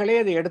நிலைகளை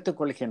அது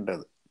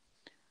எடுத்துக்கொள்கின்றது.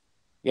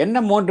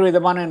 என்ன 3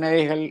 விதமான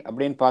நிலைகள்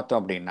அப்படின்னு பார்த்தோம்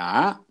அப்படின்னா,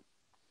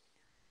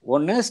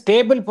 ஒன்று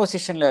ஸ்டேபிள்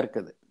பொசிஷன்ல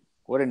இருக்குது,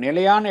 ஒரு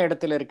நிலையான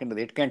இடத்துல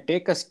இருக்கின்றது. It can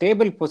take a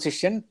stable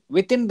position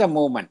within the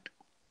moment.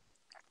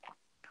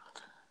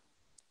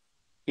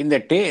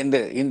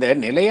 இந்த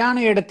நிலையான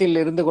இடத்தில்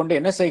இருந்து கொண்டு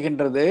என்ன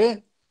செய்கின்றது?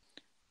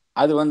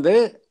 அது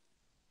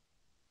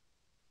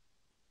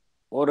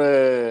ஒரு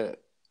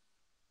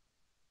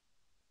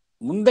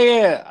முந்தைய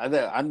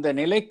அந்த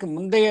நிலைக்கு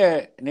முந்தைய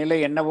நிலை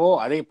என்னவோ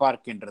அதை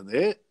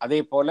பார்க்கின்றது. அதே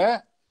போல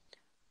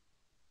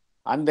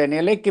அந்த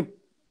நிலைக்கு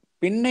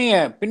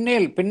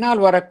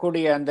பின்னால்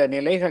வரக்கூடிய அந்த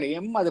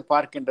நிலைகளையும் அது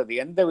பார்க்கின்றது.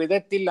 எந்த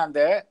விதத்தில்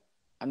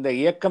அந்த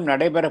இயக்கம்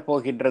நடைபெறப்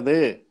போகின்றது,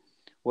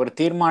 ஒரு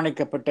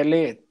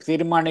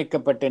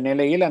தீர்மானிக்கப்பட்ட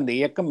நிலையில் அந்த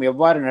இயக்கம்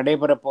எவ்வாறு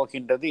நடைபெறப்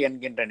போகின்றது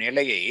என்கின்ற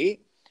நிலையை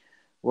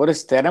ஒரு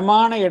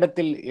ஸ்திரமான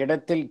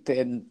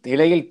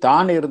நிலையில்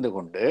தான் இருந்து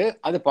கொண்டு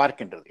அது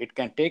பார்க்கின்றது. It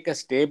can take a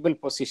stable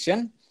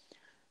position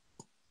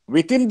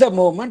within the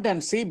moment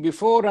and see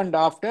before and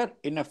after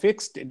in a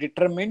fixed,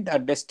 determined or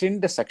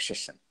destined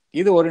succession.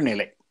 இது ஒரு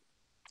நிலை.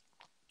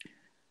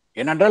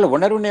 ஏனென்றால்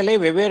உணர்வு நிலை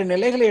வெவ்வேறு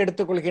நிலைகளை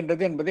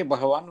எடுத்துக்கொள்கின்றது என்பதை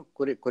பகவான்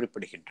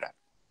குறிப்பிடுகின்றார்.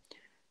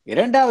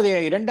 இரண்டாவது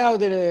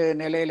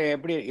நிலையில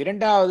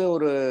இரண்டாவது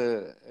ஒரு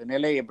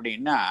நிலை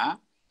எப்படின்னா,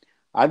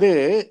 அது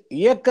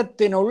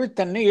இயக்கத்தினுள்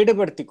தன்னை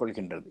ஈடுபடுத்திக்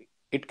கொள்கின்றது.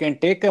 It can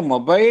take a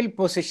mobile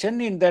position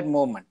in that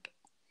moment.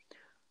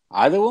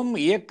 அதுவும்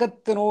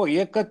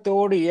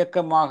இயக்கத்தோடு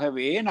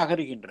இயக்கமாகவே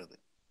நகர்கின்றது.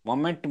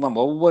 மொமெண்டம்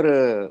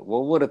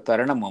ஒவ்வொரு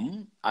தருணமும்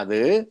அது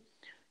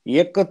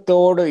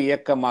இயக்கத்தோடு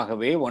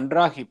இயக்கமாகவே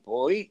ஒன்றாகி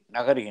போய்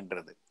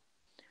நகர்கின்றது.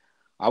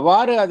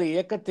 அவ்வாறு அது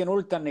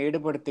இயக்கத்தினுள் தன்னை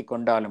ஈடுபடுத்தி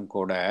கொண்டாலும்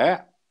கூட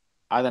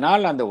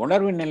அதனால் அந்த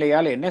உணர்வு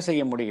நிலையால் என்ன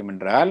செய்ய முடியும்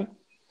என்றால்,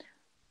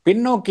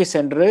 பின்னோக்கி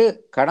சென்று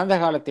கடந்த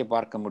காலத்தை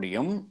பார்க்க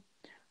முடியும்.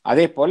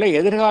 அதே போல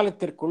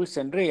எதிர்காலத்திற்குள்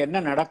சென்று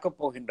என்ன நடக்கப்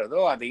போகின்றதோ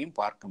அதையும்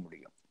பார்க்க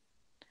முடியும்.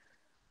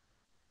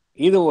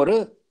 இது ஒரு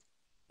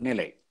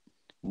நிலை.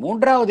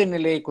 மூன்றாவது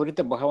நிலையை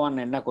குறித்து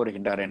பகவான் என்ன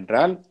கூறுகின்றார்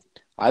என்றால்,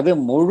 அது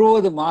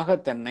முழுவதுமாக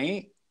தன்னை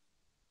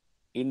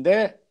இந்த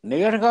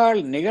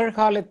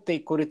நிகழ்காலத்தை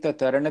குறித்த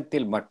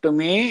தருணத்தில்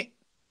மட்டுமே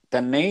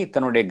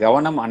தன்னுடைய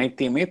கவனம்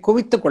அனைத்தையுமே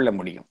குவித்துக் கொள்ள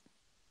முடியும்.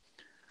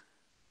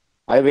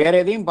 அது வேற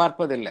எதையும்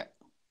பார்ப்பதில்லை.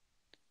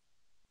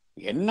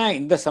 என்ன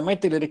இந்த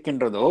சமயத்தில்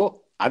இருக்கின்றதோ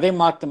அதை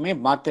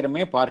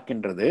மாத்திரமே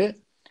பார்க்கின்றது.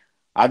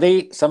 அதை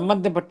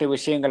சம்பந்தப்பட்ட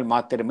விஷயங்கள்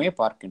மாத்திரமே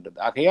பார்க்கின்றது.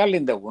 ஆகையால்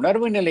இந்த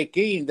உணர்வு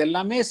நிலைக்கு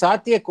இதெல்லாமே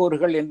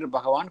சாத்தியக்கூறுகள் என்று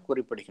பகவான்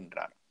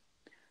குறிப்பிடுகின்றார்.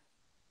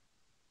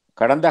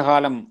 கடந்த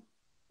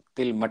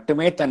காலத்தில்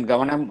மட்டுமே தன்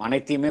கவனம்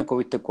அனைத்தையுமே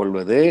குவித்துக்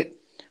கொள்வது,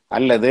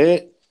 அல்லது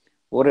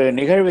ஒரு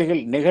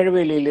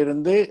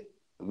நிகழ்விலிருந்து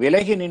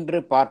விலகி நின்று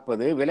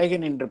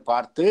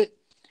பார்த்து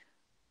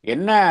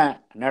என்ன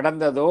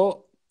நடந்ததோ,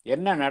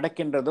 என்ன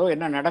நடக்கின்றதோ,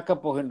 என்ன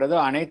நடக்கப் போகின்றதோ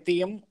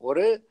அனைத்தையும்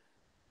ஒரு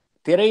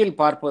திரையில்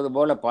பார்ப்பது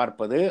போல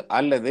பார்ப்பது,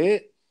 அல்லது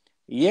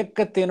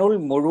இயக்கத்தினுள்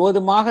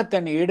முழுவதுமாக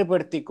தன்னை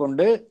ஈடுபடுத்தி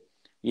கொண்டு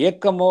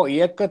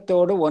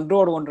இயக்கத்தோடு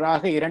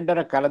ஒன்றாக இரண்டர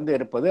கலந்து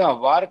இருப்பது.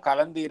 அவ்வாறு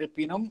கலந்து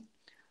இருப்பினும்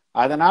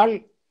அதனால்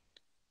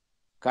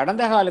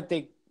கடந்த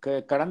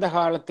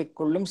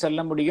காலத்திற்குள்ளும் செல்ல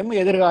முடியும்,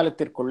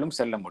 எதிர்காலத்திற்குள்ளும்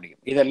செல்ல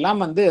முடியும்.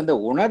 இதெல்லாம் அந்த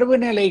உணர்வு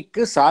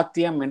நிலைக்கு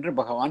சாத்தியம் என்று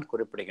பகவான்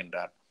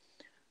குறிப்பிடுகின்றார்.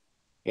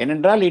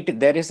 ஏனென்றால்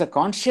there is a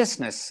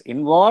consciousness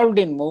involved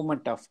in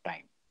movement of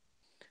time.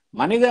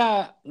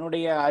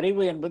 மனிதனுடைய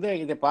அறிவு என்பது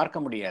இதை பார்க்க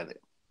முடியாது.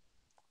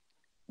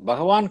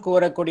 பகவான்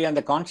கூறக்கூடிய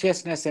அந்த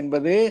கான்சியஸ்னஸ்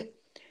என்பது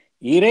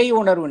இறை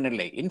உணர்வு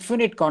நிலை,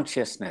 இன்ஃபினிட்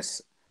கான்சியஸ்னஸ்.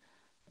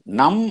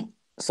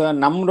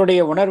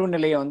 நம்மளுடைய உணர்வு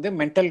நிலையை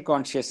மென்டல்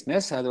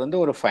கான்சியஸ்னஸ், அது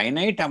ஒரு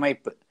ஃபைனைட்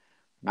அமைப்பு.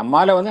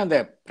 நம்மால அந்த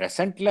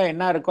ப்ரெசண்ட்ல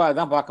என்ன இருக்கோ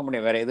அதுதான் பார்க்க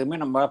முடியும், வேற எதுவுமே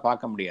நம்மளால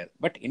பார்க்க முடியாது.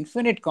 பட்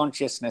இன்ஃபினிட்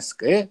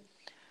கான்சியஸ்னஸ்க்கு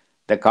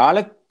இந்த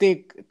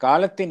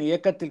காலத்தின்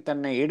இயக்கத்தில்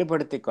தன்னை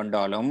ஈடுபடுத்தி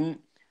கொண்டாலும்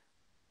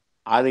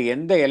அது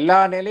எல்லா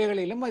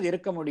நிலைகளிலும் அது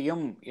இருக்க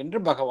முடியும் என்று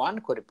பகவான்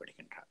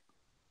குறிப்பிடுகின்றார்.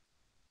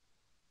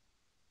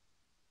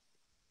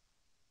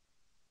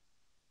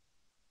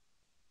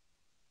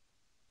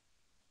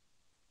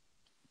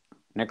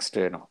 நெக்ஸ்ட்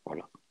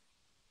போலாம்.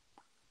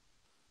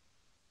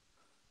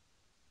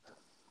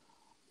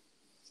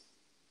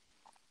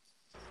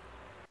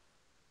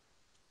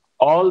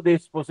 All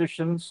these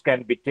positions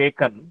can be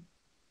taken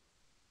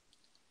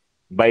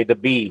by the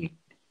being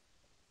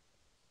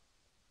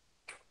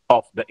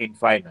of the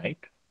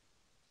infinite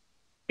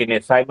in a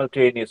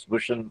simultaneous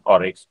vision or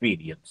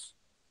experience.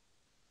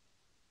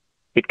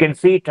 It can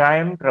see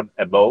time from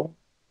above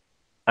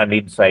and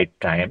inside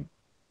time,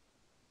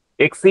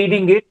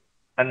 exceeding it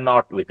and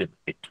not within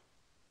it.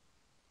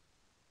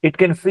 It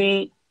can see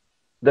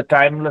the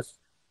timeless,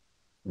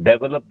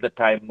 develop the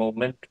time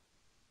moment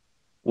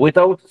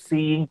without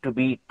seeing to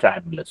be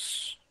timeless.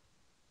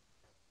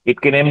 It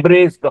can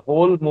embrace the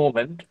whole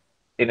moment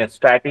in a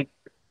static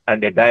and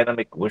a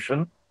dynamic vision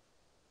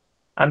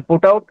and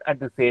put out at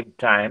the same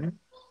time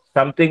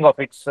something of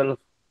itself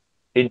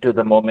into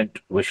the moment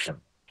vision.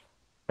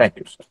 Thank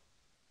you, sir.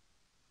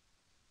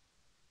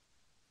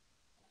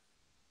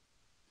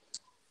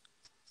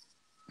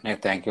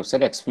 Thank you, sir.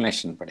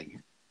 Explanation படிங்க.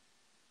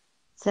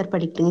 Sir,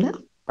 படிக்கிறீங்களா?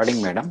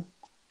 படிங்க madam.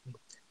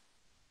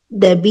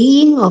 The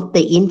being of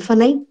the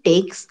infinite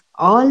takes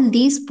all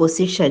these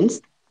positions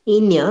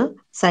in a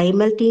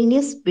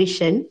simultaneous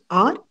vision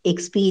or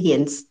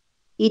experience.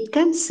 It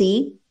can see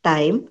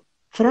time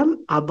from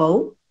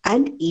above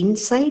and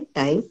inside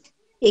time,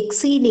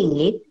 exceeding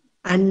it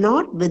and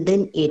not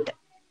within it.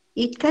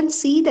 It can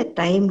see the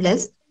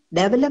timeless,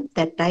 develop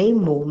the time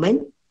movement,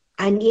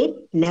 and yet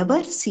never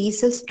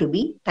ceases to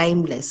be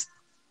timeless.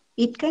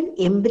 It can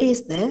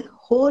embrace the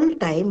whole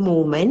time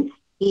movement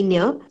in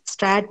a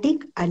static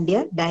and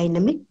a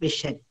dynamic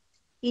vision.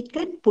 It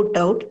can put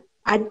out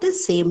at the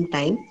same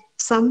time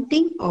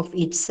something of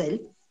itself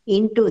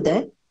into the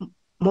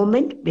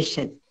moment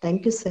vision.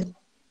 Thank you, sir.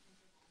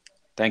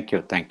 Thank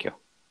you. Thank you.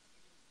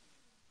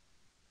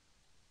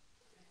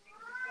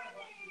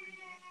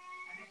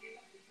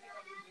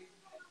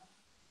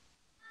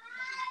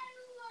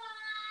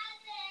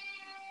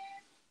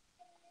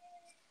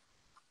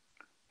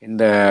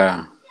 இந்த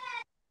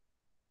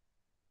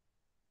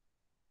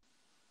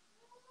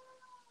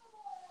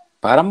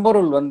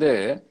பரம்பொருள்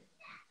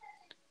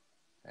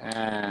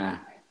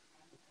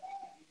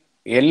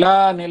எல்லா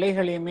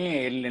நிலைகளையுமே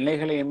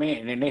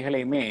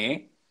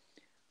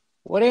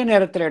ஒரே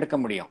நேரத்தில் எடுக்க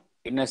முடியும்.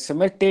 இன் அ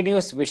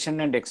சிமில்டேனியஸ் vision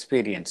and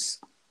experience.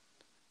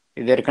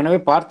 இது ஏற்கனவே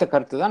பார்த்த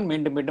கருத்து தான்.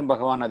 மீண்டும் மீண்டும்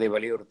பகவான் அதை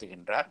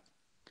வலியுறுத்துகின்றார்.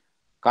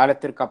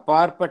 காலத்திற்கு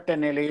அப்பாற்பட்ட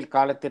நிலையில்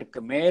காலத்திற்கு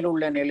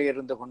மேலுள்ள நிலை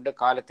இருந்து கொண்டு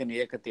காலத்தின்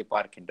இயக்கத்தை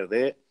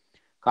பார்க்கின்றது.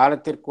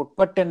 காலத்திற்கு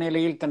உட்பட்ட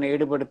நிலையில் தன்னை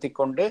ஈடுபடுத்தி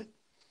கொண்டு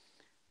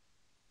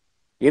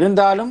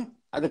இருந்தாலும்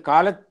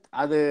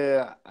அது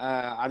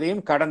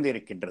அதையும் கடந்து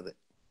இருக்கின்றது.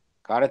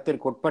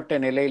 காலத்திற்கு உட்பட்ட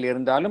நிலையில்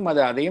இருந்தாலும்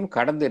அது அதையும்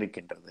கடந்து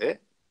இருக்கின்றது.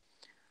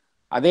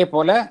 அதே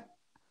போல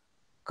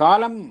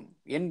காலம்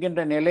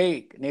என்கின்ற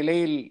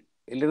நிலையில்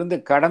இருந்து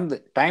கடந்து,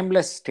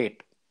 டைம்லெஸ் ஸ்டேட்,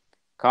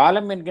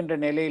 காலம் என்கின்ற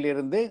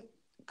நிலையிலிருந்து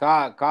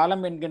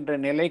காலம் என்கின்ற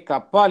நிலைக்கு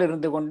அப்பால்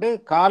இருந்து கொண்டு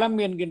காலம்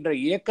என்கின்ற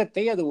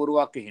இயக்கத்தை அது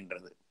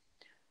உருவாக்குகின்றது.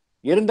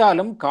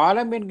 இருந்தாலும்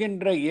காலம்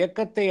என்கின்ற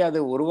இயக்கத்தை அது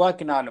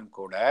உருவாக்கினாலும்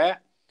கூட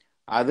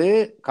அது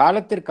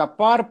காலத்திற்கு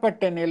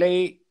அப்பாற்பட்ட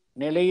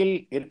நிலையில்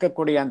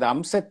இருக்கக்கூடிய அந்த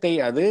அம்சத்தை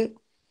அது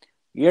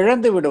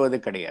இழந்து விடுவது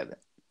கிடையாது.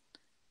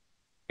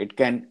 It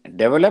can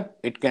develop,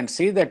 it can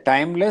see the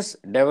timeless,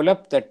 develop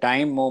the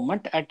time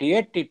movement, and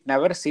yet it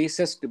never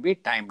ceases to be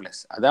timeless.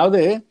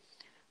 அதாவது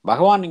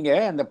பகவான் இங்க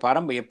அந்த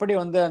எப்படி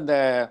அந்த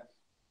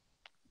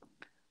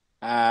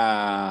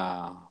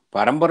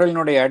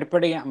பரம்பொருளினுடைய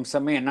அடிப்படை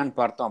அம்சமே என்னன்னு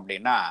பார்த்தோம்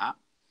அப்படின்னா,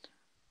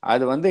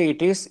 அது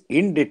இட் இஸ்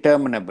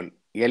இன்டிட்டர்மினபிள்.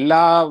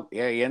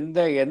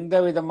 எந்த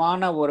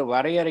விதமான ஒரு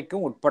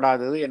வரையறைக்கும்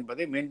உட்படாதது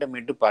என்பதை மீண்டும்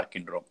மீண்டும்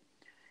பார்க்கின்றோம்.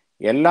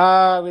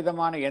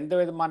 எந்த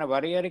விதமான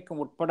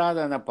வரையறைக்கும் உட்படாத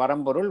அந்த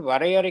பரம்பொருள்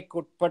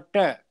வரையறைக்குட்பட்ட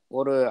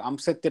ஒரு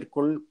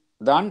அம்சத்திற்குள்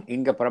தான்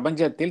இங்க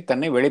பிரபஞ்சத்தில்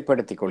தன்னை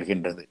வெளிப்படுத்திக்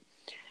கொள்கின்றது.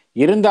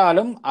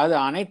 இருந்தாலும் அது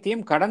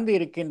அனைத்தையும் கடந்து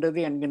இருக்கின்றது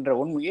என்கின்ற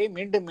உண்மையை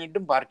மீண்டும்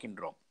மீண்டும்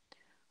பார்க்கின்றோம்.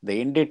 இந்த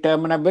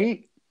இன்டிட்டர்மினபிள்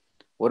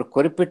ஒரு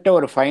குறிப்பிட்ட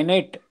ஒரு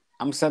ஃபைனைட்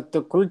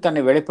அம்சத்துக்குள்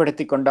தன்னை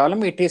வெளிப்படுத்தி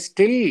கொண்டாலும்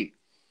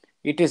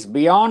it is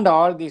beyond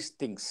all these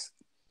things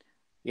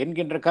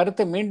என்கின்ற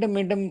கருத்தை மீண்டும்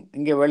மீண்டும்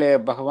இங்கே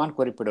பகவான்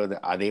குறிப்பிடுவது.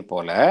 அதே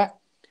போல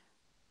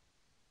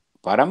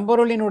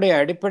பரம்பொருளினுடைய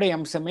அடிப்படை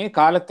அம்சமே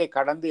காலத்தை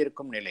கடந்து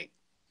இருக்கும் நிலை.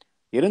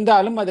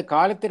 இருந்தாலும் அது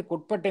காலத்திற்கு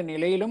உட்பட்ட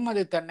நிலையிலும்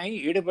அது தன்னை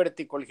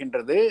ஈடுபடுத்திக்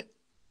கொள்கின்றது,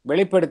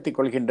 வெளிப்படுத்திக்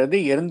கொள்கின்றது.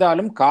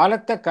 இருந்தாலும்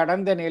காலத்தை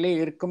கடந்த நிலை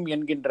இருக்கும்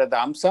என்கின்றது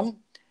அம்சம்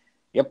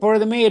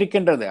எப்பொழுதுமே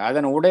இருக்கின்றது.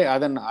 அதன்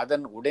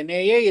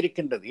உடனேயே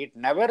இருக்கின்றது. It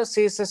never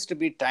Jesus to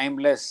be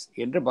timeless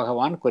என்று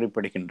பகவான்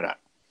குறிப்பிடுகின்றார்.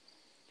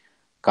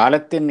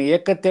 காலத்தின்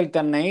இயக்கத்தில்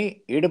தன்னை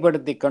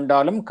ஈடுபடுத்தி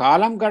கொண்டாலும்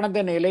காலம் கடந்த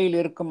நிலையில்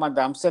இருக்கும் அந்த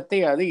அம்சத்தை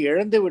அது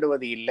இழந்து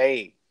விடுவது இல்லை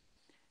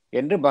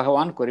என்று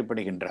பகவான்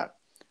குறிப்பிடுகின்றார்.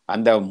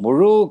 அந்த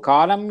முழு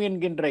காலம்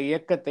என்கின்ற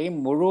இயக்கத்தை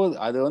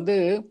அது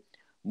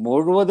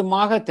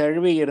முழுவதுமாக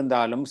தழுவி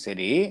இருந்தாலும்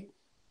சரி,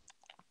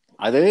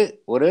 அது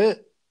ஒரு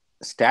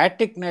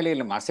ஸ்டாட்டிக்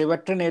நிலையிலும்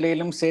அசைவற்ற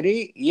நிலையிலும் சரி,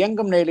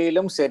 இயங்கும்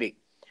நிலையிலும் சரி,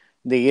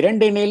 இந்த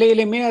இரண்டு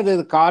நிலையிலுமே அது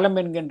காலம்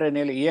என்கின்ற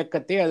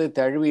இயக்கத்தை அது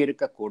தழுவி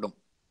இருக்கக்கூடும்.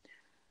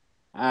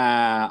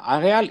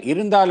 ஆகையால்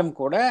இருந்தாலும்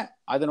கூட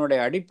அதனுடைய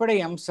அடிப்படை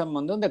அம்சம்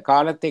இந்த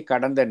காலத்தை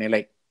கடந்த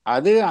நிலை.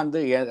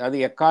 அது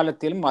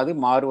எக்காலத்திலும் அது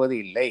மாறுவது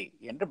இல்லை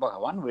என்று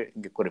பகவான்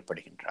இங்கு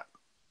குறிப்பிடுகின்றார்.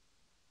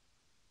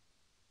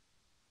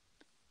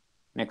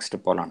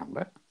 நெக்ஸ்ட் போலாம்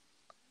நம்ம.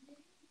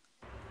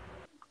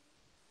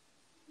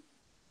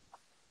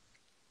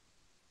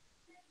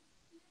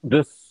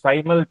 This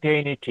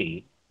simultaneity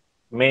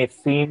may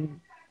seem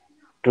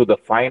to the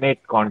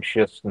finite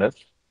consciousness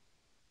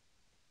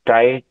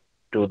tied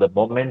to the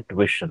moment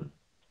vision,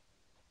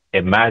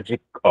 a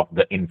magic of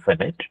the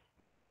infinite,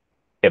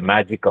 a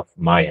magic of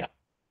Maya.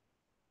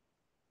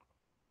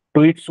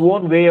 To its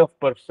own way of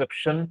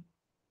perception,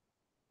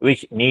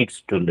 which needs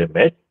to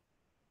limit,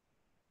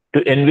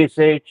 to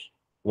envisage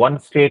one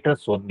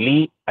status only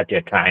at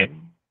a time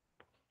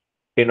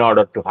in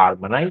order to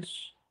harmonize,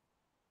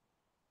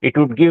 it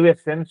would give a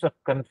sense of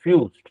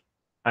confused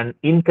and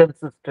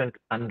inconsistent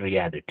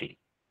unreality.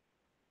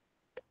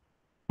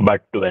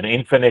 But to an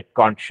infinite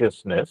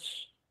consciousness,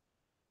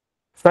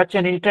 such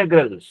an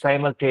integral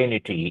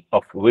simultaneity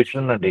of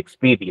vision and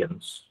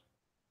experience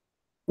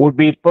would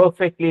be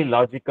perfectly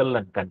logical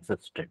and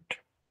consistent.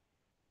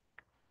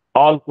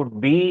 All could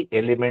be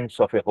elements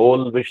of a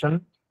whole vision,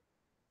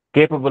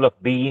 capable of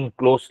being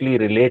closely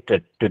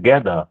related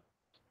together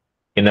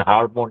in a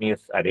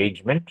harmonious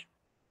arrangement,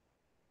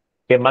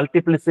 a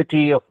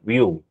multiplicity of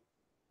view,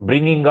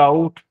 bringing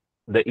out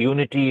the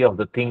unity of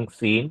the thing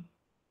seen,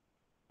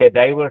 a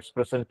diverse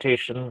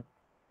presentation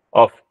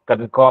of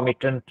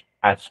concomitant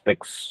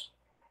aspects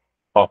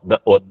of the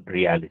one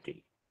reality.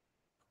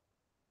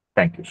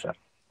 Thank you, sir.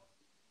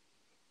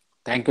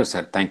 Thank you,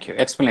 sir. Thank you.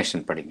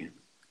 Explanation படிங்க.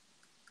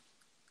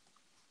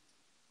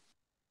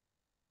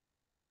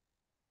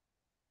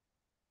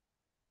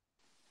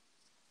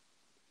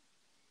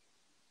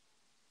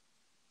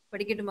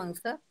 படிக்கட்டுமாங்க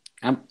sir?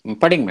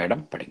 படிங்க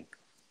madam, படிங்க.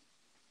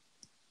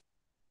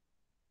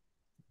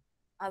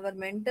 Our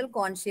mental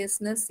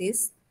consciousness is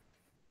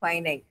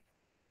finite.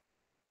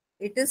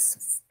 It is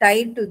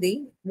tied to the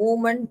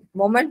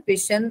moment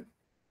vision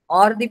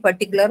or the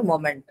particular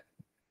moment.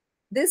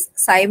 This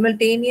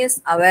simultaneous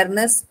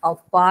awareness of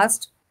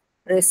past,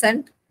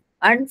 present,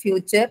 and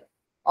future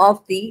of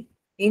the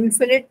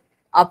infinite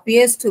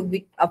appears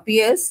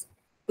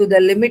to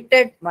the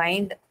limited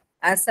mind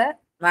as a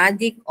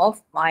magic of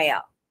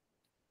Maya.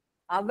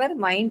 Our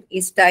mind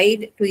is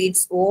tied to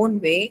its own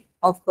way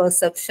of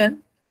perception,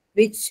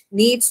 which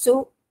needs to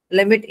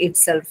limit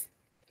itself.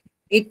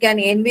 It can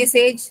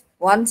envisage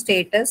one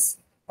status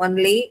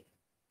only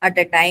at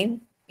a time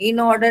in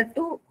order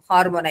to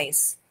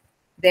harmonize.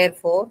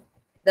 Therefore,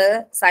 the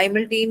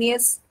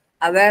simultaneous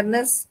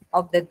awareness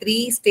of the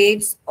three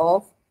states of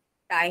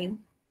time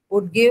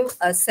would give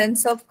a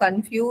sense of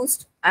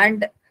confused and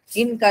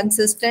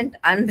inconsistent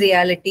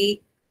unreality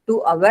to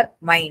our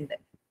mind.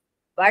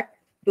 But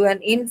to an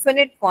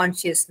infinite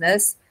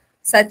consciousness,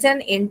 such an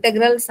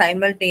integral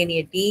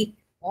simultaneity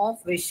of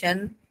vision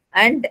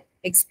and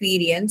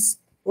experience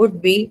would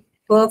be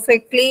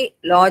perfectly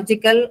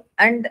logical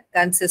and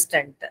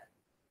consistent.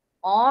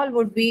 All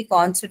would be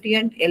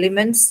constituent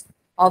elements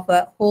of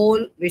a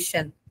whole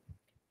vision.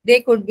 They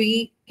could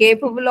be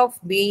capable of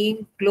being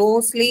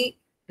closely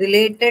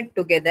related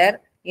together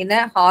in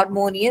a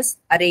harmonious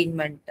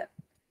arrangement.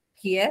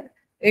 Here,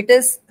 it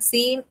is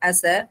seen as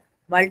a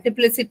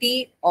multiplicity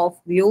of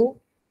view,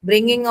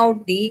 bringing out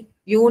the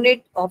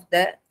unit of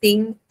the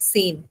thing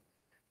seen.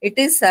 It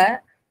is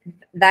a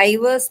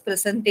diverse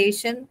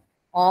presentation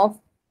of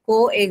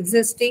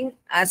coexisting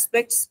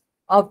aspects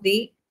of the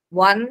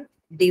one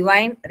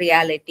divine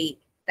reality.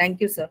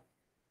 Thank you, sir.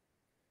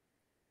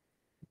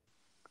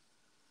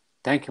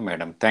 Thank you,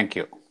 madam. Thank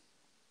you.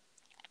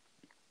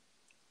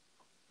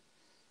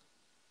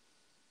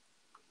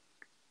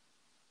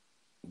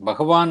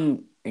 பகவான்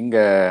இங்க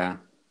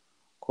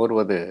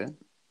கூறுவது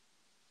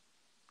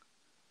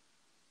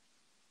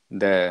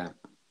இந்த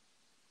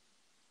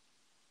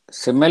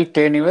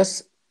simultaneous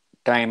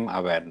time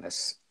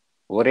awareness,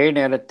 ஒரே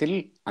நேரத்தில்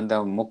அந்த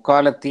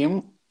முக்காலத்தையும்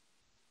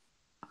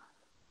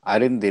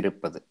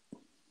அறிந்திருப்பது.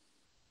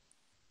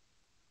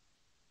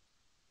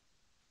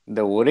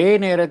 இந்த ஒரே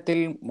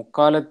நேரத்தில்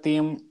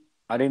முக்காலத்தையும்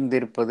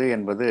அறிந்திருப்பது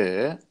என்பது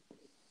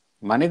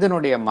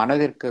மனிதனுடைய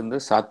மனதிற்கு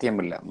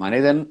சாத்தியமில்லை.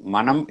 மனிதன்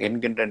மனம்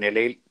என்கின்ற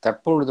நிலையில்,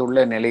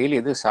 தற்பொழுதுள்ள நிலையில்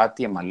இது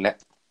சாத்தியம் அல்ல.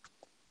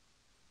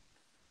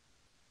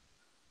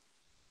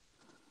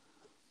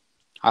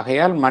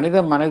 ஆகையால் மனித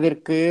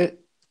மனதிற்கு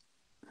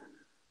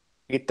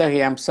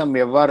இத்தகைய அம்சம்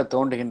எவ்வாறு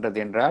தோன்றுகின்றது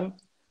என்றால்,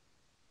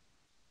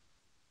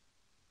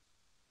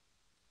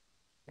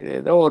 இது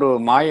ஏதோ ஒரு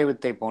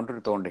மாயவித்தை போன்று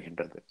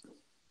தோன்றுகின்றது.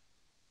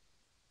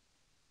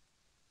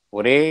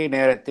 ஒரே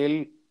நேரத்தில்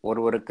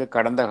ஒருவருக்கு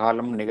கடந்த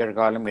காலம்,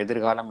 நிகழ்காலம்,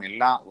 எதிர்காலம்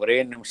எல்லாம் ஒரே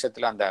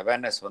நிமிஷத்துல அந்த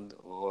அவேர்னஸ்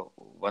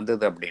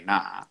வந்தது அப்படின்னா,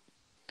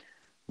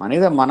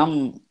 மனித மனம்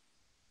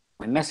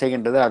என்ன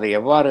செய்கின்றது, அதை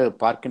எவ்வாறு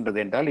பார்க்கின்றது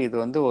என்றால்,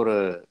 இது ஒரு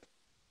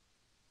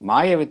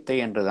மாயவித்தை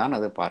என்றுதான்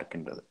அது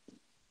பார்க்கின்றது.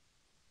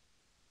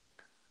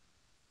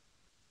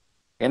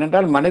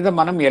 ஏனென்றால் மனித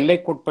மனம்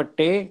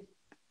எல்லைக்குட்பட்டே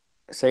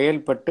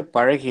செயல்பட்டு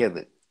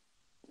பழகியது.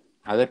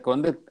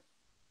 அதற்கு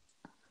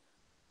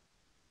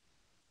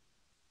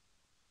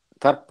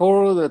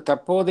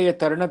தற்போதைய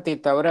தருணத்தை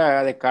தவிர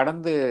அதை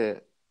கடந்து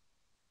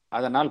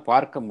அதனால்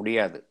பார்க்க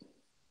முடியாது.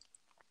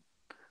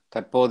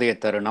 தற்போதைய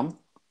தருணம்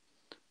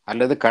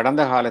அல்லது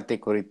கடந்த காலத்தை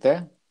குறித்த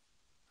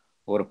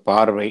ஒரு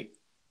பார்வை,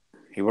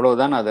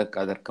 இவ்வளவுதான்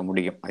அதற்கு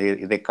முடியும்.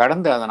 இதை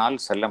கடந்து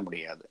அதனால் செல்ல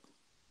முடியாது.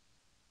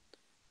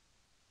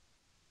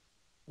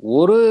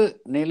 ஒரு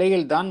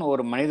நிலையில்தான்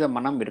ஒரு மனித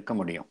மனம் இருக்க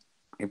முடியும்.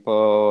 இப்போ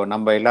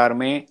நம்ம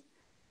எல்லாருமே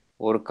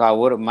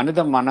ஒரு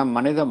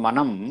மனித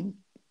மனம்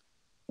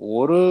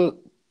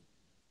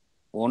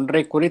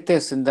ஒன்றை குறித்த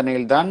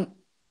சிந்தனையில்தான்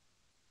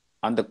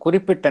அந்த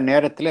குறிப்பிட்ட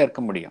நேரத்தில்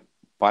இருக்க முடியும்.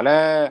 பல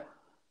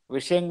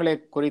விஷயங்களை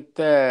குறித்த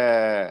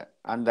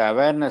அந்த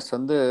அவேர்னஸ்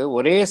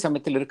ஒரே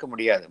சமயத்தில் இருக்க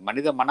முடியாது.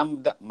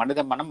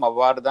 மனித மனம்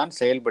அவ்வாறு தான்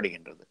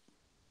செயல்படுகின்றது.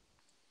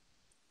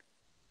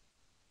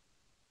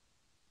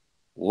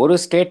 ஒரு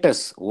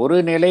ஸ்டேட்டஸ், ஒரு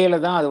நிலையில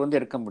தான் அது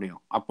இருக்க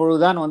முடியும்.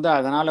 அப்பொழுதுதான்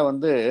அதனால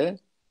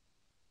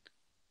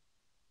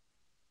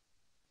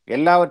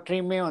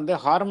எல்லாவற்றையுமே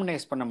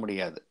ஹார்மனைஸ் பண்ண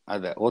முடியாது.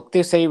 அதை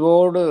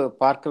ஒத்திசைவோடு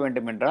பார்க்க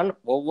வேண்டும் என்றால்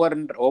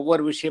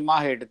ஒவ்வொரு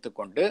விஷயமாக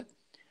எடுத்துக்கொண்டு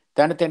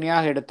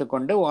தனித்தனியாக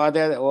எடுத்துக்கொண்டு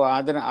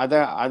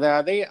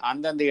அதை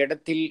அந்தந்த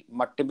இடத்தில்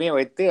மட்டுமே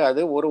வைத்து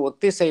அது ஒரு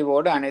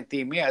ஒத்திசைவோடு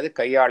அனைத்தையுமே அது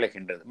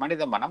கையாளுகின்றது.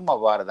 மனித மனம்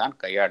அவ்வாறு தான்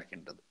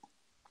கையாளுகின்றது.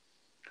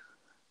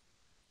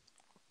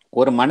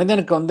 ஒரு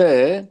மனிதனுக்கு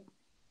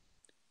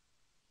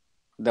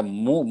இந்த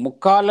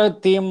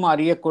முக்காலத்தையும்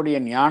அறியக்கூடிய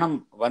ஞானம்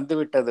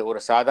வந்துவிட்டது, ஒரு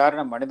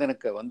சாதாரண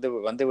மனிதனுக்கு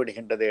வந்து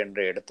விடுகின்றது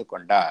என்று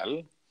எடுத்துக்கொண்டால்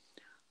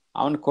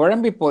அவன்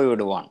குழம்பி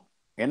போய்விடுவான்.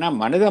 ஏன்னா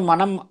மனித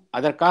மனம்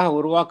அதற்காக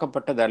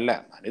உருவாக்கப்பட்டது அல்ல.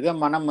 மனித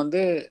மனம்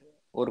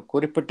ஒரு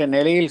குறிப்பிட்ட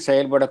நிலையில்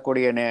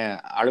செயல்படக்கூடிய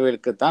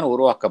அளவிற்குத்தான்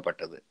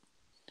உருவாக்கப்பட்டது.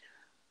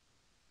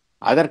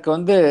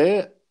 அதற்கு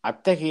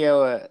அத்தகைய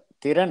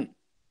திறன்,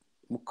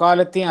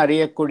 முக்காலத்தையும்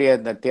அறியக்கூடிய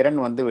அந்த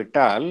திறன்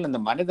விட்டால் அந்த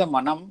மனித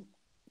மனம்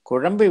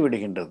குழம்பி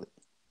விடுகின்றது.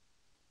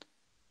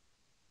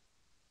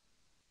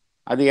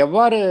 அது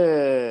எவ்வாறு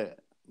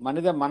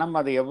மனித மனம்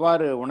அதை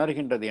எவ்வாறு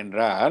உணர்கின்றது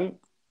என்றால்,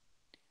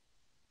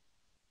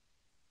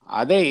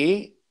 அது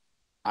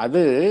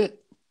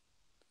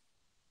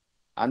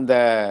அந்த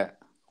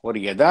ஒரு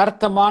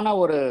யதார்த்தமான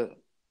ஒரு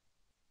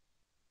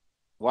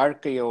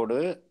வாழ்க்கையோடு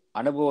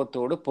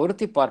அனுபவத்தோடு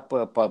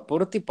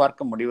பொருத்தி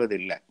பார்க்க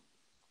முடிவதில்லை.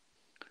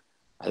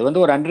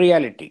 அது ஒரு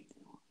அன்ரியாலிட்டி.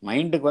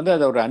 மைண்டுக்கு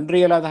அது ஒரு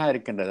அன்ரியலாக தான்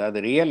இருக்கின்றது. அது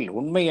ரியல்,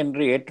 உண்மை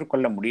என்று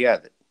ஏற்றுக்கொள்ள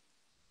முடியாது.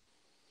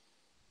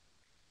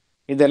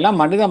 இதெல்லாம்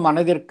மனித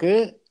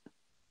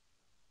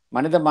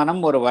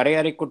மனம் ஒரு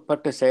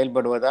வரையறைக்குட்பட்டு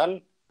செயல்படுவதால்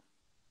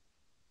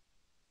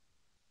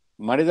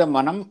மனித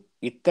மனம்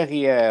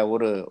இத்தகைய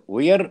ஒரு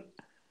உயர்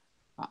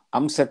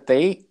அம்சத்தை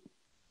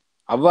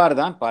அவ்வாறு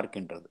தான்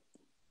பார்க்கின்றது.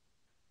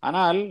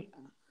 ஆனால்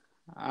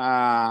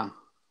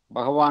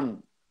பகவான்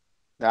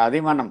இந்த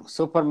அதிமனம்,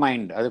 சூப்பர்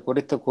மைண்ட், அது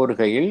குறித்து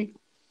கூறுகையில்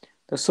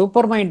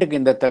சூப்பர்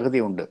மைண்டுக்கு இந்த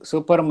தகுதி உண்டு.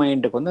 சூப்பர்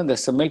மைண்டுக்கு இந்த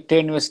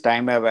சிமில்டேனியஸ்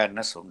டைம்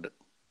அவேர்னஸ் உண்டு.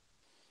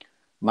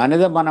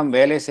 மனித மனம்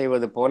வேலை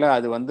செய்வது போல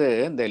அது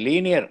இந்த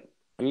லீனியர்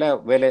இல்லை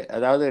வேலை,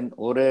 அதாவது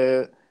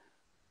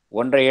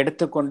ஒன்றை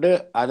எடுத்துக்கொண்டு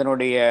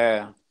அதனுடைய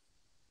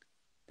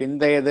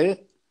பிந்தையது,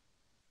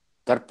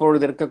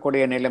 தற்பொழுது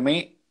இருக்கக்கூடிய நிலைமை,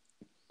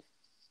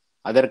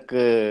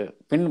 அதற்கு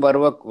பின்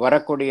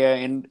வரக்கூடிய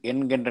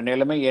என்கின்ற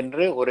நிலைமை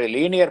என்று ஒரு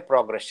லீனியர்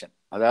ப்ராக்ரெஷன்,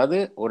 அதாவது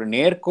ஒரு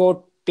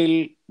நேர்கோட்டில்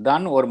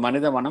தான் ஒரு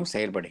மனித மனம்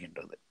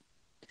செயல்படுகின்றது.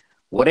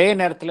 ஒரே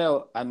நேரத்தில்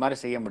அது மாதிரி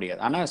செய்ய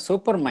முடியாது. ஆனால்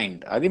சூப்பர்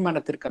மைண்ட்,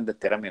 அதிமனத்திற்கு அந்த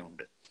திறமை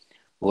உண்டு.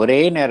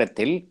 ஒரே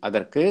நேரத்தில்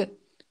அதற்கு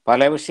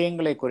பல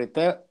விஷயங்களை குறித்த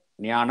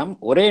ஞானம்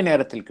ஒரே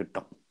நேரத்தில்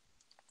கிட்டும்.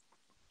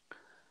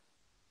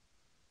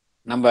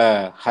 நம்ம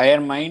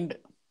higher mind,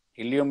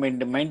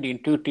 இல்லியூமின்ட் mind,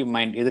 intuitive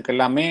mind,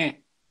 இதுக்கெல்லாமே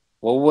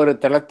ஒவ்வொரு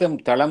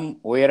தளம்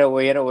உயர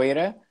உயர உயர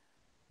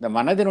இந்த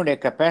மனதினுடைய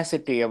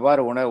கெப்பாசிட்டி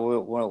எவ்வாறு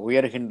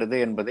உயர்கின்றது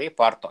என்பதை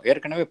பார்த்தோம்,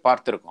 ஏற்கனவே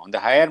பார்த்துருக்கோம். இந்த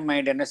ஹையர்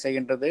மைண்ட் என்ன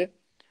செய்கின்றது?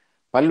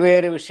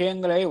 பல்வேறு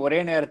விஷயங்களை ஒரே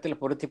நேரத்தில்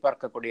பொருத்தி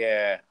பார்க்கக்கூடிய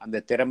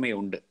அந்த திறமை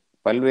உண்டு.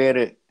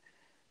 பல்வேறு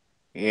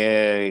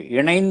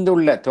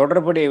இணைந்துள்ள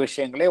தொடர்புடைய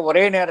விஷயங்களை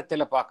ஒரே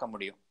நேரத்தில் பார்க்க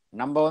முடியும்.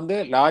 நம்ம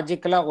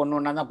லாஜிக்கலாக ஒன்று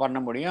ஒன்றா தான் பண்ண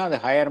முடியும். அது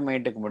ஹையர்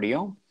மைண்டுக்கு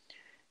முடியும்.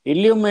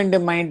 இல்லியூமின்ட்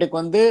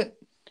மைண்டுக்கு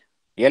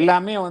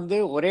எல்லாமே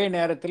ஒரே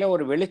நேரத்தில்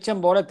ஒரு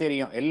வெளிச்சம் போல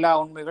தெரியும். எல்லா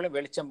உண்மைகளும்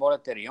வெளிச்சம் போல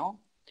தெரியும்.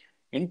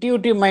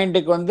 இன்ட்யூட்டிவ்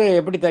மைண்டுக்கு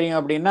எப்படி தெரியும்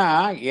அப்படின்னா,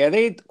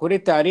 எதை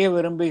குறித்து அறிய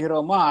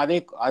விரும்புகிறோமோ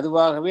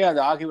அதுவாகவே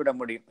அது ஆகிவிட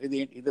முடியும்.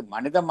 இது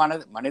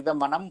மனித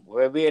மனம்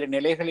வெவ்வேறு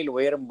நிலைகளில்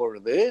உயரும்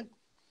பொழுது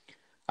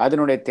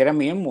அதனுடைய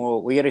திறமையும்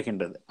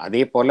உயருகின்றது.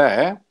 அதே போல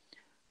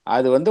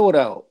அது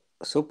ஒரு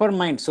சூப்பர்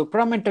மைண்ட்,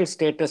 சூப்பர்மெண்டல்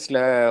ஸ்டேட்டஸில்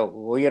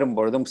உயரும்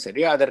பொழுதும்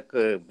சரி, அதற்கு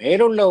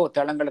மேலுள்ள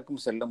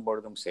தளங்களுக்கும் செல்லும்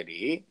பொழுதும் சரி,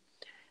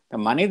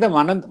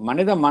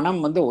 மனித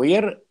மனம்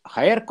உயர்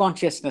ஹையர்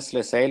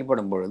கான்சியஸ்னஸில்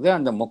செயல்படும் பொழுது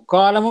அந்த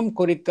முக்காலமும்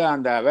குறித்த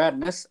அந்த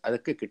அவேர்னஸ்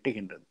அதுக்கு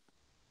கிட்டுகின்றது.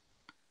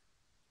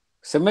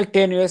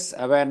 சிமில்டேனியஸ்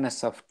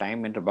அவேர்னஸ் ஆஃப்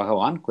டைம் என்று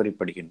பகவான்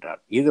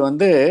குறிப்பிடுகின்றார்.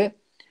 இது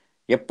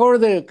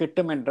எப்பொழுது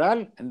கிட்டும்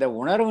என்றால், இந்த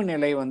உணர்வு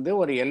நிலை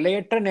ஒரு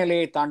எல்லையற்ற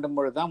நிலையை தாண்டும்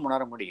பொழுது தான்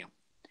உணர முடியும்.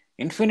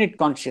 இன்ஃபினிட்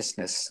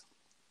கான்சியஸ்னஸ்,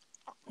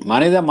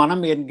 மனித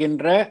மனம்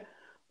என்கின்ற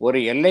ஒரு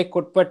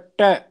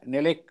எல்லைக்குட்பட்ட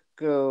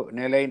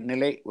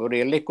ஒரு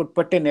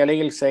எல்லைக்குட்பட்ட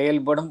நிலையில்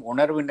செயல்படும்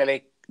உணர்வு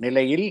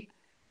நிலையில்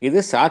இது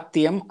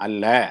சாத்தியம்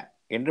அல்ல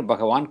என்று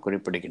பகவான்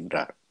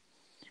குறிப்பிடுகின்றார்.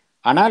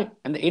 ஆனால்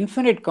அந்த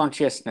இன்ஃபினிட்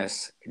கான்சியஸ்னஸ்,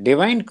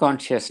 டிவைன்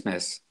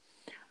கான்சியஸ்னஸ்,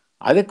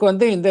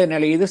 அதுக்கு இந்த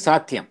நிலை இது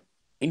சாத்தியம்.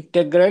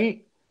 இன்டெக்ரல்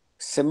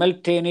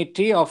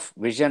சிமில்டேனிட்டி ஆஃப்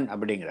விஷன்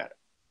அப்படிங்கிறார்.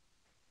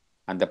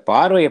 அந்த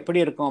பார்வை எப்படி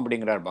இருக்கும்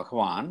அப்படிங்கிறார்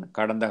பகவான்.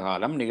 கடந்த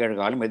காலம்,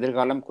 நிகழ்காலம்,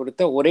 எதிர்காலம்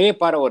குறித்த ஒரே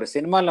பார்வை. ஒரு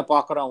சினிமாவில்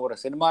பார்க்குறோம், ஒரு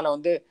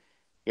சினிமாவில்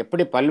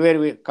எப்படி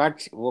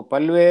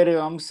பல்வேறு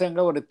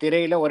அம்சங்கள் ஒரு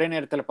திரையில ஒரே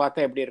நேரத்தில்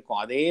பார்த்தா எப்படி இருக்கும்,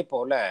 அதே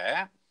போல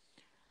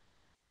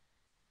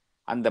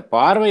அந்த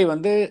பார்வை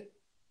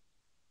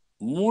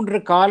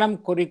 3 காலம்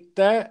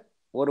குறித்த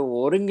ஒரு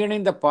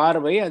ஒருங்கிணைந்த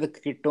பார்வை அதுக்கு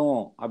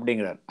கிட்டும்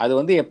அப்படிங்கிறார்.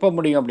 அது எப்போ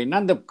முடியும்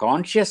அப்படின்னா, அந்த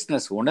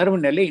கான்சியஸ்னஸ், உணர்வு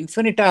நிலை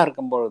இன்ஃபினிட்டாக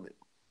இருக்கும் பொழுது,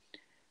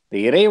 இந்த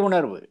இறை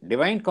உணர்வு,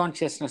 டிவைன்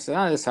கான்சியஸ்னஸ்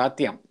தான் அது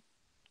சாத்தியம்.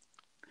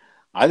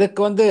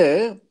 அதுக்கு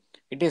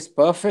it is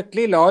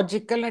perfectly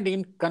logical and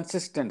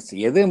inconsistence.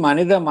 எது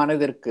மனித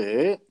மனதிற்கு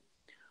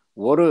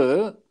ஒரு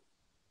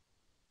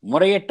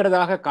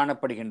முறையற்றதாக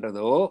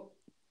காணப்படுகின்றதோ,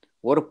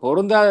 ஒரு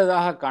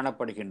பொருந்தாததாக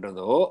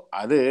காணப்படுகின்றதோ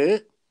அது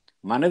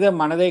மனித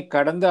மனதை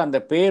கடந்த அந்த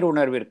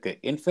பேருணர்விற்கு,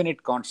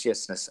 இன்ஃபினிட்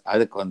கான்சியஸ்னஸ்,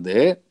 அதுக்கு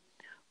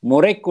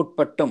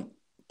முறைக்குட்பட்டும்,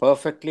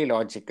 பர்ஃபெக்ட்லி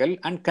லாஜிக்கல்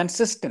அண்ட்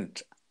கன்சிஸ்டன்ட்.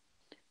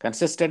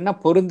 கன்சிஸ்டன்ட்னா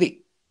பொருந்தி,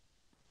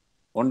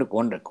 ஒன்றுக்கு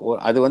ஒன்று,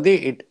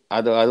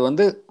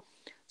 அது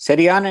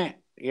சரியான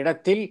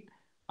இடத்தில்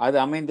அது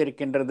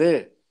அமைந்திருக்கின்றது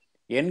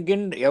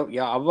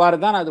அவ்வாறு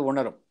தான் அது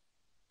உணரும்.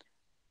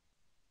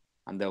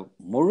 அந்த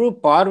முழு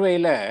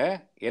பார்வையில்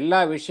எல்லா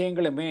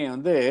விஷயங்களுமே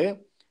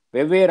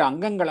வெவ்வேறு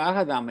அங்கங்களாக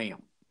அது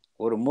அமையும்.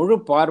 ஒரு முழு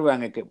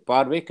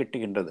பார்வை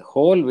கிட்டுகின்றது,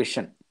 ஹோல்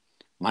விஷன்.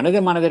 மனித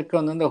மனதிற்கு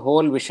இந்த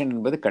ஹோல் விஷன்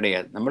என்பது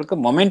கிடையாது. நம்மளுக்கு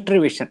மொமெண்ட்ரி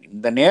விஷன்,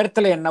 இந்த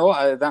நேரத்தில் என்னவோ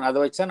அதுதான், அதை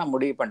வச்சு தான் நான்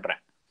முடிவு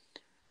பண்ணுறேன்.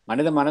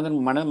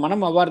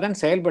 மனம் அவ்வாறு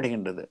தான்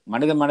செயல்படுகின்றது.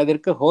 மனித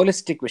மனதிற்கு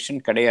ஹோலிஸ்டிக்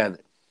விஷன் கிடையாது,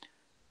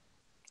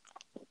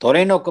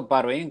 தொலைநோக்கு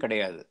பார்வையும்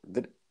கிடையாது.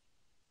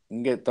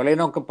 இங்கே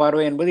தொலைநோக்கு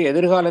பார்வை என்பது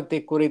எதிர்காலத்தை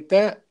குறித்த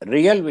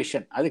ரியல்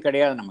விஷன், அது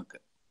கிடையாது நமக்கு.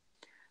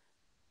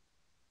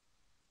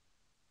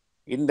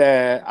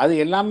 அது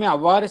எல்லாமே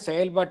அவ்வாறு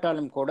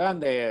செயல்பட்டாலும் கூட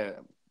அந்த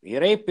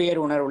இறை பேர்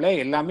உணர்வுல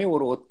எல்லாமே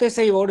ஒரு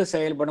ஒத்திசைவோடு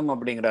செயல்படும்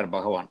அப்படிங்கிறார்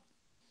பகவான்.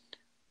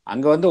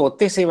 அங்க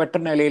ஒத்திசைவற்ற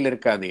நிலையில்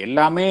இருக்காது,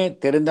 எல்லாமே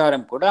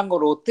தெரிந்தாலும் கூட அங்க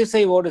ஒரு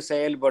ஒத்திசைவோடு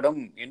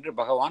செயல்படும் என்று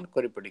பகவான்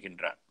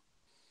குறிப்பிடுகின்றார்.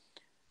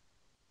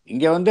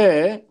 இங்க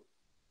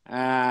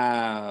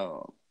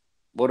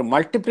ஒரு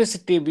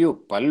மல்டிப்ளிசிட்டி வியூ,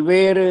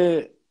 பல்வேறு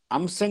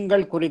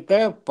அம்சங்கள் குறித்த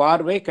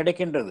பார்வை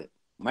கிடைக்கின்றது.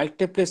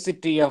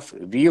 மல்டிப்ளிசிட்டி ஆஃப்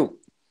வியூ,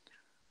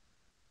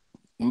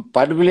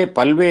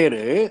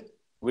 பல்வேறு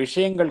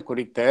விஷயங்கள்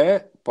குறித்த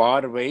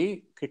பார்வை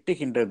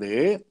கிட்டுகின்றது.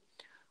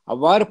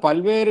 அவ்வாறு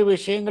பல்வேறு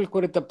விஷயங்கள்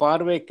குறித்த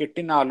பார்வை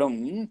கிட்டினாலும்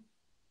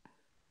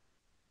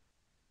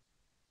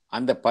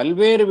அந்த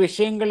பல்வேறு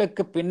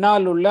விஷயங்களுக்கு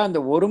பின்னால் உள்ள அந்த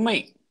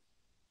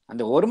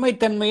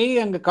ஒருமைத்தன்மையை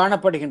அங்கு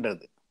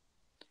காணப்படுகின்றது.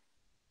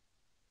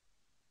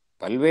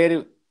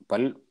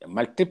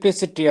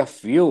 மல்டிப்ளிசிட்டி ஆஃப்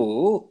வியூ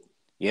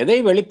எதை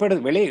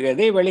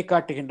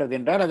வெளிக்காட்டுகின்றது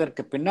என்றால்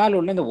அதற்கு பின்னால்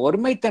உள்ள இந்த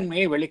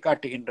ஒருமைத்தன்மையை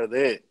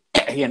வெளிக்காட்டுகின்றது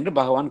என்று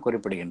பகவான்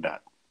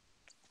குறிப்பிடுகின்றார்.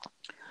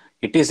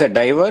 It is a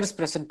diverse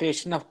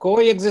presentation of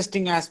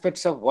coexisting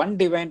aspects of one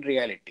divine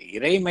reality.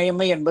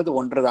 இறைமயமை என்பது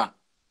ஒன்றுதான்,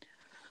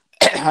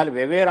 அதில்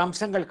வெவ்வேறு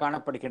அம்சங்கள்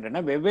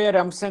காணப்படுகின்றன. வெவ்வேறு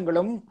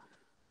அம்சங்களும்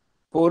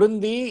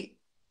பொருந்தி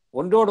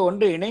ஒன்றோடு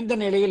ஒன்று இணைந்த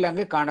நிலையில்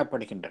அங்கு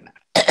காணப்படுகின்றன.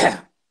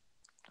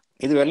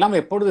 இதுவெல்லாம்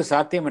எப்பொழுது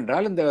சாத்தியம்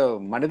என்றால் இந்த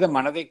மனித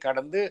மனதை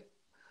கடந்து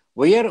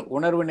உயர்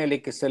உணர்வு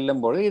நிலைக்கு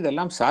செல்லும் பொழுது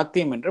இதெல்லாம்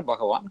சாத்தியம் என்று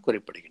பகவான்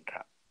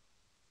குறிப்பிடுகின்றார்.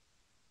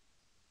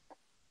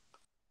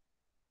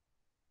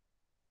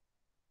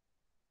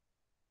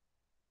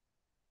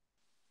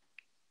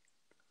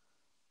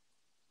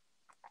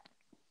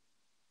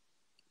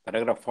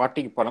 paragraph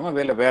 40 போலாமா?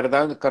 வேற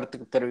ஏதாவது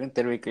கருத்துக்கு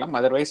தெரிவிக்கலாம்.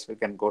 otherwise we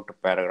can go to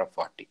paragraph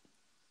 40.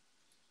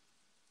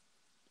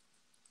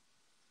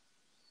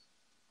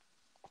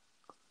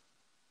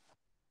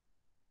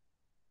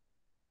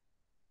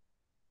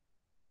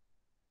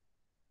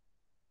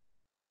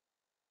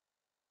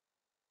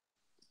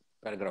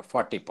 paragraph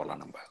 40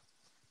 போலாம் நம்ம.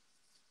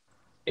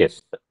 Yes.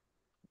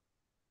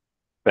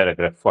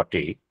 Paragraph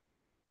 40.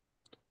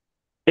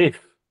 If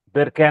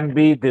there can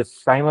be this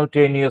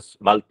simultaneous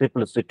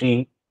multiplicity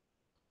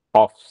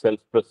of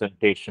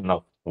self-presentation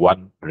of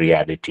one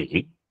reality,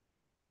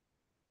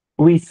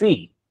 we see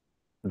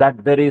that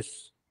there is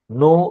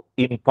no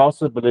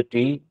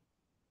impossibility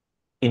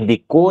in the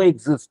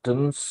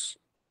coexistence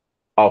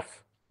of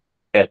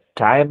a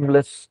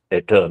timeless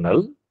eternal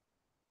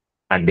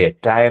and a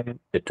time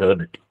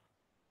eternity.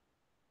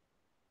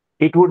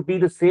 It would be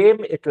the same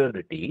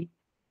eternity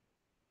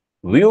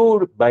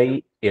viewed by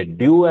a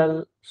dual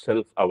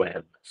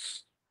self-awareness,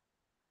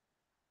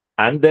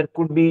 and there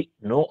could be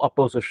no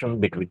opposition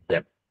between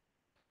them.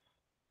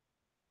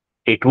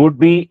 It would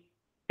be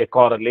a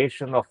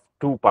correlation of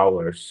two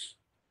powers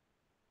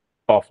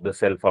of the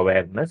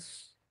self-awareness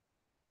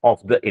of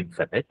the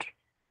infinite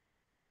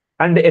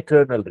and the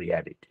eternal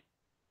reality,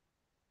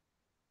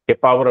 a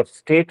power of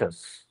status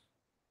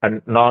and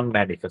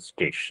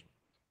non-manifestation,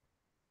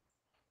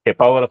 a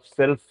power of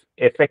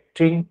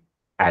self-effecting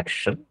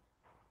action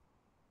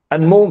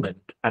and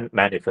movement and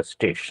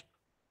manifestation.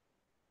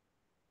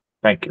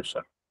 Thank you,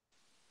 sir.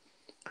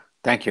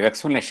 Thank you.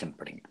 Explanation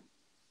படிங்க.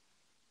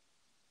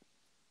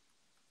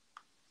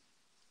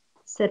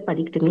 Sir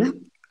படிக்கட்டுங்களா?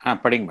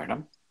 படிங்க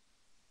madam.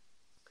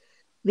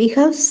 We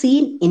have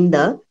seen in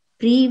the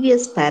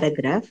previous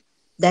paragraph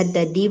that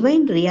the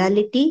divine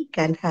reality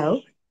can have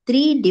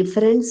three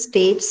different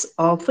states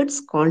of its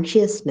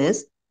consciousness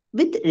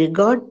with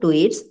regard to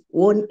its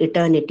own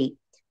eternity.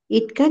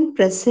 It can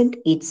present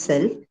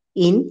itself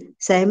in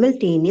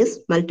simultaneous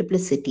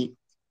multiplicity.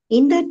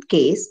 In that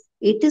case,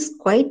 it is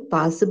quite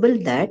possible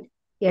that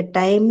a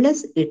timeless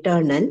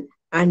eternal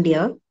and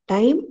a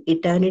time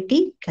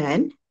eternity can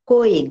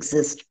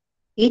coexist.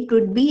 It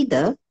would be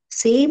the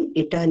same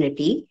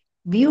eternity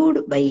viewed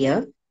by a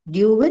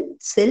dual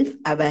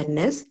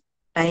self-awareness,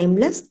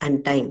 timeless and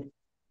time,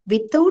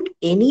 without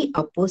any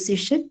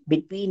opposition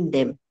between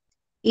them.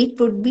 It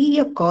would be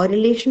a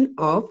correlation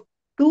of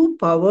two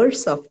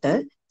powers of the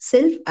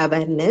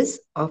self-awareness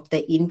of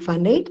the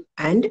infinite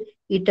and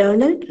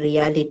eternal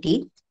reality,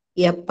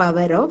 a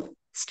power of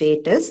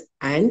status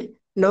and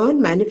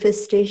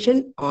non-manifestation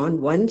on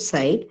one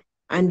side,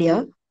 and a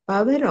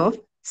power of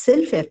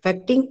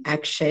self-affecting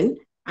action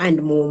and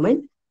movement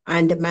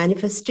and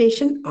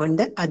manifestation on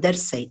the other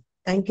side.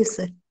 Thank you,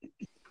 sir.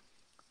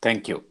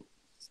 Thank you.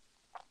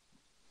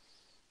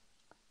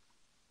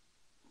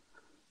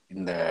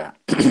 இந்த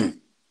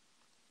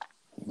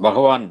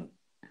பகவான்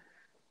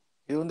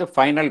இது வந்து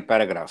final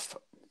paragraph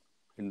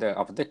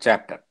of the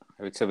chapter.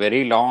 It's a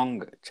very long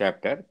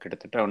chapter,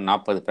 கிட்டத்தட்ட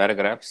 40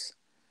 paragraphs,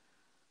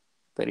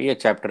 பெரிய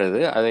chapter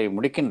இது. அதை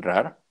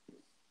முடிக்கின்றார்.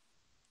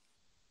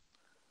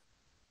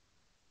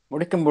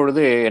 முடிக்கும்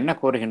பொழுது என்ன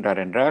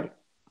கூறுகின்றார் என்றால்,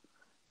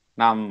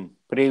 நாம்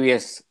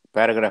ப்ரீவியஸ்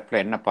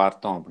பேராகிராஃபில் என்ன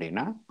பார்த்தோம்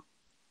அப்படின்னா,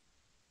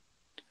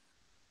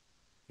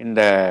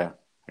 இந்த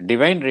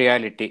டிவைன்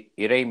ரியாலிட்டி,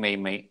 இறை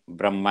மெய்மை,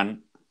 பிரம்மன்,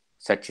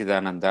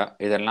 சச்சிதானந்தா,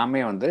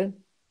 இதெல்லாமே வந்து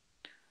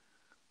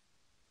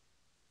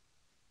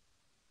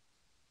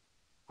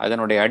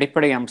அதனுடைய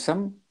அடிப்படை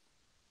அம்சம்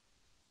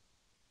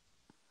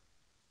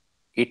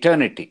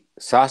இட்டர்னிட்டி,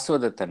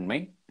 சாஸ்வதத்தன்மை,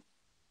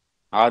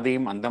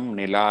 ஆதியும்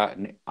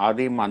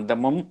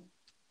அந்தமும்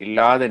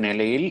இல்லாத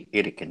நிலையில்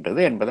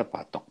இருக்கின்றது என்பதை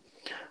பார்த்தோம்.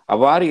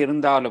 அவ்வாறு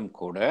இருந்தாலும்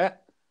கூட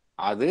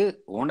அது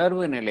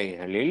உணர்வு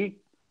நிலைகளில்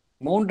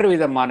 3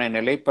 விதமான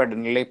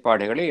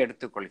நிலைப்பாடுகளை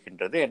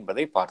எடுத்துக்கொள்கின்றது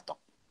என்பதை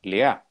பார்த்தோம்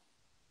இல்லையா?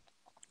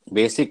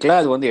 பேசிக்கலா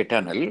அது வந்து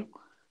எட்டர்னல்,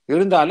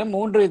 இருந்தாலும்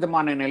 3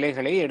 விதமான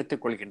நிலைகளை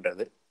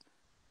எடுத்துக்கொள்கின்றது.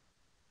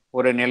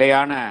 ஒரு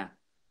நிலையான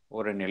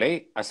ஒரு நிலை,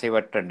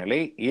 அசைவற்ற நிலை,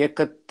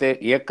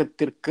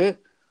 இயக்கத்திற்கு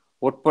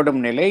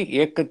உட்படும் நிலை,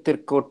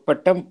 இயக்கத்திற்கு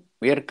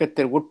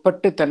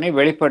உட்பட்டு தன்னை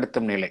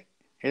வெளிப்படுத்தும் நிலை,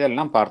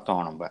 இதெல்லாம்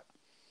பார்த்தோம் நம்ம.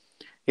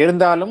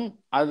 இருந்தாலும்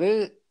அது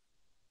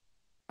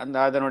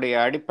அதனுடைய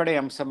அடிப்படை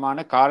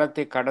அம்சமான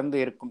காலத்தை கடந்து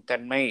இருக்கும்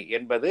தன்மை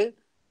என்பது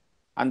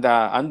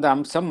அந்த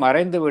அம்சம்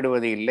மறைந்து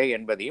விடுவது இல்லை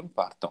என்பதையும்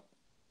பார்த்தோம்.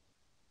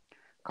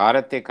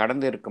 காலத்தை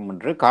கடந்து இருக்கும்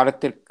என்று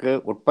காலத்திற்கு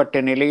உட்பட்ட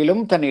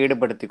நிலையிலும் தன்னை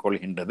ஈடுபடுத்திக்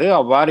கொள்கின்றது.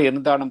 அவ்வாறு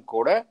இருந்தாலும்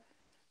கூட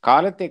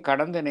காலத்தை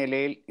கடந்த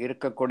நிலையில்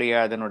இருக்கக்கூடிய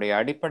அதனுடைய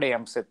அடிப்படை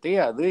அம்சத்தை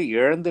அது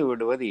இழந்து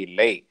விடுவது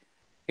இல்லை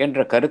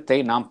என்ற கருத்தை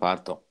நாம்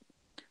பார்த்தோம்.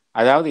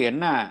 அதாவது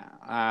என்ன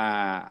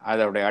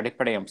அதனுடைய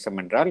அடிப்படை அம்சம்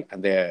என்றால்,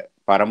 அந்த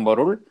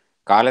பரம்பொருள்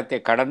காலத்தை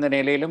கடந்த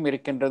நிலையிலும்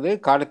இருக்கின்றது,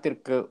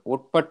 காலத்திற்கு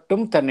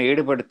உட்பட்டும் தன்னை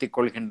ஈடுபடுத்திக்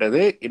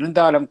கொள்கின்றது.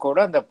 இருந்தாலும் கூட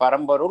அந்த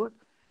பரம்பொருள்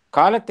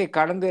காலத்தை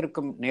கடந்து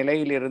இருக்கும்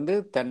நிலையிலிருந்து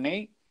தன்னை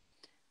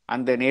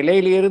அந்த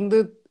நிலையிலிருந்து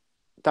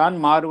தான்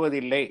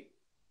மாறுவதில்லை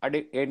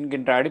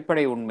என்கின்ற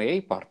அடிப்படை உண்மையை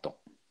பார்த்தோம்.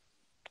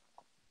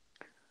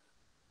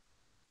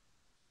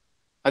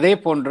 அதே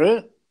போன்று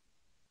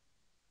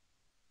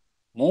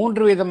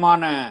 3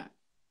 விதமான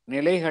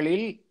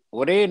நிலைகளில்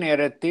ஒரே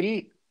நேரத்தில்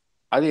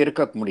அது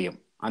இருக்க முடியும்.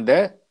 அந்த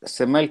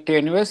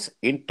சிமல்டேனியஸ்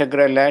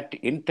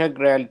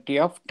இன்டெக்ராலிட்டி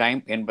ஆஃப்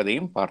டைம்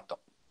என்பதையும்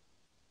பார்த்தோம்.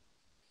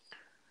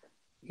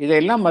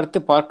 இதையெல்லாம் மறுத்து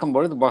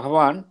பார்க்கும்பொழுது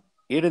பகவான்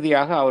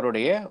இறுதியாக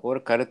அவருடைய ஒரு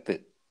கருத்து,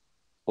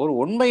 ஒரு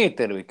உண்மையை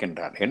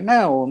தெரிவிக்கின்றார். என்ன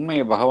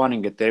உண்மையை பகவான்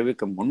இங்கு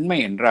தெரிவிக்கும் உண்மை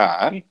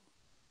என்றால்,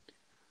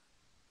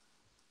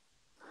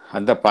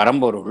 அந்த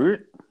பரம்பொருள்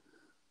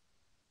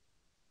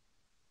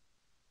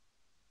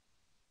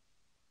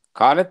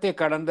காலத்தை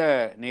கடந்த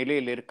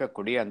நிலையில்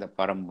இருக்கக்கூடிய அந்த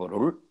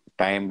பரம்பொருள்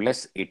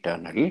டைம்லெஸ்,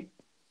 இட்டர்னல்.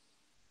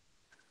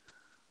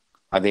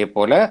 அதே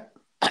போல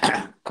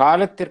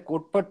காலத்திற்கு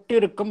உட்பட்டு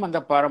இருக்கும் அந்த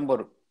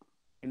பரம்பொருள்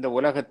இந்த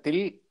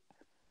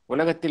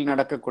உலகத்தில்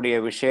நடக்கக்கூடிய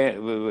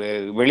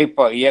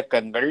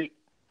இயக்கங்கள்,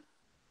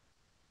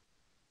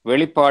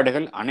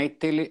 வெளிப்பாடுகள்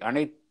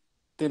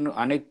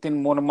அனைத்தின்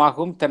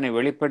மூலமாகவும் தன்னை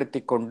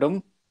வெளிப்படுத்தி கொண்டும்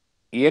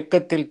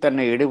இயக்கத்தில்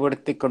தன்னை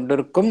ஈடுபடுத்தி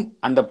கொண்டிருக்கும்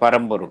அந்த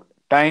பரம்பொருள்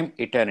டைம்,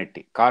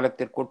 இட்டர்னிட்டி,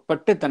 காலத்திற்கு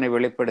உட்பட்டு தன்னை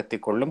வெளிப்படுத்தி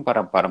கொள்ளும்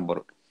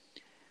பரம்பொருள்.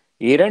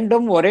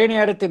 இரண்டும் ஒரே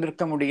நேரத்தில்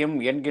இருக்க முடியும்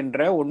என்கின்ற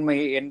உண்மை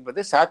என்பது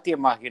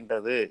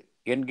சாத்தியமாகின்றது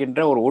என்கின்ற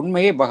ஒரு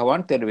உண்மையை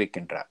பகவான்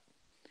தெரிவிக்கின்றார்.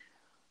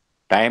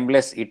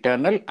 Timeless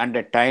eternal and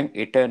time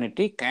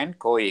eternity can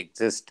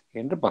coexist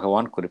என்று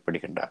பகவான்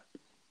குறிப்பிடுகின்றார்.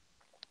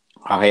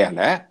 ஆகையால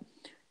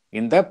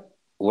இந்த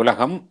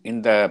உலகம்,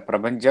 இந்த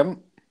பிரபஞ்சம்,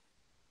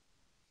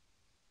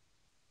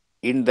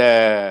 இந்த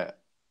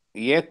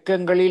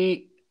இயக்கங்களில்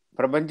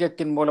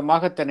பிரபஞ்சத்தின்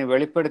மூலமாக தன்னை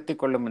வெளிப்படுத்திக்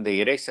கொள்ளும் இந்த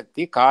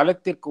இறைசக்தி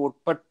காலத்திற்கு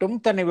உட்பட்டும்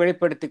தன்னை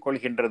வெளிப்படுத்திக்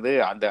கொள்கின்றது.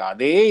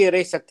 அதே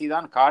இறைசக்தி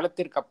தான்,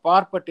 காலத்திற்கு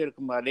அப்பாற்பட்டு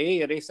இருக்கும் அதே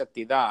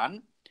இறைசக்தி தான்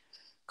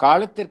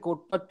காலத்திற்கு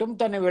உட்பட்டும்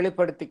தன்னை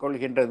வெளிப்படுத்திக்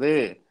கொள்கின்றது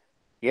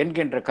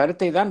என்கின்ற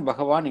கருத்தை தான்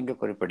பகவான் இங்கு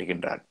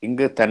குறிப்பிடுகின்றார்.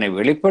 இங்கு தன்னை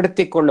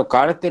வெளிப்படுத்திக் கொள்ளும்,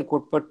 காலத்திற்கு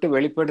உட்பட்டு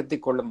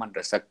வெளிப்படுத்திக் கொள்ளும்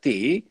என்ற சக்தி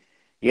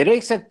இறை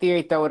சக்தியை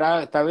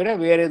தவிர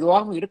வேறு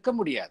எதுவாகவும் இருக்க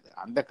முடியாது.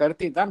 அந்த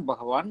கருத்தை தான்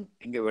பகவான்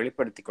இங்கு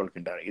வெளிப்படுத்திக்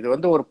கொள்கின்றார். இது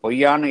வந்து ஒரு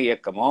பொய்யான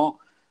இயக்கமோ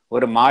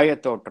ஒரு மாய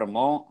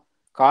தோற்றமோ,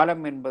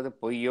 காலம் என்பது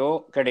பொய்யோ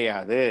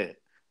கிடையாது.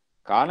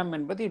 காலம்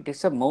என்பது it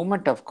is a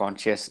moment of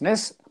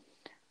consciousness.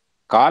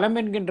 காலம்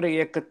என்கின்ற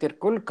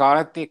இயக்கத்திற்குள்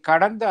காலத்தை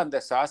கடந்த அந்த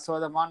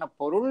சாஸ்வதமான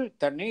பொருள்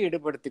தன்னை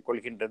ஈடுபடுத்திக்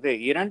கொள்கின்றது.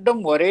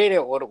 இரண்டும்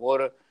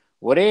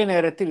ஒரே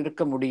நேரத்தில்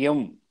இருக்க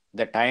முடியும்.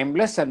 The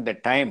timeless and the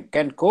time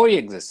can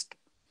coexist.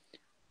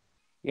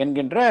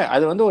 என்கின்ற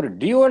அது வந்து ஒரு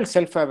டியூவல்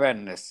செல்ஃப்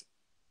அவேர்னஸ்.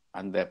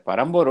 அந்த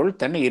பரம்பொருள்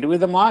தன்னை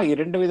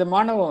இரண்டு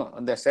விதமான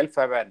அந்த செல்ஃப்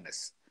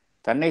அவேர்னஸ்,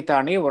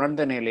 தன்னைத்தானே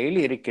உணர்ந்த நிலையில்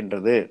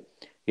இருக்கின்றது.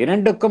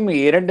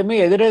 இரண்டுமே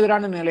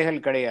எதிரெதிரான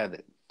நிலைகள் கிடையாது.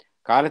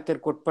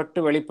 காலத்திற்குட்பட்டு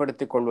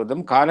வெளிப்படுத்திக்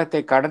கொள்வதும்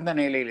காலத்தை கடந்த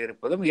நிலையில்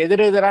இருப்பதும்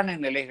எதிரெதிரான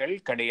நிலைகள்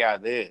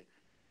கிடையாது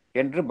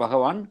என்று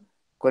பகவான்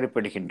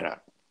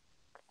குறிப்பிடுகின்றார்.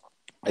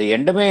 அது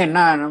ரெண்டுமே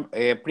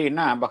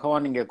எப்படின்னா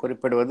பகவான் இங்க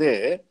குறிப்பிடுவது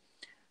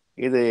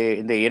இது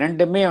இந்த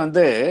இரண்டுமே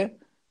வந்து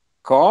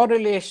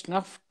correlation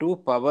of two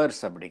powers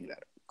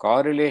அப்படிங்கிறார்.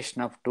 correlation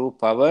of two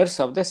powers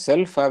of the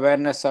self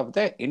awareness of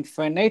the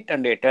infinite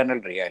and eternal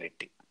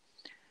reality.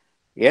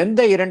 எந்த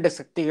இரண்டு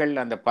சக்திகள்,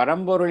 அந்த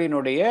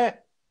பரம்பொருளினுடைய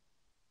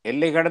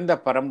எல்லை கடந்த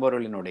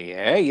பரம்பொருளினுடைய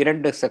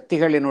இரண்டு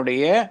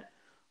சக்திகளினுடைய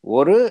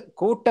ஒரு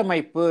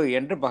கூட்டமைப்பு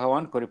என்று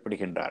பகவான்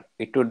குறிப்பிடுகின்றார்.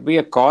 It would be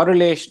a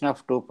correlation of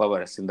two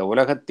powers. இந்த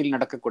உலகத்தில்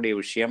நடக்கக்கூடிய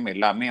விஷயம்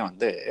எல்லாமே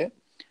வந்து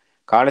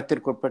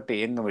காலத்திற்குட்பட்டு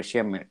இயங்கும்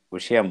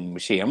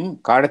விஷயம்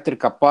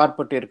காலத்திற்கு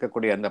அப்பாற்பட்டு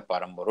இருக்கக்கூடிய அந்த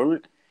பரம்பொருள்,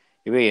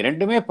 இவை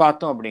இரண்டுமே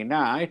பார்த்தோம்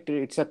அப்படின்னா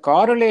it's a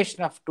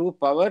correlation of two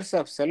powers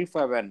of self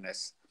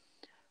awareness.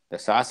 இந்த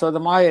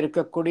சாஸ்வதமாக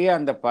இருக்கக்கூடிய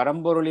அந்த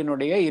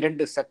பரம்பொருளினுடைய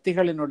இரண்டு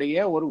சக்திகளினுடைய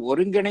ஒரு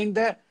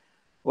ஒருங்கிணைந்த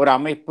ஒரு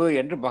அமைப்பு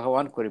என்று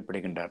பகவான்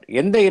குறிப்பிடுகின்றார்.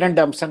 எந்த இரண்டு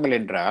அம்சங்கள்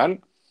என்றால்,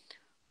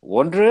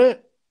 ஒன்று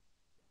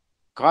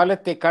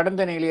காலத்தை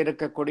கடந்த நிலையில்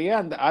இருக்கக்கூடிய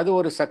அது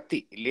ஒரு சக்தி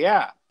இல்லையா,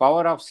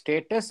 பவர் ஆஃப்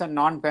ஸ்டேட்டஸ் அண்ட்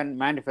நான்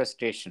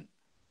மேனிஃபெஸ்டேஷன்.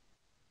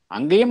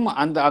 அங்கேயும்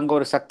அங்க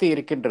ஒரு சக்தி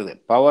இருக்கின்றது,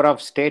 பவர்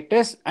ஆஃப்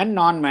ஸ்டேட்டஸ் அண்ட்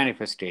நான்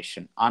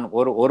மேனிஃபெஸ்டேஷன்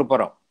ஒரு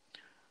புறம்.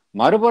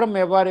 மறுபுறம்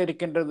எவ்வாறு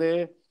இருக்கின்றது,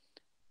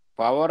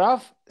 பவர்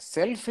ஆஃப்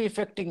செல்ஃப்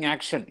இஃபெக்டிங்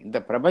ஆக்ஷன். இந்த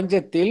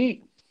பிரபஞ்சத்தில்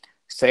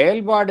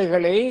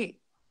செயல்பாடுகளை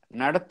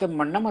நடத்தும்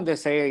வண்ணம் அந்த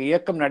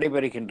இயக்கம்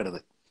நடைபெறுகின்றது,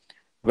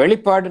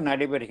 வெளிப்பாடு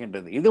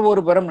நடைபெறுகின்றது, இது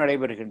ஒரு புறம்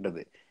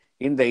நடைபெறுகின்றது.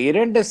 இந்த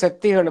இரண்டு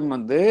சக்திகளும்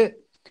வந்து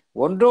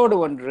ஒன்றோடு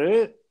ஒன்று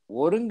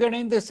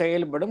ஒருங்கிணைந்து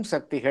செயல்படும்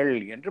சக்திகள்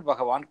என்று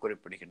பகவான்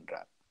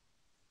குறிப்பிடுகின்றார்.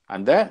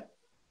 அந்த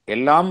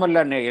எல்லாம்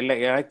வல்ல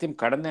எல்லாத்தையும்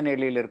கடந்த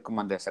நிலையில்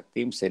இருக்கும் அந்த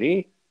சக்தியும் சரி,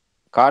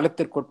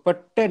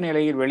 காலத்திற்குட்பட்ட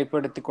நிலையில்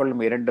வெளிப்படுத்திக்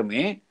கொள்ளும்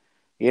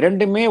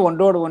இரண்டுமே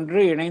ஒன்றோடு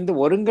ஒன்று இணைந்து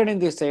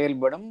ஒருங்கிணைந்து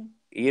செயல்படும்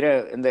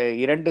இந்த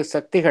இரண்டு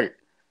சக்திகள்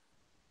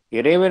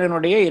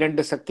இறைவனுடைய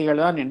இரண்டு சக்திகள்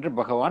தான் என்று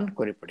பகவான்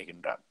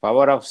குறிப்பிடுகின்றார்.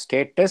 பவர் ஆஃப்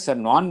ஸ்டேட்டஸ்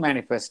அண்ட் நான்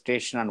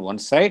manifestation on one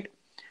side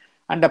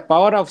and the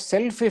power of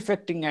self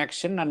affecting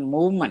action and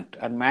movement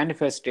and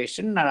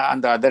manifestation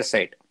on the other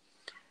side.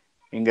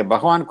 இங்கு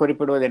பகவான்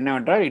குறிப்பிடுவது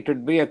என்னவென்றால், it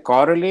would be a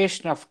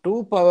correlation of two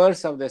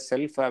powers of the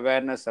self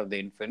awareness of the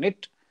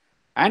infinite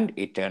and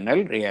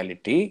eternal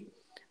reality,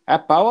 a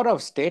power of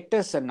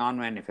status and non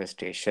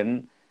manifestation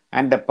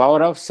and the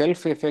power of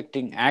self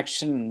effecting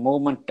action,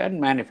 movement and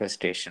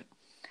manifestation.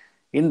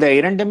 இந்த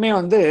இரண்டுமே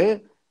வந்து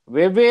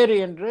வெவ்வேறு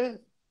என்று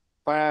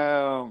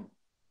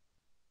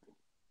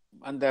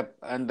அந்த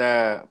அந்த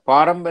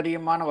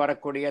பாரம்பரியமான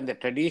வரக்கூடிய அந்த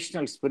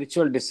ட்ரெடிஷ்னல்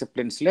ஸ்பிரிச்சுவல்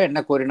டிசிப்ளின்ஸ்ல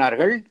என்ன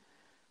கூறினார்கள்,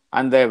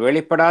 அந்த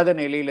வெளிப்படாத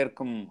நிலையில்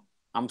இருக்கும்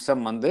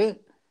அம்சம் வந்து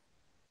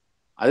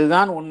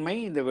அதுதான் உண்மை,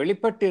 இந்த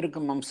வெளிப்பட்டு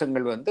இருக்கும்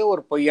அம்சங்கள் வந்து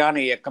ஒரு பொய்யான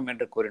இயக்கம்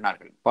என்று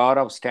கூறினார்கள்.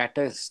 பவர் ஆஃப்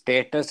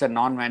ஸ்டேட்டஸ் அண்ட்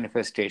நான்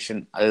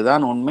மேனிஃபெஸ்டேஷன்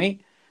அதுதான் உண்மை,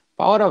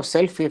 power of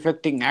self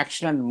affecting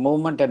action and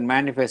movement and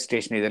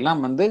manifestation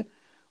இதெல்லாம் வந்து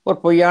ஒரு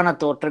பொய்யான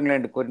தோற்றங்கள்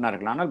என்று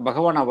கூறினார்கள். ஆனால்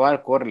பகவான் அவ்வாறு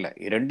கூறல,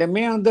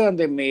 இரண்டுமே வந்து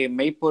அந்த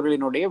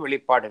மெய்ப்பொருளினுடைய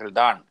வெளிப்பாடுகள்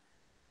தான்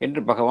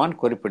என்று பகவான்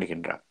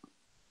குறிப்பிடுகின்றார்.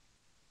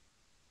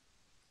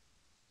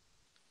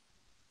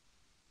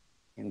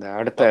 இந்த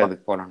அடுத்த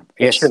இதுக்கு போலாம்.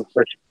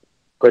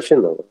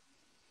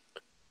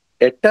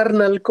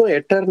 எட்டர்னலுக்கும்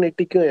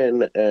எட்டர்னிட்டிக்கும்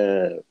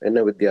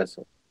என்ன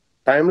வித்தியாசம்?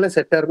 Timeless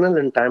eternal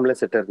and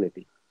timeless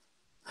eternity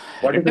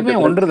ரெண்டுமே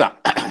ஒன்றுதான்,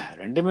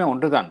 ரெண்டுமே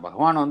ஒன்றுதான்.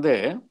 பகவான் வந்து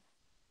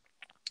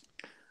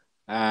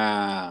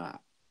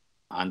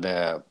அந்த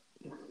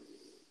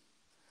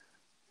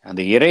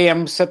அந்த இறை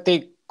அம்சத்தை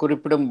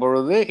குறிப்பிடும்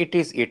பொழுது இட்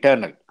இஸ்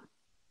இட்டர்னல்.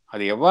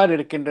 அது எவ்வாறு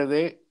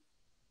இருக்கின்றது,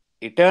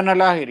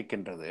 இட்டர்னலாக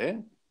இருக்கின்றது.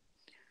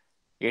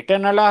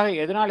 இட்டர்னலாக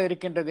எதனால்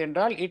இருக்கின்றது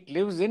என்றால், இட்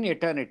லிவ்ஸ் இன்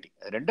எட்டர்னிட்டி.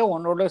 ரெண்டும்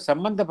ஒன்னோட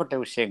சம்பந்தப்பட்ட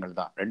விஷயங்கள்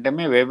தான்,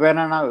 ரெண்டுமே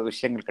வெவ்வேறான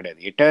விஷயங்கள்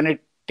கிடையாது.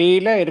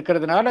 எட்டர்னிட்டியில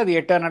இருக்கிறதுனால அது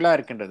எட்டர்னலா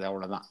இருக்கின்றது,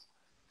 அவ்வளவுதான்.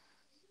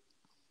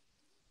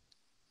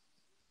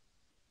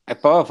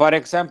 இப்போ ஃபார்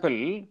எக்ஸாம்பிள்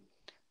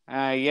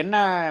என்ன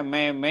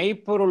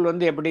மெய்ப்பொருள்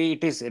வந்து எப்படி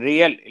இட் இஸ்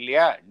ரியல்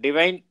இல்லையா,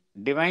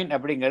 டிவைன்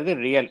அப்படிங்கிறது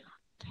ரியல்.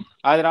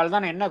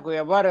 அதனால்தான் என்ன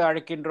எவ்வாறு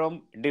அழைக்கின்றோம்,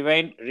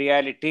 டிவைன்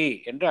ரியாலிட்டி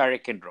என்று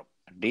அழைக்கின்றோம்.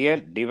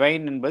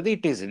 டிவைன் என்பது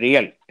இட் இஸ்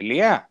ரியல்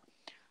இல்லையா,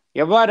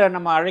 எவ்வாறு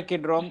நம்ம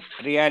அழைக்கின்றோம்,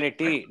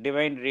 ரியாலிட்டி,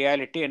 டிவைன்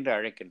ரியாலிட்டி என்று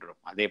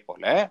அழைக்கின்றோம். அதே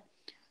போல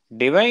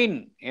டிவைன்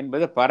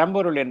என்பது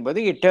பரம்பொருள்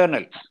என்பது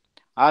இட்டர்னல்,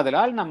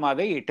 ஆதலால் நம்ம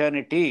அதை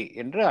இட்டர்னிட்டி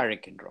என்று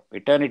அழைக்கின்றோம்.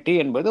 இட்டர்னிட்டி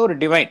என்பது ஒரு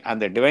டிவைன்,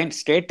 அந்த டிவைன்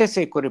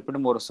ஸ்டேட்டஸை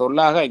குறிப்பிடும் ஒரு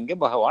சொல்லாக இங்கே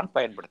பகவான்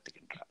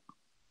பயன்படுத்துகின்றார்.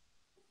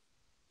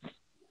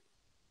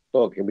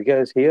 Okay,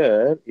 because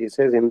here he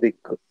says in the,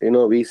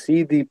 we see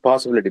the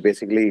possibility,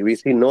 basically we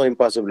see no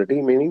impossibility,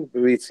 meaning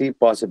we see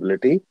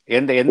possibility.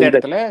 எந்த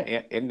இடத்துல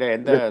எந்த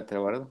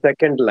வருது?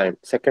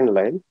 Second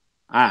line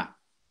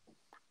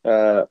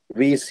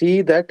we see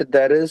that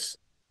there is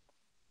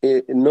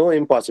no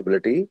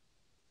impossibility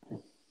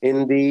in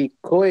the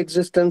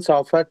coexistence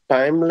of a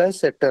timeless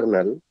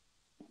eternal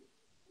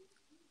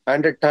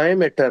and a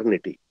time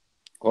eternity.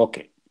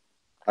 Okay,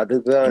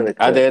 அதுதான்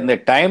எனக்கு அது இந்த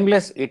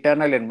timeless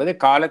eternal என்பது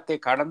காலத்தை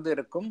கடந்து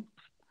இருக்கும்,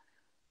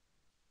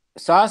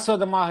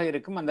 சாஸ்வதமாக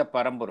இருக்கும் அந்த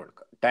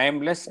பரம்பொருளுக்கு.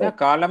 டைம்லெஸ்னா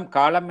காலம்,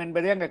 காலம்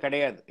என்பதே அங்க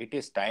கிடையாது. இட்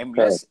இஸ்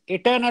டைம்லெஸ்,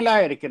 இட்டர்னலா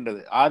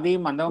இருக்கின்றது.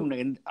 ஆதியும்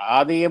அந்தமும்,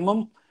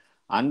 ஆதியமும்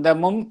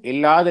அந்தமும்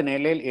இல்லாத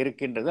நிலையில்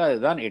இருக்கின்றது.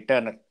 அதுதான்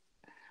இட்டர்னல்.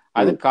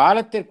 அது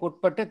காலத்திற்கு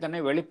உட்பட்டு தன்னை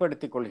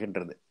வெளிப்படுத்திக்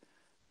கொள்கின்றது.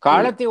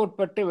 காலத்தை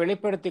உட்பட்டு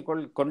வெளிப்படுத்தி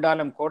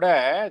கொண்டாலும் கூட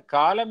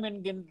காலம்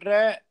என்கின்ற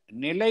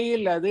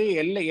நிலையில் அது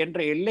எல்லை என்ற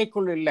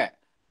எல்லைக்குள் இல்லை.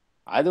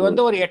 அது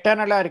ஒரு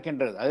எட்டர்னலா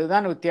இருக்கின்றது.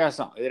 அதுதான்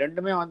வித்தியாசம். இது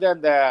ரெண்டுமே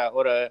அந்த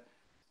ஒரு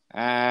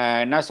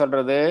என்ன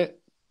சொல்றது,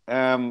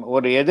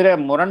 ஒரு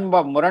முரண்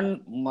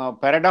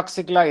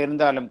பாரடாக்சிக்கலா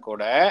இருந்தாலும்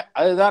கூட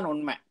அதுதான்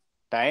உண்மை.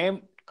 டைம்,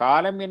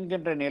 காலம்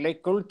என்கின்ற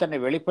நிலைக்குள் தன்னை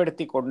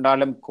வெளிப்படுத்தி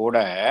கொண்டாலும் கூட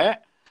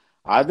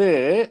அது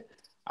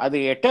அது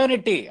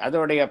எட்டர்னிட்டி,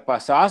 அதோடைய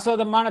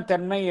சாஸ்வதமான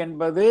தன்மை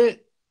என்பது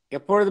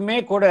எப்பொழுதுமே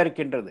கூட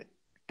இருக்கின்றது.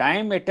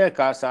 டைம்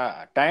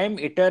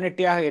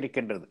எட்டர்னிட்டியாக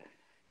இருக்கின்றது.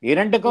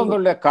 இரண்டுக்கும்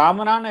உள்ள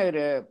காமனான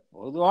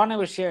பொதுவான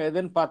விஷயம்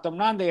எதுன்னு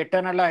பார்த்தோம்னா அந்த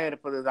எட்டர்னலா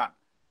இருப்பதுதான்.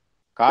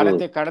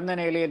 காலத்தை கடந்த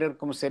நிலையில்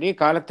இருக்கும் சரி,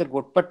 காலத்திற்கு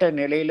உட்பட்ட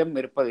நிலையிலும்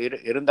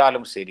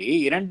இருந்தாலும் சரி,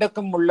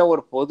 இரண்டுக்கும் உள்ள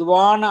ஒரு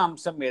பொதுவான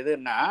அம்சம்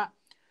எதுன்னா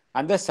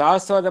அந்த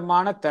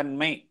சாஸ்வதமான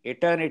தன்மை,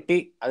 எட்டர்னிட்டி.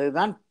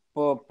 அதுதான்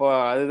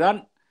அதுதான்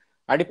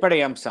அடிப்படை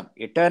அம்சம்.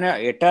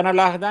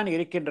 எட்டர்னலாக தான்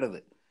இருக்கின்றது.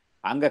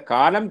 அங்க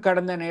காலம்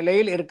கடந்த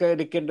நிலையில்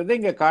இருக்கின்றது,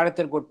 இங்க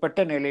காலத்திற்கு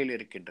உட்பட்ட நிலையில்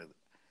இருக்கின்றது.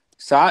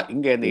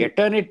 இங்க இந்த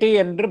எட்டர்னிட்டி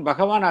என்று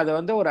பகவான்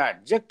அதை ஒரு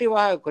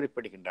அட்ஜெக்டிவாக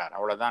குறிப்பிடுகின்றார்,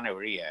 அவ்வளவுதானே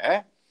ஒழிய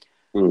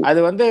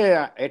அது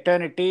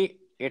எட்டர்னிட்டி,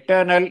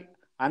 எட்டர்னல்,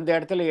 அந்த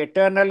இடத்துல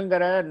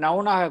எட்டர்னல்ங்கிற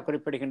நவுனாக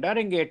குறிப்பிடுகின்றார்.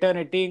 இங்க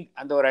எட்டர்னிட்டி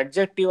அந்த ஒரு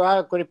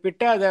அட்ஜெக்டிவாக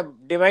குறிப்பிட்டு அதை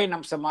டிவைன்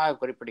அம்சமாக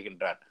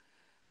குறிப்பிடுகின்றார்.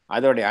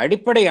 அதோடைய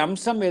அடிப்படை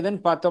அம்சம் எதுன்னு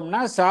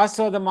பார்த்தோம்னா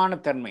சாஸ்வதமான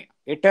தன்மை,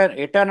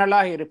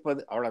 எட்டர்னலாக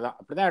இருப்பது, அவ்வளவுதான்.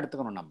 அப்படிதான்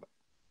எடுத்துக்கணும் நம்ம.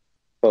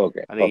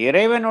 அது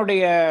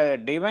இறைவனுடைய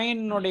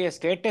டிவைனுடைய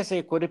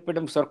ஸ்டேட்டஸை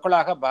குறிப்பிடும்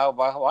சொற்களாக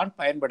பகவான்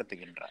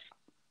பயன்படுத்துகின்றார்.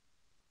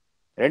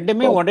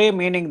 ரெண்டுமே ஒரே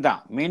மீனிங்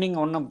தான். மீனிங்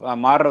ஒன்றும்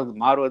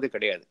மாறுவது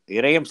கிடையாது.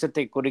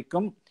 இறையம்சத்தை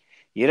குறிக்கும்,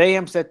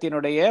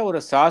 இறையம்சத்தினுடைய ஒரு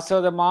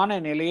சாஸ்வதமான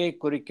நிலையை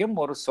குறிக்கும்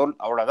ஒரு சொல்,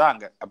 அவ்வளவுதான்.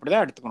 அங்க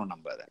அப்படிதான் எடுத்துக்கணும்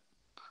நம்ம அதை.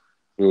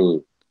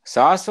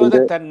 சாஸ்வத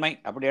தன்மை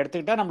அப்படி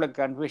எடுத்துக்கிட்டா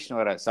நம்மளுக்கு கன்ஃபியூஷன்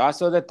வர.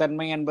 சாஸ்வத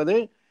தன்மை என்பது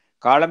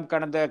காலம்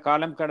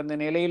கடந்த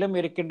நிலையிலும்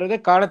இருக்கின்றது,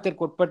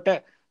 காலத்திற்கு உட்பட்ட.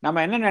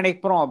 நம்ம என்ன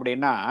நினைக்கிறோம்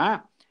அப்படின்னா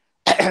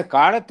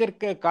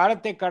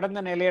காலத்தை கடந்த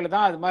நிலையில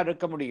தான் அது மாதிரி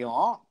இருக்க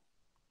முடியும்.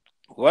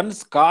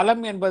 ஒன்ஸ்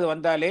காலம் என்பது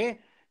வந்தாலே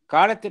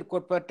காலத்திற்கு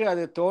உட்பட்டு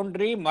அது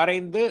தோன்றி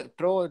மறைந்து,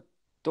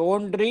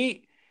 தோன்றி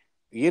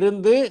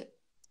இருந்து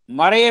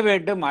மறைய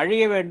வேண்டும்,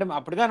 அழிய வேண்டும்,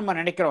 அப்படிதான் நம்ம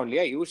நினைக்கிறோம்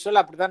இல்லையா?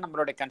 யூஸ்வலா அப்படிதான்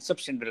நம்மளுடைய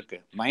கன்செப்ஷன் இருக்கு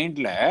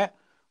மைண்ட்ல.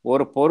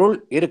 ஒரு பொருள்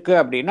இருக்கு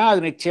அப்படின்னா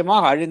அது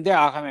நிச்சயமாக அழிந்தே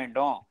ஆக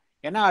வேண்டும்,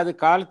 ஏன்னா அது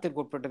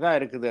காலத்துக்கு உட்பட்டு தான்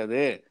இருக்குது.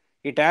 அது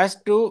it has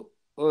to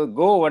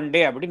go one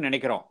day அப்படின்னு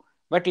நினைக்கிறோம்.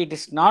 But it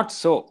is not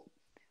so.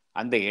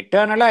 அந்த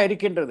எட்டர்னலா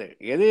இருக்கின்றது.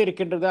 எது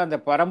இருக்கின்றது? அந்த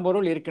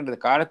பரம்பொருள் இருக்கின்றது.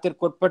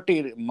 காலத்திற்கு உட்பட்டு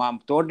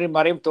தோன்றி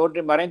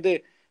மறைந்து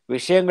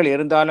விஷயங்கள்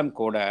இருந்தாலும்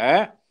கூட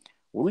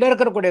உள்ள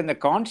இருக்கக்கூடிய அந்த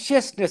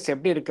கான்சியஸ்னஸ்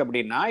எப்படி இருக்கு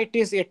அப்படின்னா இட்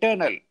இஸ்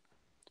எட்டர்னல்.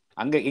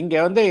 இங்க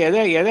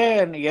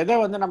எதை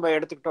நம்ம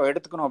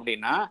எடுத்துக்கணும்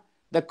அப்படின்னா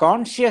இந்த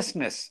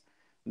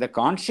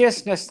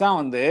கான்சியஸ்னஸ்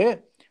தான்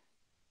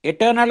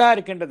எட்டர்னலா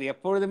இருக்கின்றது.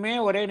 எப்பொழுதுமே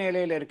ஒரே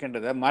நிலையில்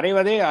இருக்கின்றது,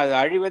 மறைவதே, அது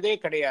அழிவதே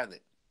கிடையாது.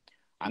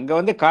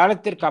 அங்க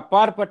காலத்திற்கு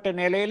அப்பாற்பட்ட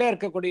நிலையில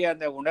இருக்கக்கூடிய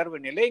அந்த உணர்வு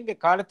நிலை இங்க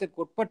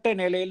காலத்திற்கு உட்பட்ட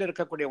நிலையில்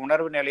இருக்கக்கூடிய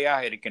உணர்வு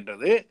நிலையாக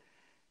இருக்கின்றது.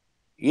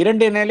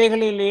 இரண்டு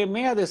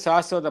நிலைகளிலேயுமே அது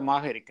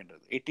சாஸ்வதமாக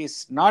இருக்கின்றது. It is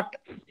not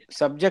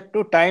subject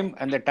to time.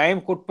 அந்த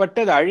டைம்க்கு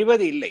உட்பட்டு அது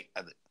அழிவது இல்லை.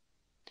 அது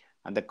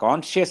அந்த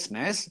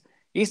கான்சியஸ்னஸ்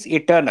இஸ்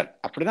இட்டர்னல்.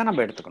 அப்படிதான்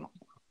நம்ம எடுத்துக்கணும்.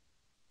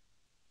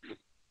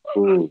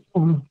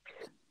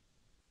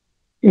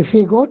 If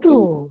we go to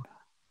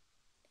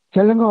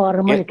Telugu or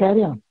my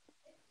carry on.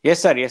 Yes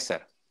sir, yes sir.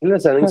 இல்ல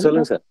சார், நீங்க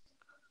சொல்லுங்க sir.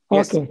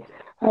 Okay.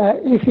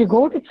 If you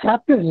go to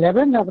chapter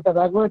 11 of the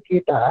Bhagavad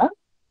Gita,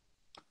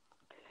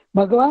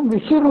 பகவான்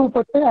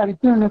விஸ்வரூபத்தை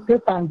அர்ஜுனனுக்கு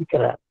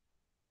காண்பிக்கிறார்.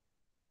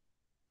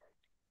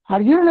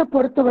 அர்ஜுனனை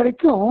பொறுத்த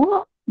வரைக்கும்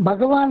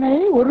பகவானை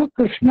ஒரு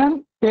கிருஷ்ணன்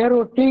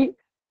பேரொட்டி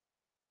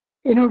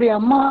என்னுடைய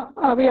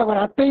அம்மாவை அவர்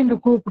அத்தை என்று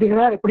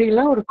கூப்பிடுகிறார்,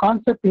 இப்படிலாம் ஒரு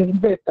கான்செப்ட்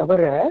இருந்தே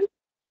தவிர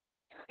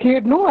he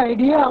had no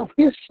idea of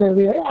his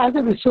as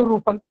a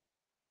Vishwaroopan.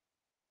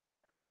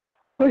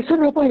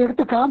 விஸ்வரூபம்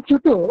எடுத்து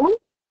காமிச்சுட்டு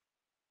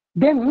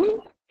then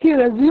he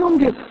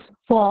assumed his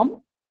form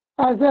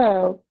as a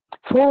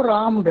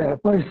four-armed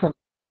person.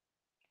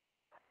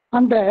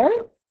 அந்த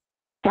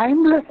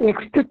டைம்லெஸ்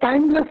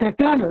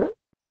எட்டர்னல்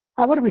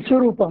அவர்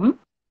விஸ்வரூபம்,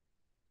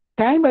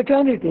 டைம்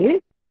எட்டர்னிட்டி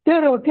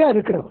தேரோட்டியா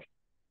இருக்கிறவர்,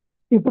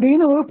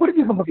 இப்படின்னு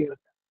புரிஞ்சுக்க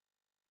முடியாது.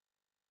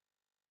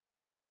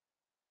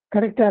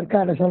 கரெக்டா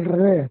இருக்கா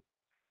சொல்றது?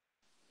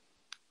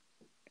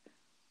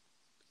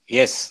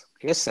 எஸ்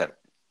சார்,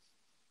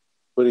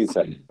 புரியுது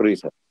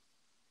சார்.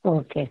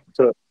 ஓகே.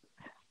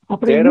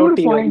 அப்புறம் இன்னொரு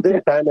தேரோட்டி பாயிண்ட், வந்து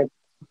time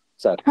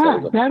சார்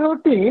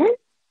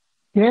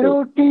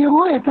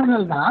தேரோட்டியும்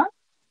எட்டர்னல் தான்,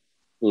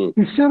 ம்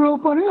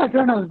விஸ்வரூபனும்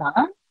எட்டர்னல்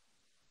தான்.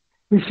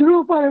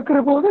 விஸ்வரூபா இருக்கிற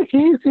போது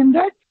he is in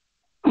that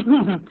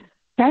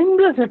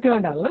timeless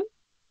eternal,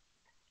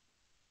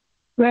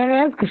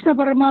 whereas Krishna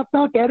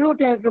பரமாத்மா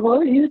தேரோட்டி இருக்கிற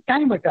போது he is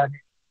time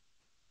eternal.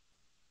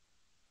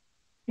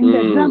 இந்த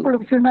example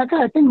வச்சுனாக்கா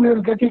I think we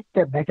will get it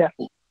better.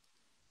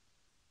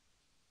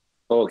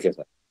 Okay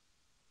sir.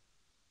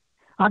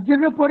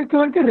 அர்ஜுனை பொறுத்த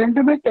வரைக்கும்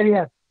ரெண்டுமே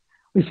தெரியாது.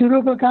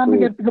 விஸ்வரூப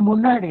காமிக்கிறதுக்கு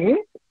முன்னாடி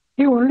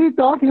he only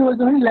thought he was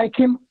only like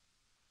him,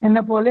 என்ன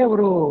போல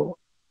ஒரு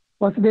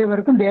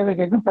வசுதேவருக்கும்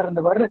தேவகிக்கும்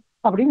பிறந்தவர்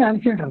அப்படின்னு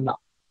நினைச்சிட்டு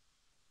இருந்தான்.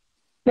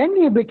 Then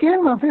he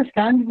became of his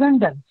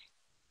transcendence.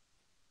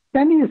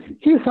 Then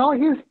he saw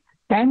his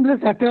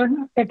timeless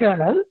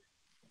eternal,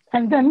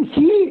 and then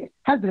he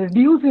has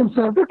reduced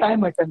himself to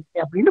time eternity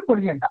அப்படின்னு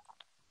புரிஞ்சுட்டான்.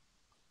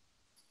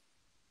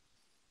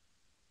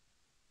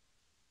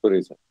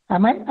 புரியுது sir.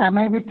 Am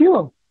I with you?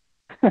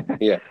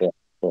 Yeah.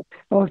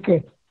 Okay.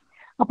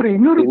 அப்புறம்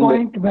இன்னொரு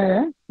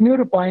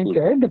பாயிண்ட்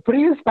இந்த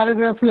ப்ரீவியஸ்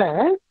பேராகிராஃப்ல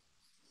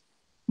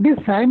தி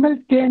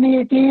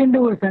சைமல்டேனியட்டின்னு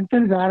ஒரு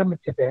சென்டென்ஸ்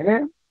ஆரம்பிச்சது.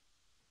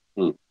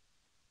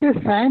 தி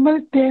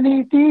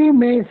சைமல்டேனியட்டி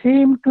மே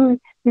seem to,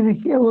 இது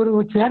ஒரு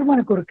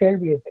சேர்மனுக்கு ஒரு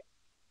கேள்வி இது.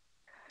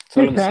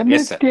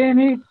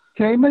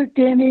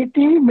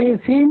 Simultaneity may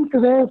seem to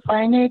the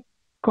finite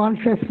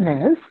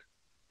consciousness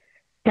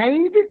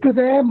tied to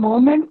the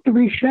moment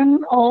vision,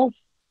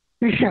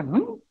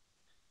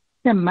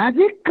 a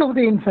magic of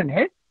the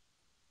infinite,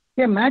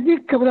 a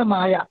magic of the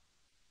Maya.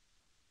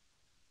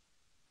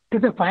 To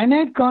the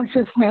finite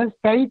consciousness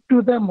tied to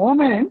the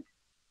moment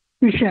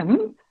vision,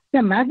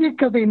 a magic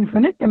of the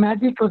infinite, a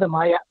magic of the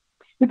Maya.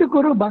 இதுக்கு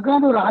ஒரு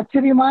பகவான் ஒரு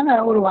ஆச்சரியமான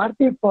ஒரு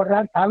வார்த்தையை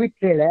போடுறார்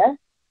சாவித்திரியில,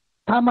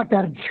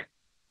 தாமட்டர்ஜ்.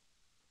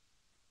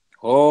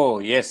 ஓ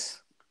S,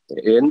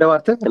 என்ன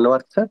வார்த்தை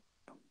sir?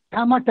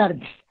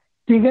 தாமட்டர்ஜ்,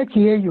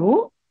 THAUMA.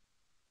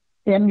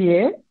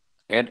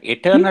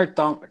 Eternal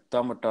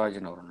தாமட்டாஜ்.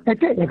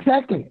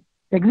 Exactly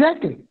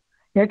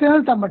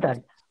eternal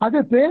தாமட்டாஜ். அது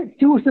பேர்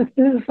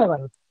 266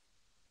 வருது.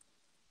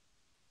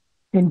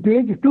 In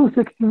page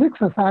 266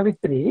 of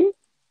Savitri,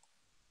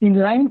 in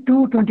line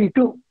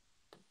 222,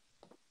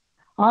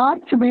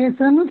 arch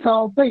masons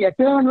of the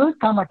eternal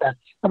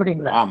thaumaturge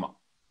அப்படிங்கிற. ஆமா,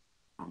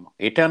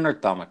 eternal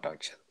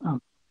thaumaturge.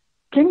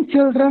 King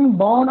children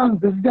born on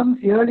wisdom's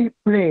early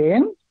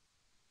plane,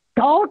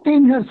 taught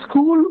in her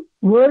school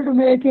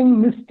world-making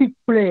mystic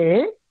play,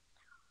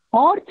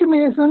 arch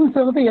masons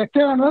of the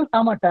eternal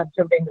thaumaturge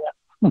அப்படிங்கிற.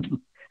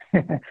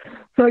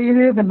 So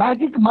இது the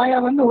magic Maya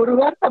வந்து ஒரு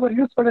வார்த்தை அவர்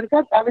use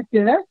பண்ணிருக்கார்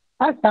சாவித்திரியில,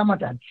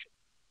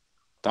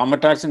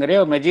 தாமட்டாஜ்ங்கிற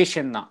ஒரு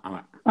magician தான்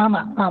அவன்.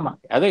 ஆமா.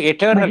 அது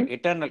எட்டர்னல்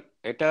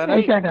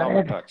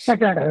தாமட்டாஜ்.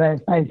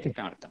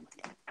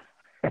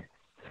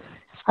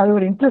 அது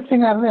ஒரு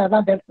இன்ட்ரெஸ்டிங்கா இருந்து,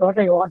 அதான் that's what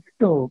I wanted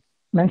to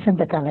mention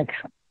the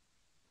connection.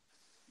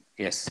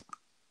 Yes,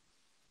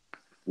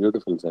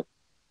 beautiful sir.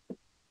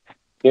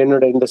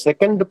 என்னோட இந்த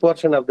second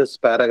portion of this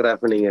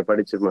paragraph நீங்க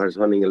படிச்சு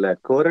சொன்னீங்கல்ல,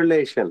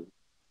 correlation.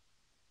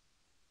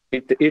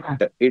 It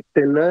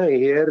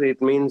here it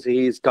means he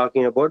is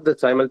talking about the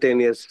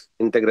simultaneous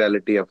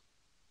integrality of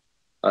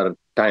our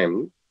time,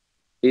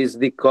 is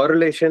the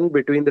correlation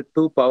between the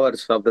two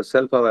powers of the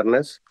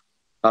self-awareness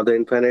of the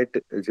infinite,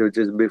 which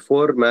is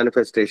before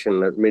manifestation,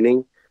 meaning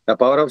the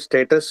power of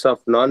status of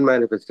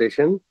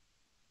non-manifestation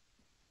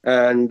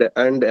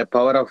and a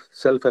power of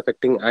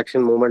self-affecting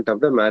action movement of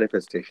the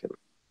manifestation.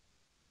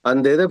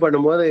 அந்த இதை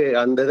பண்ணும்போது,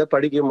 அந்த இதை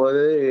படிக்கும்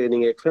போது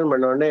நீங்க explain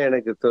பண்ண உடனே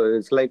எனக்கு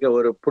இட்ஸ் லைக்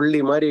ஒரு புள்ளி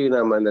மாதிரி,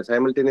 நம்ம அந்த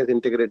சைமல்டேனியஸ்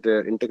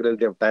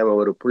இன்டெகிரேட்டி ஆஃப் டைம்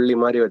ஒரு புள்ளி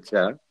மாதிரி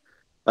வச்சா,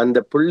 அந்த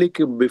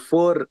புள்ளிக்கு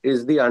பிஃபோர்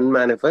இஸ் தி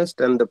அன்மேனிஃபெஸ்ட்,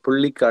 அந்த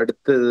புள்ளிக்கு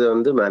அடுத்தது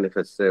வந்து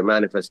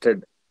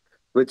manifested,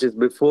 which is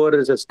before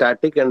is a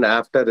static and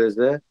after is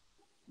a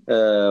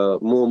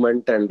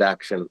movement and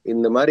action.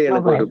 இந்த மாதிரி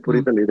எனக்கு ஒரு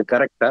புரிதல். இது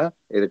கரெக்டா?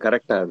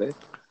 அது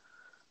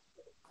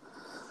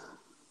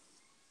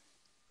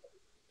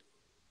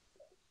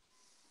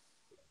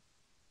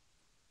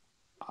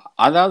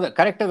அதாவது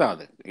கரெக்டு தான்.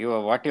 அது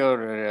வாட்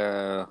யுவர்,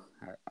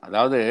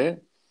 அதாவது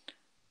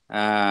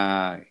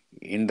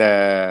இந்த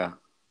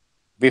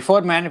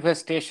பிஃபோர்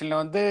மேனிஃபெஸ்டேஷன்ல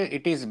வந்து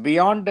it is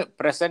beyond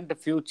present,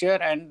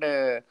 future and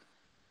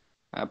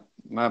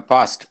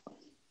past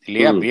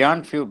இல்லையா?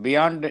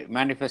 பியாண்ட்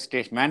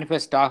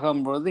மேனிஃபெஸ்ட்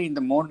ஆகும்போது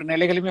இந்த மூன்று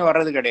நிலைகளுமே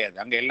வர்றது கிடையாது.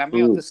 அங்க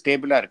எல்லாமே வந்து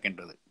ஸ்டேபிளா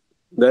இருக்கின்றது.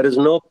 there is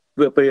no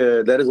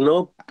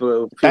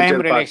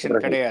time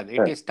relation கிடையாது.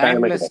 இட் இஸ்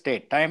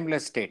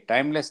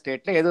டைம்லெஸ்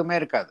ஸ்டேட்ல எதுவுமே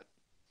இருக்காது.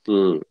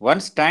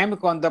 ஒன்ஸ்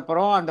டைமுக்கு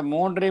வந்தப்புறம் அந்த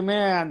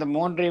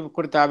மூன்றையும்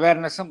குறித்த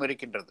அவேர்னஸும்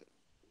இருக்கின்றது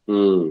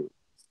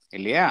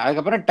இல்லையா?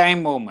 அதுக்கப்புறம்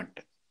டைம் மூவ்மெண்ட்,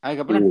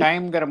 அதுக்கப்புறம்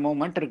டைம்ங்கிற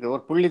மூவ்மெண்ட் இருக்கு.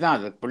 ஒரு புள்ளி தான்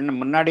அது.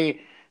 முன்னாடி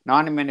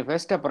நான்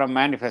மேனிஃபெஸ்ட், அப்புறம்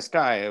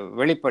மேனிஃபெஸ்டா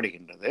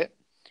வெளிப்படுகின்றது.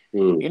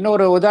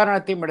 இன்னொரு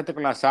உதாரணத்தையும்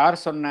எடுத்துக்கலாம்.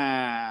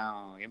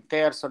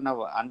 எம்கேஆர் சொன்ன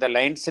அந்த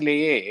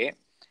லைன்ஸ்லேயே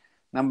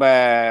நம்ம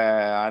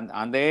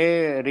அதே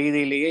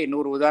ரீதியிலேயே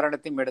இன்னொரு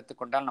உதாரணத்தையும்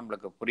எடுத்துக்கொண்டால்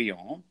நம்மளுக்கு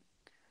புரியும்.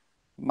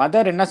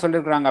 மதர் என்ன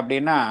சொல்லியிருக்கிறாங்க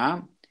அப்படின்னா,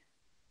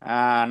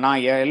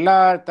 நான் எல்லா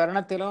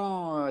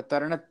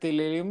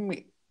தருணத்திலும்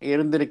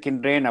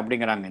இருந்திருக்கின்றேன்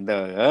அப்படிங்கிறாங்க. இந்த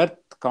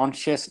எர்த்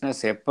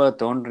கான்ஷியஸ்னஸ் எப்போ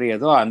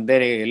தோன்றியதோ அந்த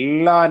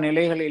எல்லா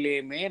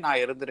நிலைகளிலேயுமே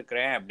நான்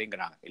இருந்திருக்கிறேன்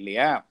அப்படிங்கிறாங்க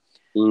இல்லையா.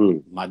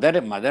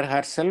 Mother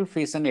her self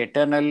is an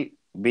eternal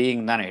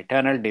being தானே,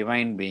 எட்டர்னல்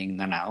டிவைன் பீயிங்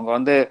தானே.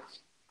 அவங்க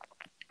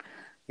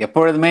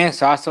எப்பொழுதுமே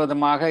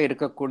சாஸ்வதமாக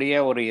இருக்கக்கூடிய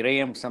ஒரு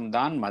இறையம்சம்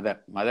தான்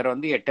மதர்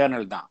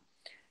எட்டர்னல் தான்.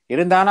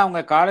 இருந்தாலும்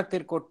அவங்க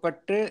காலத்திற்கு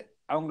உட்பட்டு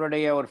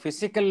அவங்களுடைய ஒரு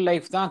பிசிக்கல்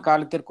லைஃப் தான்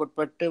காலத்திற்கு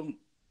உட்பட்டு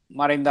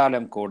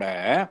மறைந்தாலும் கூட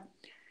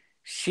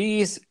ஷீ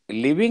இஸ்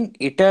லிவிங்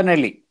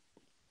இட்டர்னலி.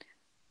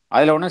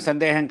 அதில் ஒன்றும்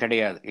சந்தேகம்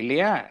கிடையாது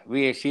இல்லையா.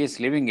 She is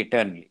living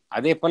eternally.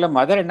 அதே போல்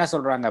மதர் என்ன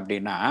சொல்கிறாங்க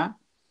அப்படின்னா,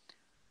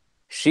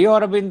 ஸ்ரீ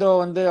அரபிந்தோ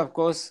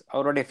அஃப்கோர்ஸ்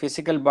அவருடைய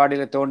பிசிக்கல்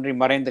பாடியில் தோன்றி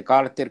மறைந்து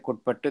காலத்திற்கு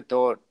உட்பட்டு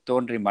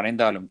தோன்றி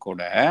மறைந்தாலும்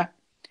கூட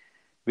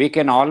we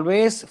can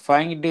always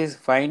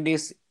find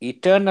his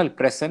eternal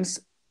presence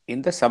in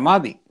the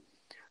samadhi.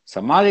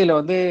 சமாதியில்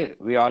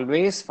we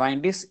always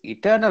find his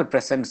eternal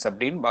presence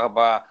அப்படின்னு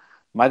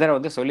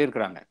மதர்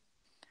சொல்லியிருக்கிறாங்க.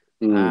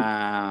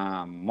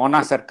 மோனா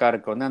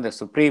சர்க்காருக்கு அந்த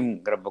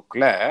சுப்ரீம்ங்கிற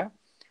புக்கில்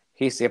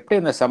ஹீஸ் எப்படி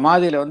இந்த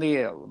சமாதியில்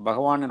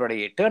பகவானுடைய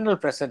எட்டர்னல்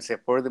ப்ரெசன்ஸ்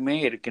எப்பொழுதுமே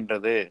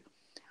இருக்கின்றது,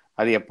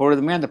 அது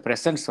எப்பொழுதுமே அந்த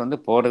ப்ரெசன்ஸ்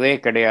போகிறதே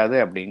கிடையாது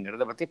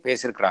அப்படிங்கிறத பற்றி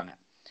பேசியிருக்கிறாங்க.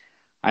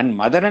 And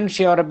mother and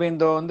Sri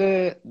Aurobindo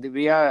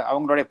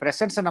அவங்களுடைய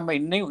ப்ரெசன்ஸை நம்ம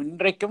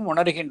இன்றைக்கும்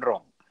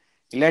உணர்கின்றோம்.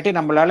 இல்லாட்டி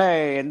நம்மளால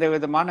எந்த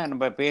விதமான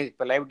நம்ம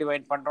இப்போ லைவ்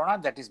டிவைன் பண்ணுறோம்னா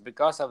that is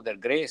because of Dhar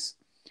grace.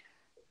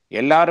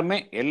 எல்லாருமே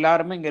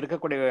இங்கே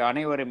இருக்கக்கூடிய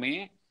அனைவருமே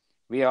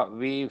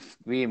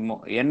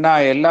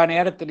எல்லா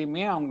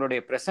நேரத்திலையுமே அவங்களுடைய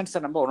ப்ரெசன்ஸை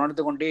நம்ம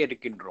உணர்ந்து கொண்டே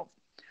இருக்கின்றோம்.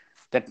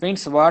 தட்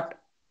மீன்ஸ் வாட்,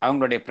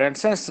 அவங்களுடைய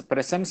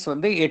ப்ரெசன்ஸ்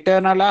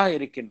எட்டர்னலாக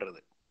இருக்கின்றது.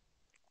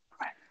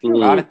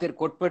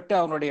 காலத்திற்கு உட்பட்டு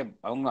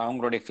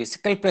அவங்களுடைய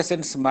பிசிக்கல்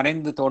பிரசன்ஸ்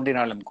மறைந்து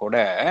தோன்றினாலும் கூட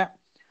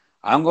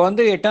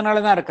அவங்க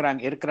எட்டர்னலா தான்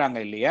இருக்கிறாங்க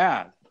இல்லையா.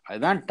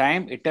 அதுதான்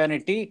டைம்,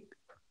 எட்டர்னிட்டி.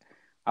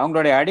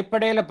 அவங்களுடைய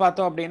அடிப்படையில்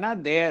பார்த்தோம் அப்படின்னா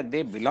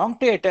தே பிலாங்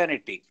டு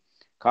எட்டர்னிட்டி.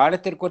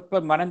 காலத்திற்கு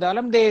உட்பட்டு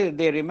மறைந்தாலும்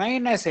தே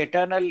ரிமைன் அஸ்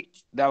எட்டர்னல்.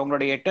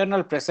 அவங்களுடைய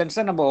எட்டர்னல்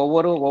பிரசன்ஸை நம்ம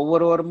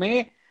ஒவ்வொருவருமே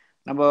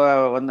நம்ம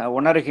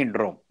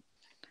உணர்கின்றோம்.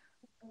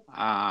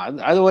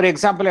 அது ஒரு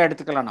எக்ஸாம்பிளா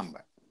எடுத்துக்கலாம்.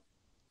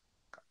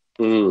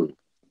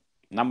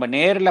 நம்ம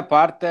நேரில்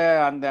பார்த்த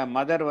அந்த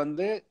மதர்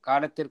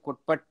காலத்திற்கு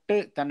உட்பட்டு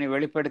தன்னை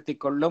வெளிப்படுத்தி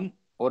கொள்ளும்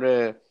ஒரு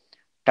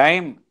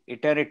டைம்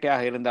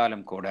இட்டர்னிட்டியாக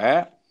இருந்தாலும் கூட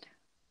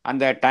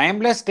அந்த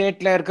டைம்லெஸ்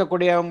ஸ்டேட்ல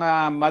இருக்கக்கூடியவங்க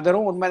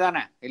மதரும்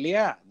உண்மைதானே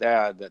இல்லையா.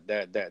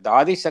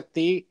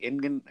 ஆதிசக்தி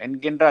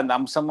என்கின்ற அந்த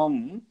அம்சமும்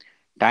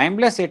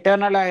டைம்லெஸ்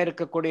இட்டர்னலா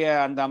இருக்கக்கூடிய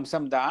அந்த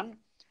அம்சம்தான்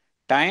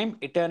டைம்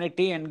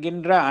இட்டர்னிட்டி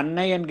என்கின்ற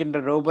அன்னை என்கின்ற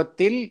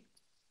ரூபத்தில்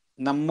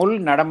நம்முள்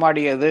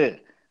நடமாடியது.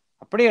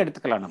 அப்படியே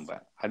எடுத்துக்கலாம் நம்ம.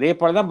 அதே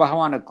போலதான்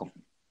பகவானுக்கும்.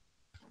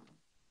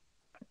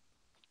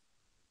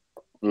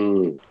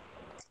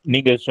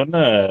 நீங்க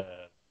சொன்ன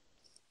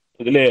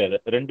இதுல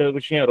ரெண்டு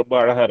விஷயம் ரொம்ப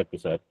அழகா இருக்கு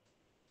சார்.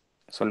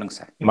 சொல்லுங்க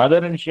sir.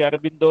 Mother and Sri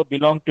Aurobindo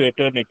belong to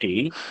eternity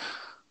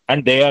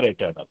and they are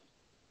eternal.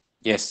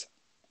 S,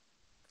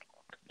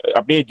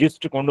 அப்படியே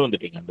ஜஸ்ட் கொண்டு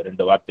வந்துட்டீங்க அந்த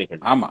ரெண்டு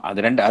வார்த்தைகள். ஆமா,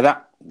 அது ரெண்டு அதான்.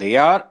 They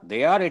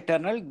are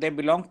eternal, they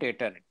belong to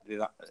eternity.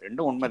 இதுதான்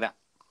ரெண்டும் உண்மைதான்.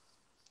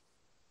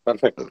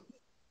 Perfect.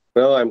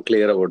 Now I'm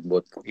clear about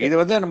both.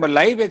 இது நம்ம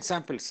லைவ்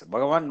எக்ஸாம்பிள்ஸ்.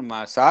 பகவான்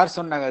சார்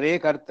சொன்ன அதே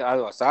கருத்து.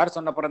 சார்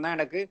சொன்ன அப்புறம் தான்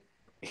எனக்கு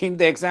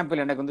இந்த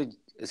எக்ஸாம்பிள் எனக்கு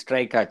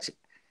ஸ்ட்ரைக் ஆச்சு.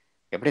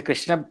 எப்படி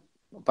கிருஷ்ண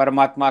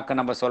பரமாத்மாக்கு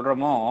நம்ம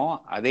சொல்றோமோ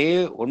அதே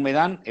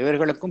உண்மைதான்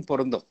இவர்களுக்கும்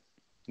பொருந்தும்.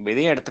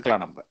 இதையும்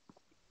எடுத்துக்கலாம் நம்ம.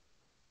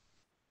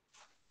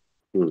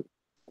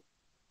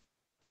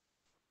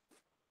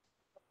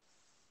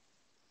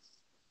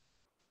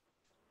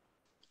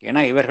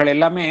 ஏன்னா இவர்கள்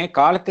எல்லாமே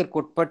காலத்திற்கு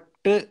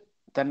உட்பட்டு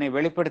தன்னை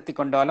வெளிப்படுத்தி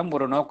கொண்டாலும்,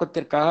 ஒரு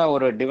நோக்கத்திற்காக,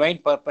 ஒரு டிவைன்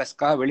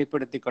பர்பஸ்க்காக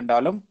வெளிப்படுத்தி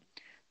கொண்டாலும்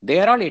they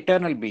are all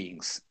eternal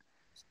beings.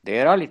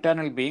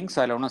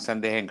 அதுல ஒன்றும்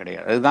சந்தேகம்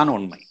கிடையாது. அதுதான்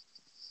உண்மை.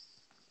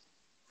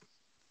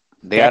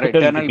 They are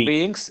eternal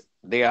beings.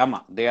 They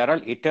are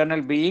all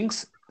eternal beings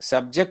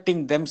subjecting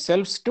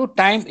themselves to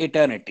time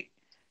eternity.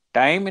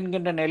 Time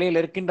என்கின்ற நிலையில்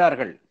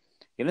இருக்கின்றார்கள்.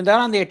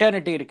 இருந்தாலும் அந்த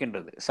எட்டர்னிட்டி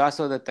இருக்கின்றது,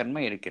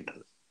 சாஸ்வதத்தன்மை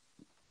இருக்கின்றது.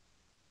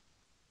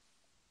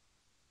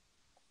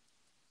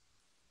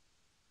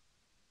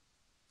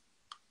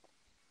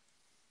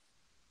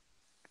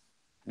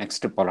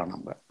 நெக்ஸ்ட் போலாம்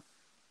நம்ம.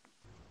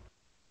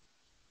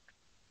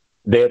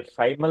 Their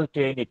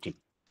simultaneity,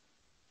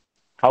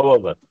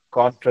 however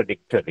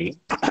contradictory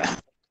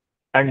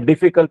and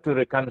difficult to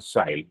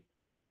reconcile,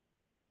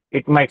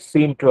 it might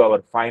seem to our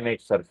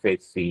finite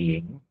surface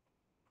seeing,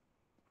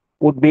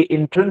 would be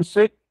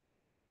intrinsic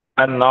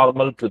and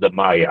normal to the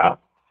Maya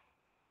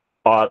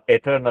or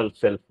eternal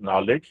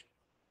self-knowledge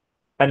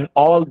and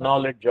all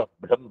knowledge of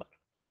Brahman,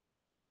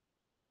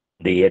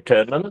 the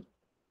eternal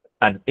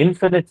and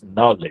infinite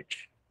knowledge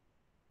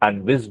and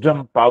wisdom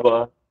power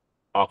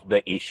of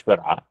the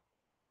Ishwara,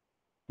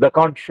 the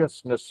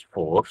consciousness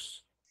force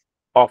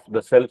of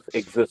the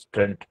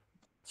self-existent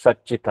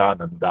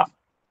Satchitananda.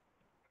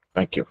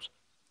 Thank you.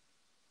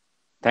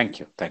 Thank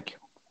you.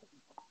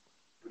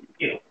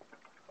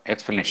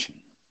 Explanation.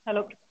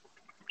 Hello.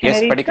 Can I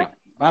S read, sir?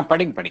 படிக்கலாம்.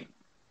 படிங்க.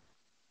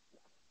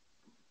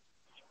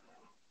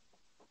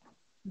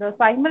 The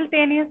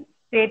simultaneous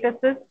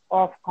statuses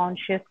of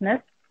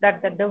consciousness that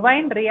the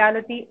divine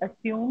reality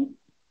assumes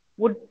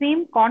would seem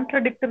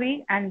contradictory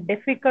and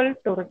difficult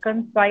to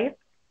reconcile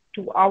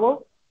to our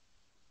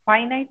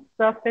finite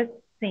surface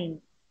seeing.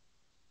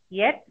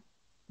 Yet,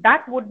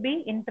 that would be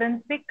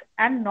intrinsic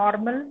and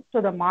normal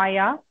to the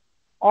Maya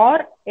or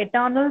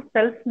eternal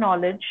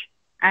self-knowledge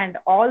and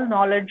all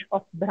knowledge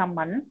of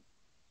Brahman,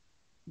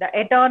 the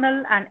eternal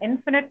and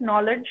infinite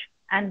knowledge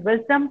and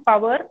wisdom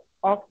power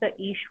of the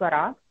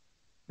Ishwara,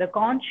 the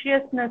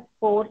consciousness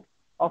force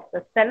of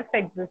the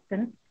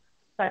self-existence,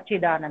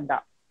 Sachidananda.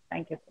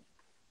 Thank you, sir.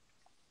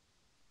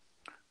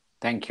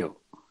 Thank you.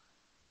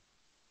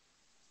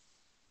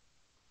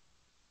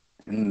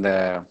 இந்த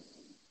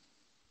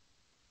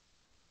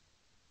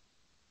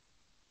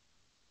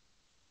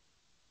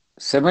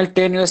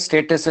simultaneous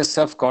statuses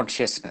of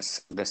consciousness,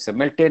 the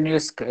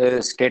simultaneous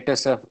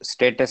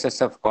statuses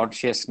of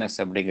consciousness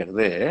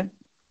அப்படிங்கிறது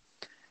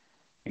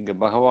இங்கு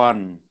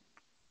பகவான்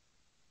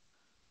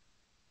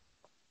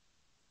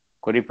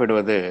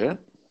குறிப்பிடுவது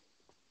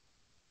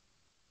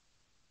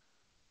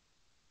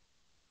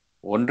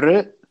ஒன்று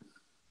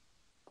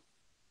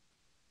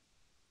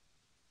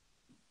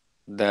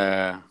the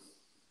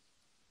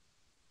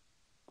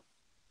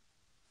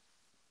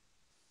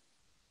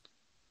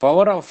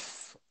power of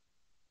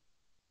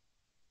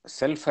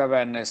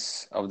self-awareness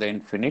of the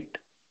infinite,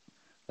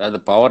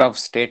 the power of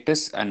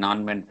status and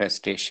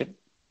non-manifestation,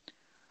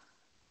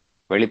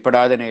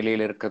 வெளிப்படாத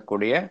நிலையில்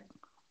இருக்கக்கூடிய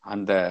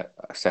அந்த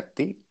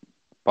சக்தி,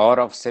 power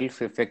of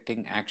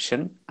self-effecting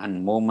action and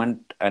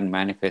movement and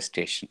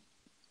manifestation.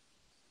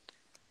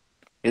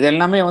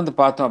 இதெல்லாமே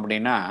பார்த்தோம்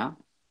அப்படின்னா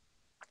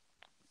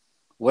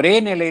ஒரே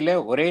நிலையில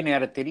ஒரே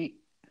நேரத்தில்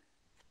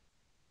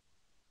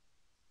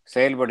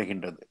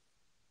செயல்படுகின்றது.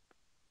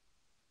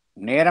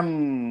 நேரம்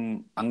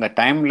அங்க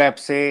டைம்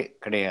லேப்ஸே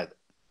கிடையாது.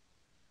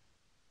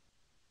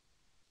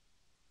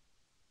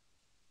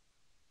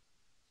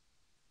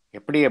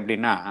 எப்படி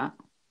அப்படின்னா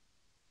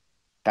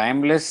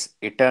timeless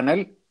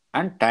eternal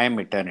and time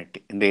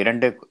eternity,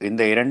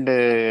 இந்த இரண்டு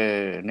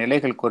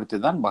நிலைகள் குறித்து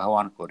தான்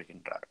பகவான்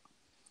கூறுகின்றார்.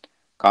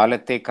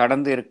 காலத்தை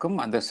கடந்து இருக்கும்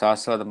அந்த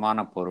சாஸ்வதமான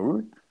பொருள்,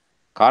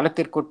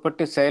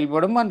 காலத்திற்குட்பட்டு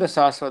செயல்படும் அந்த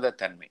சாஸ்வத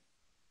தன்மை,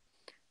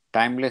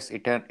 டைம்லெஸ்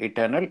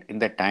இட்டர்னல்,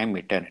 இந்த டைம்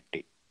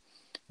இட்டர்னிட்டி.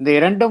 இந்த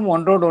இரண்டும்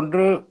ஒன்றோடு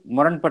ஒன்று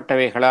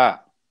முரண்பட்டவைகளா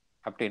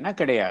அப்படின்னா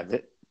கிடையாது.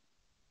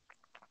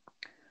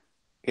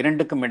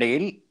 இரண்டுக்கும்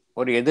இடையில்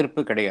ஒரு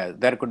எதிர்ப்பு கிடையாது.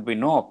 There could be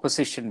no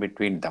opposition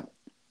between them.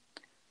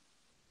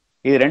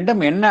 இது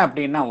ரெண்டும் என்ன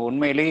அப்படின்னா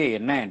உண்மையிலேயே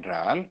என்ன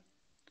என்றால்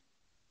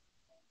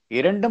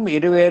இரண்டும்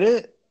இருவேறு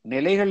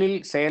நிலைகளில்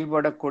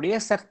செயல்படக்கூடிய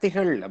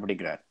சக்திகள்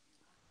அப்படிங்கிறார்.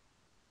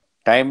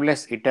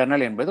 டைம்லெஸ்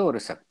இட்டர்னல் என்பது ஒரு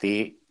சக்தி,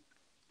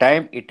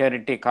 டைம்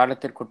இட்டர்னிட்டி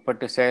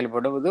காலத்திற்குட்பட்டு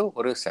செயல்படுவது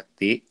ஒரு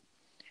சக்தி.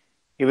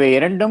 இவை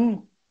இரண்டும்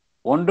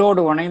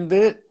ஒன்றோடு இணைந்து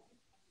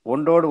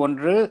ஒன்றோடு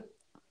ஒன்று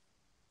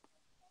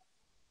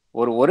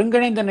ஒரு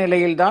ஒருங்கிணைந்த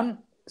நிலையில்தான்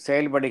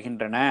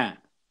செயல்படுகின்றன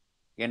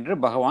என்று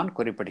பகவான்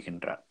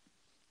குறிப்பிடுகின்றார்.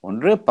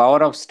 ஒன்று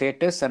பவர் ஆஃப்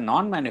ஸ்டேட்டஸ் அண்ட்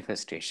நான்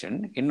மேனிஃபெஸ்டேஷன்,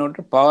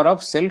 இன்னொன்று power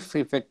of self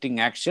affecting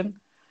action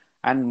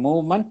and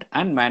movement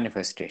and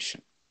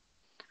manifestation.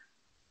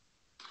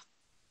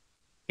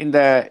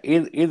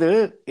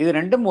 இது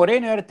ரெண்டும் ஒரே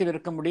நேரத்தில்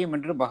இருக்க முடியும்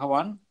என்று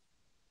பகவான்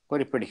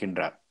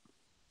குறிப்பிடுகின்றார்.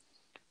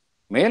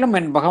 மேலும்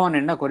பகவான்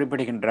என்ன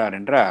குறிப்பிடுகின்றார்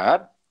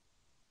என்றால்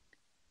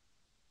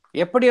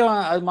எப்படி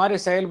அது மாதிரி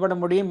செயல்பட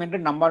முடியும் என்று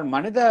நம்மால்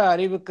மனித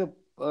அறிவுக்கு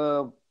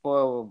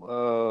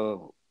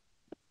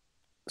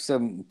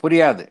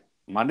புரியாது.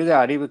 மனித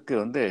அறிவுக்கு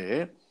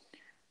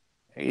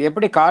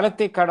எப்படி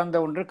காலத்தை கடந்த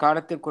ஒன்று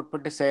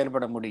காலத்திற்குட்பட்டு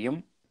செயல்பட முடியும்,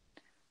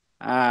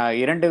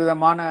 இரண்டு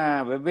விதமான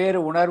வெவ்வேறு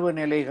உணர்வு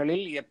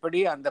நிலைகளில் எப்படி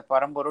அந்த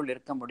பரம்பொருள்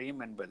இருக்க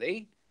முடியும் என்பதை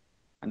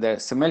அந்த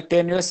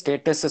சிமல்டேனியஸ்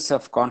ஸ்டேட்டஸஸ்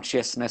ஆஃப்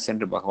கான்ஷியஸ்னஸ்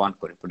என்று பகவான்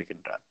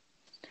குறிப்பிடுகின்றார்.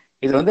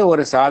 இது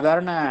ஒரு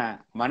சாதாரண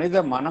மனித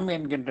மனம்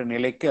என்கின்ற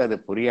நிலைக்கு அது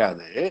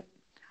புரியாது.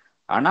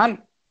 ஆனால்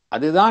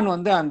அதுதான்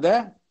அந்த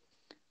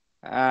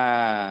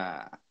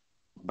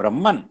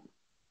பிரம்மன்,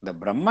 இந்த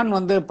பிரம்மன்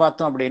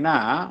பார்த்தோம் அப்படின்னா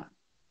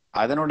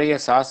அதனுடைய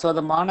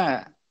சாஸ்வதமான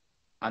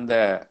அந்த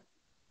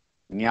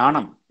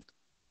ஞானம்,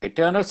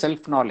 eternal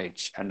self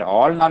knowledge and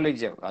all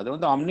knowledge,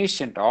 அது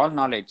omniscient, all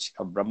knowledge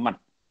of Brahman.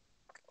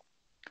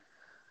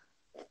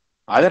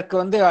 அதற்கு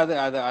அது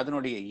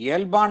அதனுடைய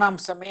இயல்பான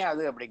அம்சமே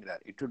அது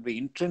அப்படிங்கிறார். It would be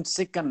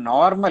intrinsic and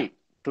normal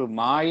to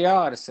Maya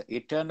or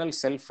eternal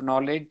self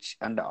knowledge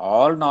and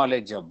all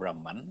knowledge of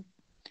Brahman.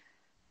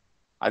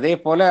 அதே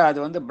போல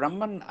அது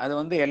பிரம்மன்,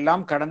 அது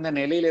எல்லாம் கடந்த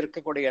நிலையில்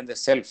இருக்கக்கூடிய அந்த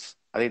செல்ஃப்,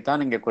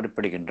 அதைத்தான் இங்கே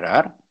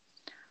குறிப்பிடுகின்றார்.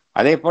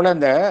 அதே போல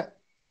அந்த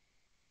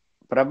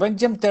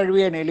பிரபஞ்சம்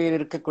தழுவிய நிலையில்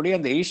இருக்கக்கூடிய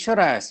அந்த ஈஸ்வர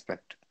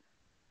aspect,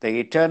 the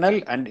eternal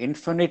and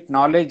infinite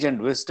knowledge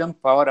and wisdom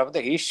power of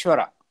the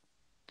ஈஸ்வரா,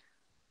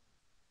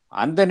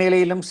 அந்த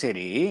நிலையிலும்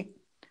சரி.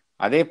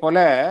 அதே போல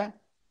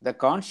the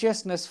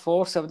consciousness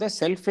force of the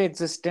self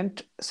existent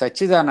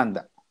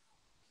Satchidananda,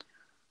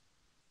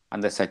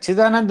 அந்த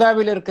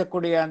சச்சிதானந்தாவில்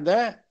இருக்கக்கூடிய அந்த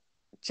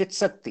சித்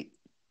சக்தி,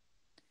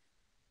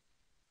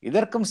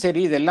 இதற்கும்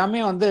சரி, இது எல்லாமே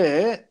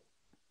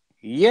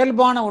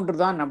இயல்பான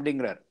ஒன்றுதான்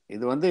அப்படிங்கிறார்.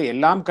 இது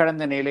எல்லாம்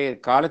கடந்த நிலையில்,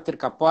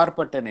 காலத்திற்கு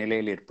அப்பாற்பட்ட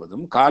நிலையில்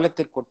இருப்பதும்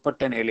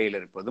காலத்திற்குட்பட்ட நிலையில்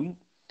இருப்பதும்,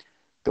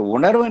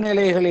 உணர்வு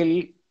நிலைகளில்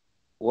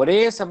ஒரே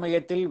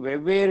சமயத்தில்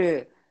வெவ்வேறு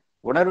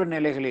உணர்வு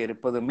நிலைகளில்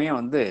இருப்பதுமே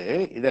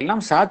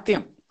இதெல்லாம்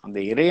சாத்தியம். அந்த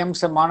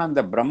இறையம்சமான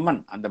அந்த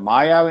பிரம்மன், அந்த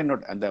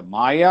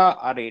மாயா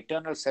R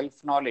eternal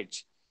self knowledge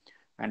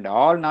and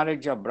all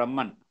knowledge of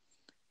பிரம்மன்,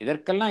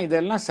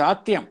 இதெல்லாம்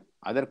சாத்தியம்.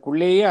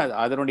 அதற்குள்ளேயே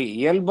அதனுடைய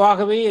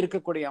இயல்பாகவே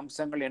இருக்கக்கூடிய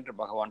அம்சங்கள் என்று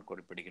பகவான்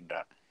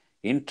குறிப்பிடுகின்றார்.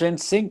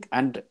 இன்ட்ரின்சிக்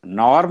அண்ட்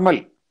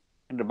நார்மல்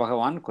என்று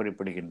பகவான்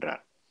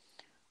குறிப்பிடுகின்றார்.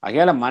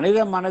 ஆகையால மனித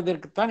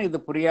மனதிற்குத்தான் இது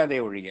புரியாதே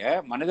ஒழிய,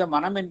 மனித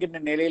மனம் என்கின்ற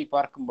நிலையில்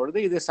பார்க்கும் பொழுது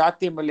இது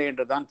சாத்தியமில்லை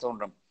என்றுதான்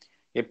தோன்றும்.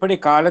 எப்படி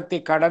காலத்தை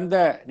கடந்த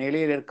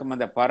நிலையில் இருக்கும்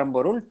அந்த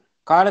பரம்பொருள்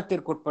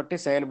காலத்திற்குட்பட்டு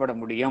செயல்பட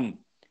முடியும்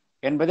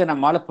என்பதை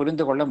நம்மால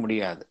புரிந்து கொள்ள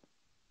முடியாது,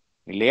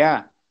 இல்லையா?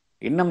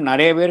 இன்னும்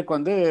நிறைய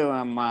பேருக்கு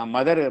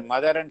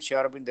மதர் அண்ட்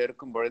ஷியரபிந்த்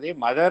இருக்கும் பொழுதே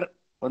மதர்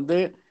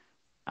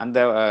அந்த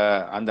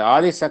அந்த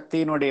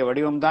ஆதிசக்தியினுடைய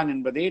வடிவம்தான்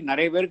என்பதை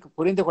நிறைய பேருக்கு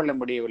புரிந்து கொள்ள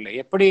முடியவில்லை.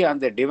 எப்படி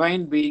அந்த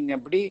டிவைன் பீயிங்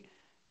எப்படி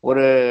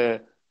ஒரு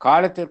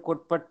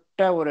காலத்திற்குட்பட்ட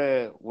ஒரு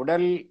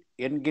உடல்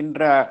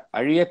என்கின்ற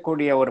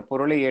அழியக்கூடிய ஒரு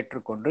பொருளை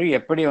ஏற்றுக்கொண்டு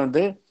எப்படி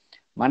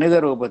மனித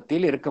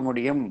ரூபத்தில் இருக்க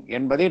முடியும்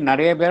என்பதை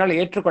நிறைய பேரால்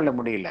ஏற்றுக்கொள்ள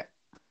முடியல,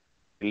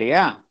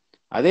 இல்லையா?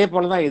 அதே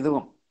போலதான்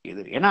இதுவும்.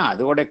 ஏன்னா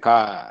அதோட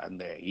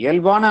அந்த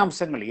இயல்பான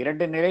அம்சங்கள்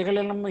இரண்டு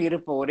நிலைகளிலும்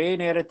ஒரே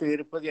நேரத்தில்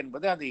இருப்பது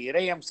என்பது அது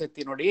இறை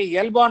அம்சத்தினுடைய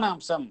இயல்பான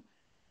அம்சம்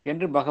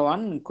என்று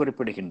பகவான்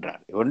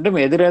குறிப்பிடுகின்றார். ஒன்றும்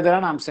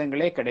எதிரெதிரான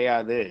அம்சங்களே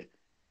கிடையாது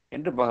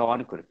என்று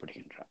பகவான்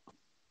குறிப்பிடுகின்றார்.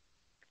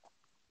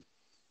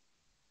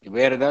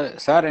 வேற ஏதாவது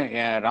சார்,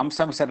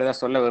 ராமசாமி சார்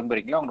ஏதாவது சொல்ல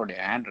விரும்புறீங்களா? உங்களுடைய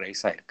ஹேண்ட்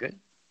ரைஸ் ஆயிருக்கு.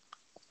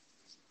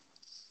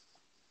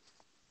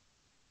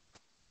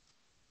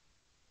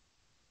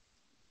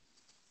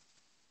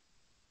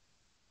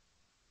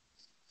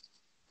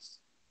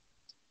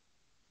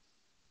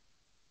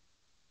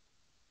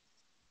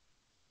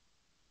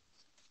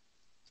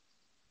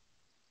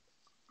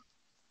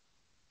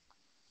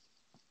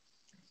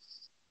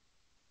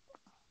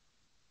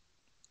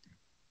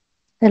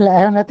 I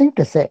have nothing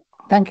to say.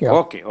 Thank you.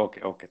 Okay.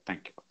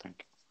 Thank you.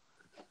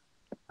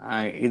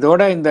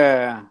 இதோட இந்த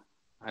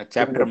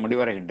சாப்டர்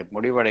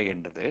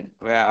முடிவடைகின்றது.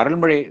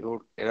 அருள்மொழி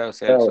ஏதாவது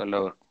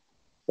சொல்ல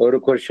ஒரு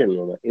கொஸ்டின்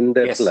இந்த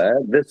இடத்துல,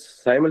 this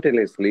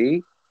simultaneously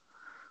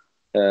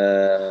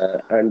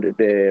and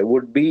it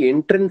would be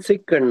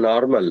intrinsic and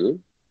normal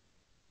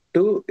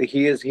to,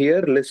 he is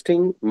here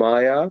listing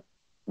Maya,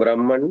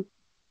 Brahman,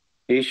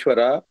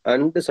 Ishwara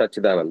and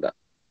Sachidananda.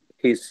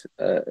 He's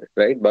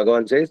right.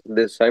 Bhagavan says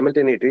this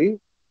simultaneity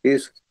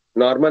is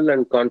normal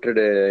and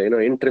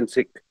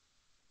intrinsic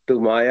to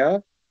Maya,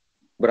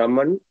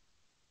 Brahman,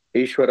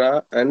 Ishwara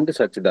and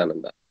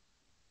Sachidananda.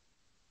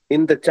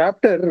 In the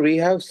chapter we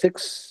have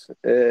 6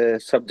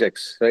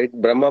 subjects, right?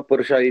 Brahman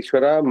Purusha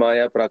Ishwara,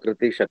 Maya,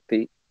 Prakriti,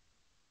 Shakti,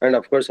 and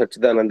of course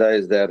Sachidananda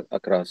is there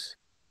across.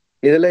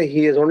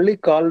 He has only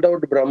called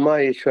out Brahma,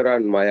 Ishwara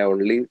and Maya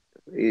only.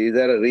 Is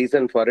there a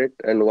reason for it,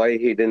 and why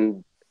he didn't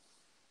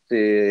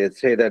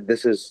say that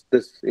this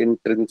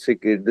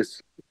intrinsic, this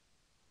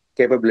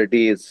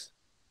capability is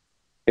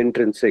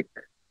intrinsic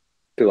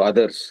to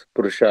others,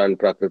 Purusha and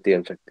Prakriti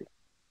and Shakti?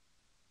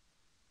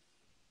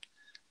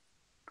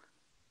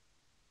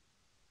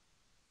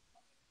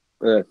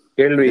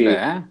 கேள்வி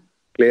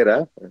கிளியரா?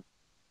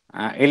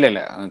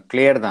 இல்ல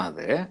clear தான்.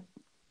 அது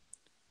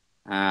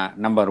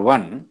number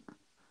one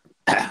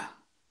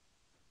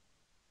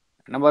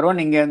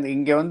இங்க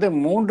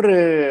 3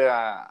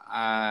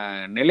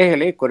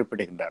 நிலைகளை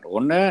குறிப்பிடுகின்றார்.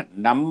 ஒன்று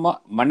நம்ம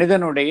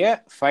மனிதனுடைய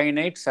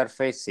ஃபைனைட்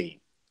சர்ஃபேஸ்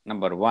சீயிங்.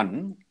 நம்பர் 1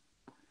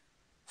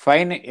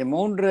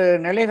 3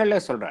 நிலைகள்ல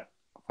சொல்றார்.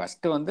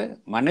 ஃபர்ஸ்ட்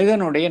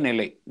மனிதனுடைய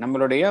நிலை,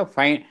 நம்மளுடைய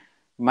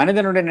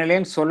மனிதனுடைய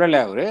நிலைன்னு சொல்லலை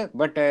அவரு,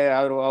 பட்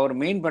அவர்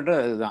மெயின்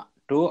பண்றது அதுதான்.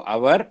 To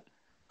our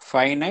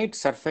finite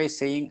surface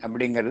seeing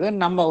அப்படிங்கிறது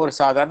நம்ம ஒரு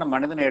சாதாரண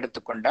மனிதனை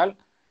எடுத்துக்கொண்டால்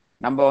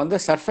நம்ம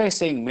சர்ஃபேஸ்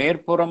சீயிங்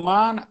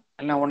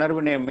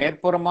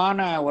மேற்புறமான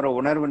ஒரு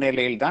உணர்வு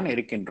நிலையில் தான்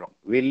இருக்கின்றோம்.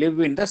 we live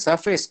in the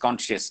surface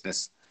consciousness.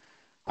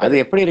 அது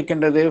எப்படி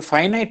இருக்கின்றது?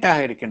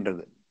 ஃபைனைட்டாக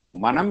இருக்கின்றது.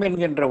 மனம்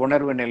என்கின்ற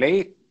உணர்வு நிலை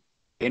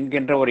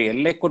என்கின்ற ஒரு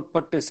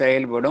எல்லைக்குட்பட்டு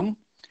செயல்படும்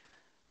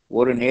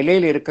ஒரு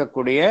நிலையில்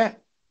இருக்கக்கூடிய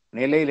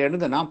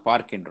நிலையிலிருந்து நாம்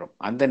பார்க்கின்றோம்.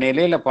 அந்த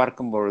நிலையில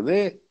பார்க்கும் பொழுது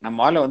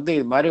நம்மால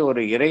இது மாதிரி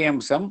ஒரு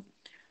இறையம்சம்,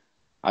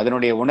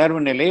 அதனுடைய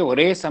உணர்வு நிலை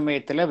ஒரே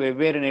சமயத்துல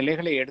வெவ்வேறு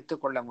நிலைகளை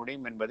எடுத்துக்கொள்ள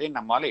முடியும் என்பதை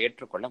நம்மால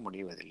ஏற்றுக்கொள்ள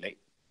முடிவதில்லை.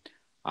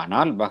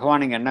 ஆனால்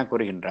பகவான் இங்க என்ன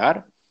கூறுகின்றார்?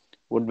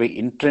 would be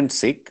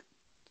intrinsic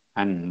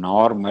and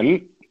normal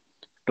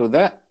to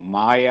the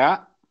Maya.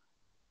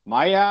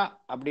 மாயா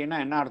அப்படின்னா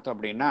என்ன அர்த்தம்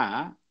அப்படின்னா,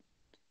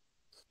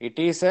 it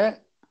is a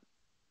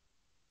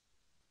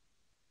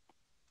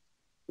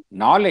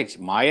knowledge.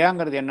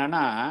 மாயாங்கிறது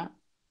என்னன்னா,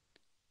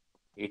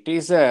 it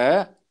is a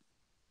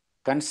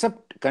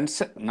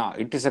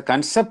it is a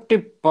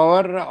conceptive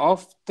power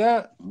of the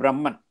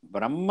Brahman.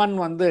 பிரம்மன்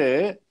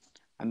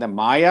அந்த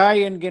மாயா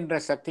என்கின்ற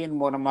சக்தியின்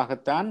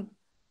மூலமாகத்தான்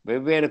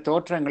வெவ்வேறு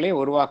தோற்றங்களை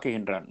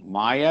உருவாக்குகின்றான்.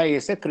 மாயா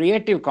இஸ் எ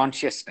கிரியேட்டிவ்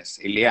கான்சியஸ்னஸ்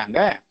இல்லையா?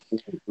 அங்க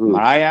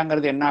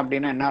மாயாங்கிறது என்ன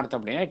அப்படின்னா என்ன அர்த்தம்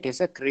அப்படின்னா, it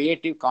is a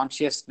creative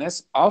consciousness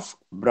of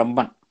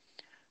பிரம்மன்.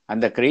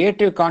 அந்த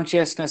கிரியேட்டிவ்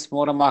கான்சியஸ்னஸ்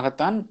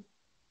மூலமாகத்தான்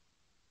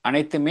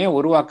அனைத்துமே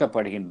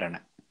உருவாக்கப்படுகின்றன.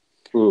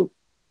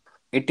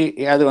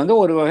 அது வந்து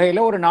ஒரு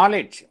வகையில ஒரு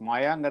நாலேஜ்.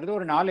 மாயாங்கிறது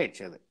ஒரு நாலேஜ்.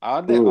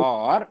 அது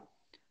ஆர்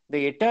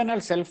தி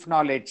எட்டர்னல் செல்ஃப்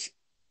நாலேஜ்.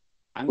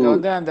 அங்க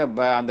வந்து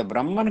அந்த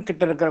பிரம்மன்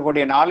கிட்ட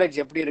இருக்கக்கூடிய நாலேஜ்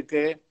எப்படி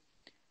இருக்கு?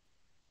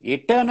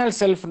 Eternal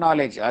self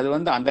knowledge. அது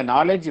வந்து அந்த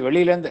நாலேஜ்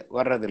வெளியிலேருந்து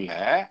வர்றதில்ல,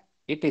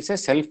 it is a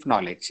self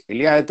knowledge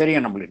இல்லையா? அது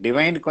தெரியும் நம்மளுக்கு.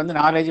 டிவைனுக்கு வந்து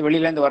நாலேஜ்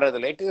வெளியிலேருந்து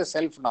வர்றதில்லை, it is a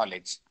self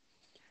knowledge.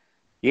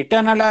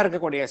 இட்டர்னலா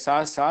இருக்கக்கூடிய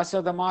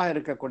சாஸ்வதமாக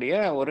இருக்கக்கூடிய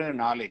ஒரு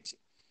நாலேஜ்.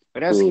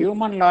 வெராஸ்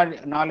ஹியூமன்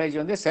நாலேஜ்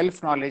வந்து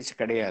செல்ஃப் நாலேஜ்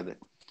கிடையாது.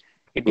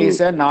 It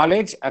is a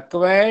knowledge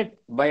acquired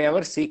by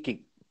our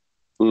seeking.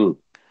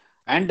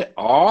 And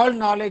all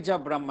knowledge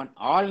of Brahman,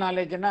 all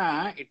நாலேஜ்னா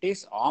it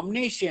is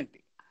omniscient.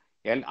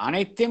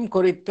 அனைத்தையும்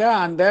குறித்த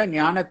அந்த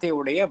ஞானத்தை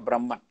உடைய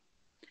பிரம்மன்.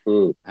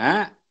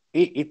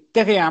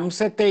 இத்தகைய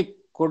அம்சத்தை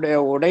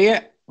உடைய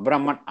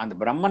பிரம்மன், அந்த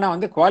பிரம்மனை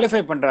வந்து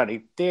குவாலிஃபை பண்றாரு.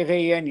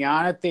 இத்தகைய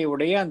ஞானத்தை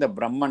உடைய அந்த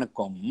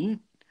பிரம்மனுக்கும்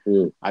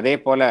அதே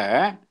போல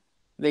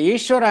இந்த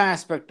ஈஸ்வர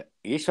ஆஸ்பெக்ட்.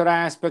 ஈஸ்வர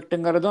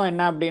ஆஸ்பெக்ட்ங்கிறதும்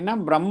என்ன அப்படின்னா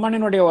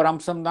பிரம்மனினுடைய ஒரு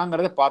அம்சம்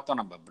தாங்கிறத பார்த்தோம்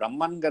நம்ம.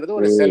 பிரம்மன்கிறது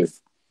ஒரு செல்ஃப்.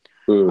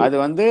 அது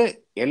வந்து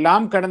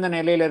எல்லாம் கடந்த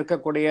நிலையில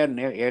இருக்கக்கூடிய,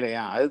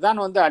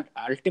 அதுதான் வந்து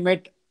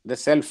அல்டிமேட் த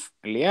செல்ஃப்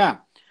இல்லையா?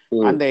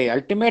 அந்த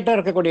அல்டிமேட்டா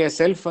இருக்கக்கூடிய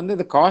செல்ஃப் வந்து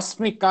இது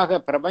காஸ்மிக்காக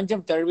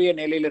பிரபஞ்சம் தழுவிய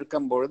நிலையில்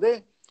இருக்கும் பொழுது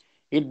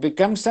it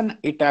becomes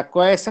it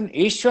acquires an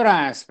ஈஸ்வர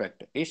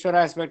ஆஸ்பெக்ட். ஈஸ்வர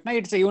ஆஸ்பெக்ட்னா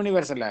இட்ஸ் a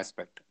universal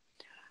aspect.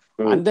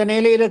 அந்த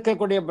நிலையில்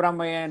இருக்கக்கூடிய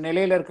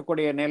நிலையில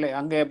இருக்கக்கூடிய நிலை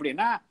அங்க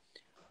எப்படின்னா,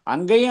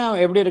 அங்கேயும்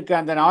எப்படி இருக்கு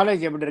அந்த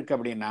நாலேஜ் எப்படி இருக்கு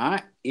அப்படின்னா,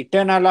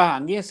 இட்டர்னலா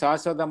அங்கேயும்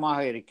சாஸ்வதமாக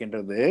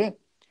இருக்கின்றது,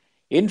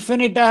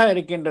 இன்ஃபினிட்டாக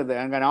இருக்கின்றது.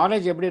 அங்க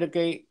நாலேஜ் எப்படி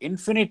இருக்கு?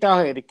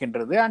 இன்ஃபினிட்டாக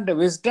இருக்கின்றது. And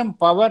wisdom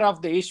power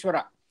of the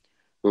ஈஸ்வரா,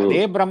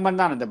 அதே பிரம்மன்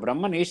தான். அந்த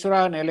பிரம்மன் ஈஸ்வரா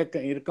நிலைக்கு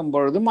இருக்கும்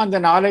பொழுதும் அந்த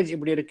நாலேஜ்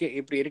இப்படி இருக்கு,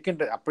 இப்படி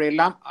இருக்கின்றது.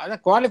 அப்படியெல்லாம் அதை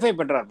குவாலிஃபை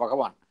பண்றார்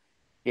பகவான்.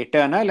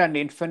 Eternal and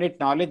infinite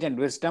knowledge and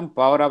wisdom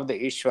power of the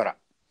ஈஸ்வரா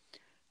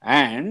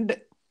and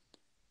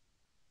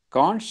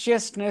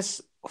consciousness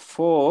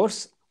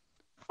force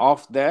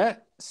of the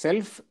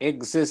self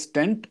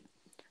existent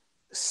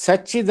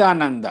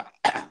Satchidananda.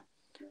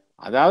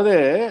 அதாவது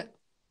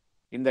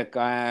இந்த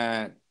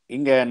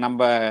இங்க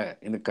நம்ம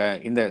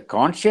இந்த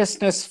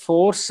consciousness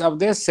force of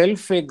the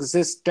self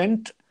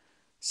existent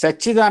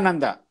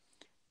Satchidananda,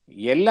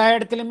 எல்லா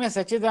இடத்துலையுமே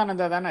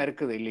சச்சிதானந்தா தானே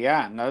இருக்குது இல்லையா?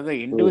 அதாவது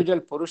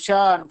இண்டிவிஜுவல் புருஷா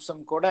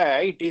அம்சம் கூட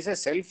it is a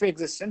self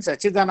existence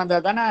Satchidananda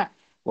தானே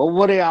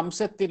ஒவ்வொரு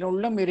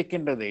அம்சத்தினுள்ளும்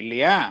இருக்கின்றது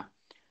இல்லையா?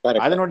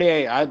 அதனுடைய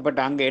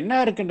பட் அங்க என்ன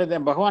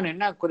இருக்கின்றது, பகவான்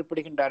என்ன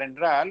குறிப்பிடுகின்றார்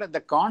என்றால், இந்த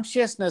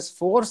கான்சியஸ்னஸ்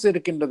ஃபோர்ஸ்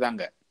இருக்கின்றது.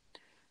 அங்க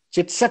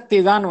சித் சக்தி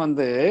தான்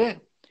வந்து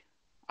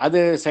அது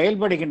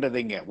செயல்படுகின்றது.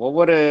 இங்க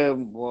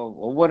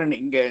ஒவ்வொரு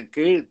இங்க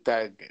கீழ்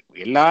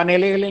எல்லா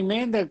நிலைகளிலுமே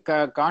இந்த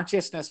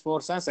கான்சியஸ்னஸ்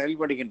ஃபோர்ஸ் தான்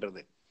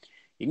செயல்படுகின்றது.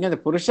 இங்க இந்த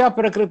புருஷா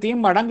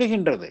பிரகிருத்தியும்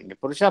அடங்குகின்றது. இங்க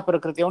புருஷா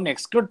பிரகிருத்தியை ஒன்னும்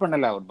எக்ஸ்க்ளூட்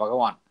பண்ணல அவர்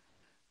பகவான்.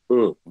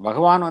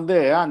 பகவான் வந்து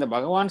அந்த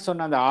பகவான்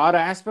சொன்ன அந்த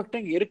 6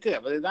 ஆஸ்பெக்டும் இருக்கு.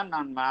 அதுதான்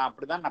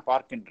அப்படிதான் நான்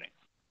பார்க்கின்றேன்.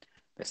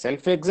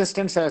 செல்ஃப்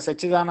எக்ஸிஸ்டன்ஸ்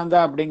சச்சிதானந்தா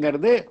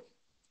அப்படிங்கிறது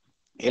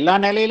எல்லா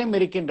நிலையிலும்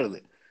இருக்கின்றது.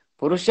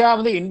 புருஷா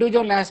வந்து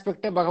இண்டிவிஜுவல்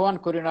ஆஸ்பெக்டை பகவான்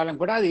கூறினாலும்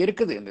கூட அது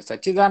இருக்குது. இந்த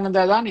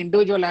சச்சிதானந்தா தான்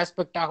இண்டிவிஜுவல்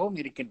ஆஸ்பெக்டாகவும்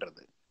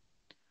இருக்கின்றது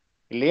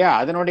இல்லையா?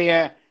 அதனுடைய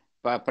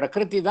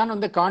பிரகிருதி தான்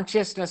வந்து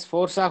கான்சியஸ்னஸ்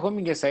ஃபோர்ஸாகவும்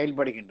இங்கே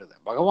செயல்படுகின்றது.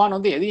 பகவான்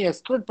வந்து எதையும்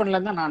எக்ஸ்க்ளூட்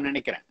பண்ணலன்னு தான் நான்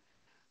நினைக்கிறேன்.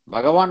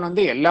 பகவான்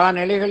வந்து எல்லா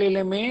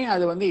நிலைகளிலுமே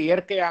அது வந்து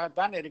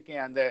இயற்கையாகத்தான் இருக்கு.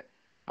 அந்த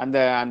அந்த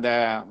அந்த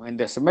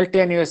இந்த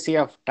சிமில்டேனியஸி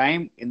ஆஃப்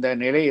டைம், இந்த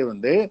நிலை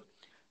வந்து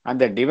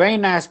அந்த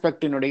டிவைன்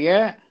ஆஸ்பெக்டினுடைய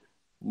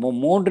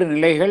 3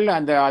 நிலைகள்,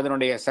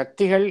 அதனுடைய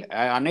சக்திகள்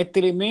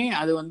அனைத்திலுமே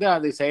அது வந்து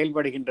அது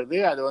செயல்படுகின்றது.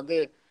 அது வந்து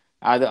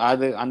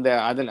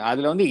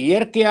அதுல வந்து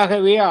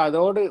இயற்கையாகவே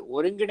அதோடு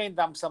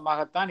ஒருங்கிணைந்த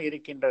அம்சமாகத்தான்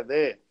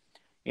இருக்கின்றது.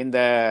 இந்த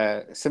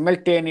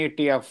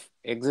சிமில்டேனிட்டி ஆஃப்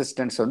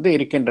எக்ஸிஸ்டன்ஸ் வந்து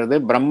இருக்கின்றது.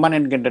 பிரம்மன்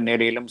என்கின்ற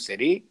நிலையிலும்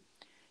சரி,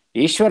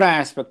 ஈஸ்வர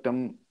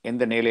ஆஸ்பெக்டும்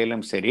எந்த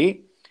நிலையிலும் சரி,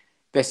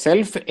 இந்த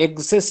செல்ஃப்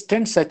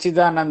எக்ஸிஸ்டன்ஸ்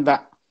சச்சிதானந்தா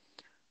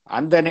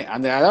அந்த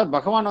அதாவது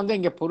பகவான் வந்து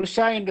இங்க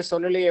புருஷா என்று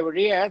சொல்லலையே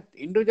வழிய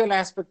இண்டிவிஜுவல்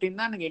ஆஸ்பெக்டையும்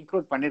தான் நீங்க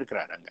இன்க்ளூட்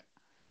பண்ணியிருக்கிறாரு. அங்க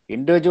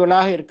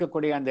இண்டிவிஜுவலாக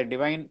இருக்கக்கூடிய அந்த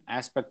டிவைன்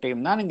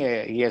ஆஸ்பெக்டையும் தான் நீங்க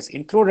he has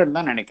included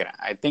தான் நினைக்கிறேன்.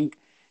 I think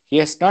he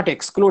has not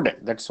excluded.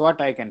 that's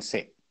what I can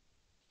say.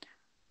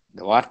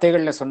 இந்த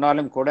வார்த்தைகள்ல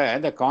சொன்னாலும் கூட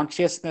the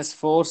consciousness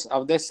force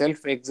of the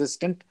self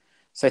existent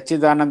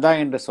Satchidananda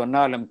என்று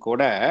சொன்னாலும்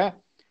கூட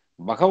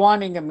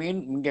பகவான்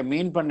இங்க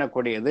மீன்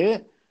பண்ணக்கூடியது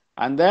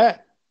அந்த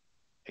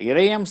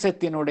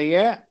இறையம்சத்தினுடைய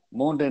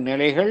 3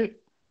 நிலைகள்,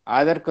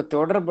 அதற்கு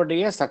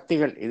தொடர்புடைய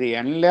சக்திகள், இது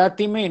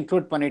எல்லாத்தையுமே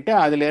இன்க்ளூட் பண்ணிட்டு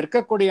அதுல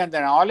இருக்கக்கூடிய அந்த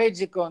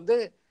நாலேஜுக்கு வந்து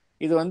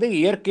இது வந்து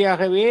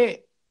இயற்கையாகவே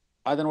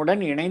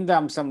அதனுடன் இணைந்த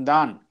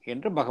அம்சம்தான்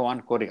என்று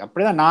பகவான் கூறி,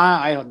 அப்படிதான்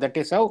நான் that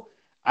is how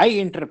I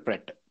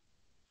interpret.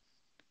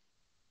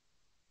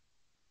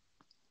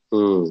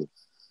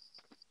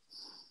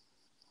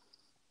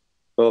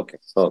 Okay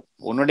okay.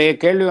 உன்னுடைய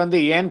கேள்வி வந்து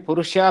ஏன்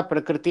புருஷா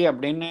பிரகிருதி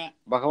அப்படின்னு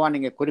பகவான்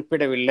இங்க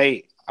குறிப்பிடவில்லை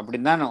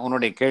அப்படின்னு தான்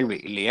உன்னுடைய கேள்வி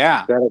இல்லையா?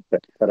 Correct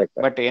correct.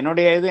 பட்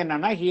என்னுடைய இது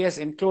என்னன்னா he has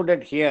included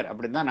here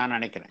அப்படின்னு தான் நான்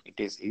நினைக்கிறேன்.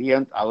 இட் இஸ்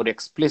அவர்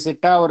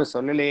எக்ஸ்பிளிசிட்டா அவர்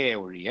சொல்லலையே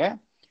ஒழிய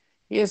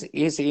he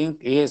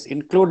is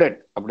included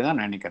அப்படின்னு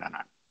தான் நினைக்கிறேன்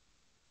நான்.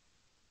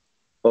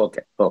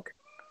 Okay okay.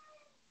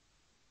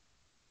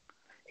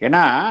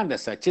 ஏன்னா அந்த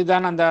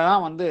சச்சிதானந்தா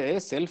தான் வந்து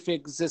செல்ஃப்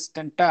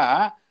எக்ஸிஸ்டண்டா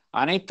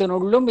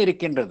அனைத்தினுள்ளும்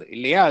இருக்கின்றது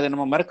இல்லையா? அது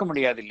நம்ம மறக்க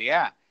முடியாது இல்லையா?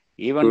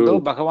 ஈவன் தோ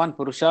பகவான்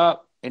புருஷா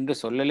என்று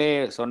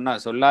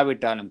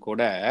சொல்லாவிட்டாலும்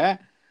கூட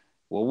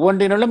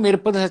ஒவ்வொன்றினுள்ளும்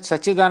இருப்பது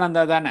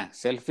சச்சிதானந்தா தானே.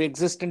 செல்ஃப்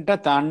எக்ஸிஸ்டண்டா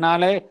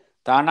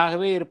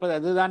தானாகவே இருப்பது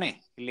அதுதானே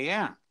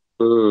இல்லையா?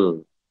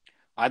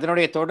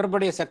 அதனுடைய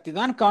தொடர்புடைய சக்தி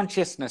தான்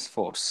கான்சியஸ்னஸ்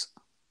ஃபோர்ஸ்.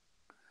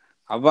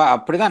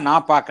 அப்படிதான்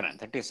நான் பார்க்கிறேன்.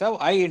 That is how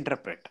I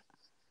interpret.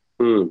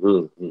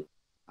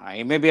 I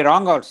may be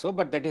wrong also,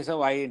 but that is how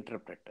I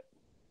interpret.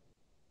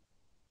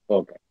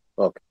 Okay,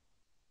 okay.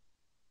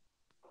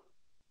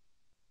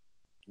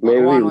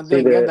 பகவான் வந்து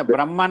இங்க அந்த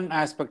பிரம்மன்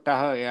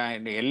ஆஸ்பெக்டாக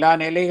எல்லா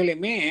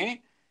நிலைகளையுமே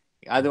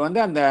அது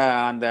வந்து அந்த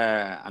அந்த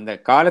அந்த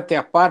காலத்தை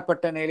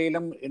அப்பாற்பட்ட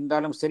நிலையிலும்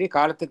இருந்தாலும் சரி,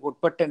 காலத்துக்கு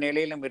உட்பட்ட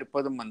நிலையிலும்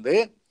இருப்பதும் வந்து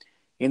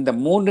இந்த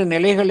மூன்று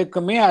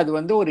நிலைகளுக்குமே அது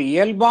வந்து ஒரு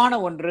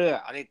இயல்பான ஒன்று.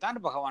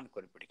 அதைத்தான் பகவான்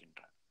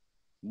குறிப்பிடுகின்றார்.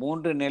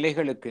 மூன்று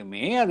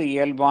நிலைகளுக்குமே அது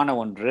இயல்பான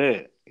ஒன்று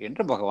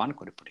என்று பகவான்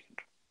குறிப்பிடுகின்றார்.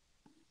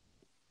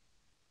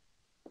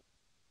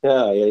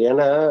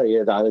 ஏன்னா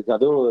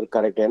அதுவும்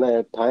கரெக்ட். ஏன்னா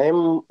time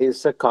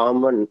is a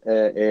common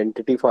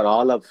entity for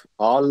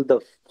all the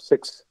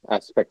 6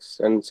 aspects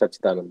and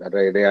Satchidananda.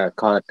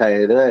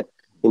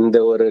 இந்த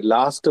ஒரு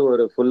லாஸ்ட்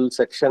ஒரு ஃபுல்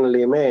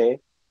செக்ஷன்லயுமே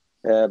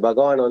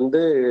பகவான்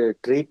வந்து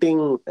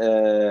ட்ரீட்டிங்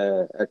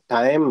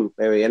டைம்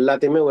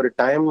எல்லாத்தையுமே ஒரு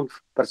டைம்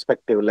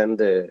பெர்ஸ்பெக்டிவ்ல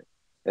இருந்து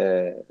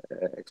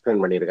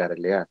எக்ஸ்பிளைன் பண்ணியிருக்காரு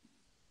இல்லையா?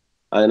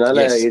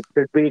 அதனால இட்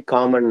ஷுட் பி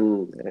காமன்.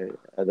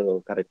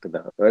 அதுவும் கரெக்ட்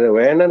தான்.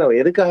 வேணா நம்ம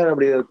எதுக்காக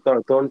அப்படி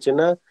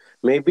தோணுச்சுன்னா,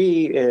 மேபி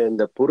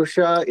இந்த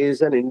புருஷா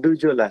is an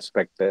individual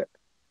aspect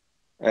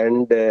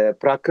and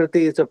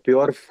பிரகிருதி is a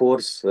pure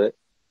force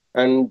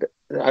and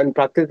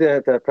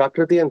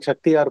பிரகிருதி and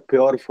Sakthi R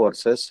pure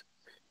forces.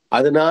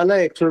 அதனால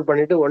எக்ஸ்க்ளூட்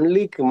பண்ணிட்டு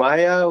only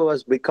Maya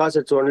was because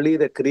it's only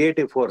the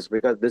creative force,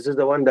 because this is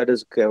the one that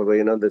is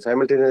the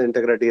simultaneous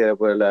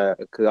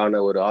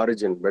இன்டெகிரிட்டியான ஒரு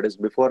origin, but is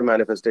before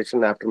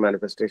manifestation after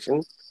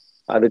manifestation.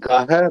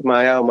 அதுக்காக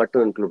மாயாவை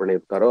மட்டும் include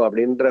பண்ணியிருக்காரோ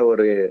அப்படின்ற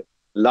ஒரு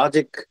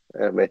logic,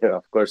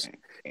 of course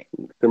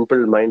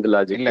simple mind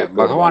logic இல்ல.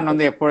 பகவான்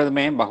வந்து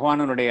எப்பொழுதுமே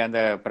பகவானுடைய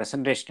அந்த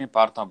பிரசன்டேஷனே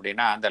பார்த்தோம்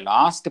அப்படின்னா அந்த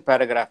லாஸ்ட்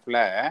பேராகிராஃப்ல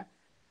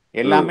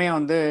எல்லாமே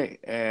வந்து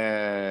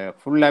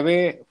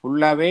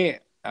ஃபுல்லாவே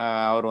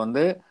அவர்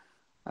வந்து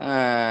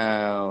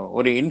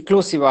ஒரு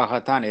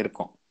இன்க்ளூசிவாகத்தான்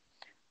இருக்கும்.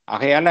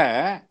 ஆகையால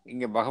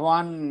இங்க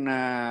பகவான்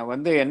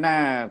வந்து என்ன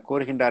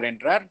கூறுகின்றார்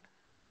என்றால்,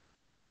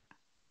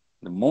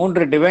 இந்த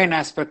மூன்று டிவைன்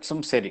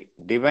ஆஸ்பெக்ட்ஸும் சரி,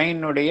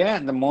 டிவைனுடைய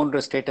இந்த மூன்று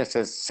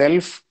statuses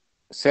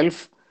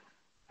self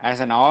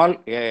as an all,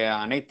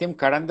 அனைத்தையும்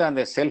கடந்த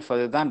அந்த செல்ஃப்,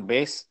 அதுதான்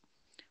பேஸ்.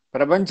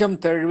 பிரபஞ்சம்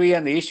தழுவி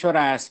அந்த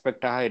ஈஸ்வர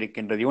ஆஸ்பெக்டாக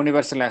இருக்கின்றது.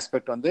 யூனிவர்சல்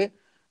ஆஸ்பெக்ட் வந்து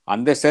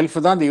அந்த செல்ஃப்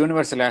தான் அந்த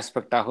யூனிவர்சல்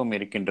ஆஸ்பெக்டாகவும்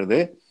இருக்கின்றது.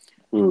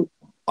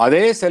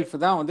 அதே செல்ஃப்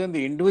தான் வந்து இந்த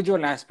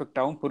இண்டிவிஜுவல்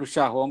ஆஸ்பெக்டாகவும்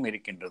புருஷாகவும்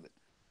இருக்கின்றது.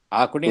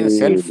 ஆகக்கூடிய இந்த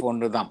செல்ஃப்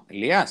ஒன்று தான்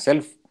இல்லையா?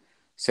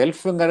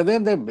 செல்ஃப்ங்கிறது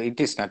இந்த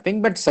it is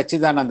nothing but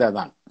Satchidananda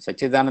தான்.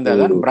 சச்சிதானந்தா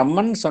தான்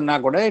பிரம்மன் சொன்னா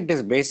கூட இட்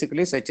இஸ்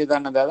பேசிக்கலி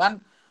சச்சிதானந்தா தான்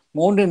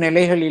மூன்று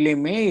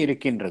நிலைகளிலுமே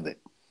இருக்கின்றது.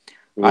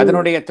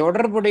 அதனுடைய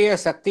தொடர்புடைய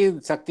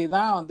சக்தி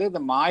தான் வந்து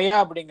இந்த மாயா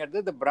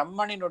அப்படிங்கிறது இந்த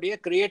பிரம்மனினுடைய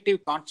கிரியேட்டிவ்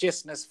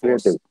கான்சியஸ்னஸ்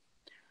ஃபோர்ஸ்.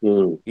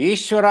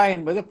 ஈஸ்வரா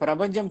என்பது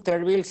பிரபஞ்சம்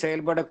தழுவியில்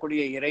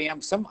செயல்படக்கூடிய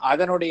இறையம்சம்,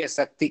 அதனுடைய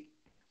சக்தி,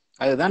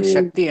 அதுதான்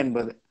சக்தி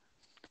என்பது.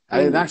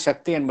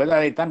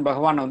 அதைத்தான்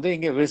பகவான் வந்து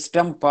இங்க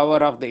விஸ்டம்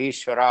பவர் ஆஃப் த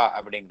ஈஸ்வரா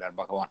அப்படிங்கிறார்.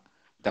 பகவான்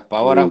the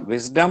power of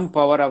wisdom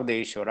power of the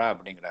ஈஸ்வரா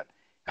அப்படிங்கிறார்.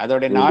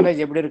 அதோட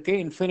நாலேஜ் எப்படி இருக்கு?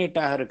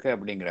 இன்ஃபினிட்டாக இருக்கு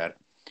அப்படிங்கிறார்.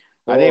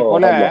 அதே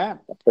போல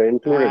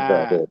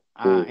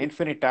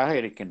இன்ஃபினிட்டாக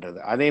இருக்கின்றது.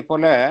 அதே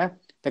போல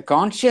த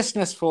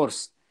கான்சியஸ்னஸ்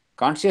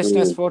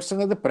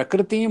ஃபோர்ஸ்ங்கிறது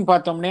பிரகிருத்தியும்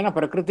பார்த்தோம்னா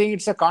பிரகிருதி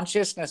இட்ஸ் அ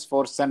கான்சியஸ்னஸ்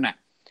ஃபோர்ஸ் தானே.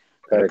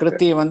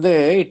 பிரகிருதி வந்து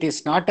it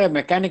is not a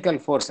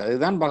mechanical force.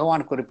 அதுதான்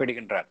பகவான்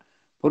குறிப்பிடுகின்றார்.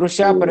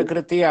 புருஷா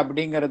பிரகிருதி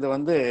அப்படிங்கிறது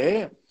வந்து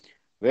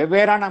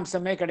வெவ்வேறான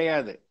அம்சமே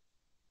கிடையாது.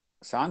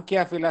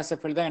 சாங்கியா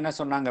பிலாசபில் தான் என்ன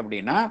சொன்னாங்க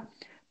அப்படின்னா,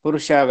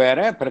 புருஷா வேற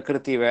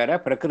பிரகிருதி வேற.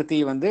 பிரகிருதி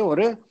வந்து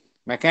ஒரு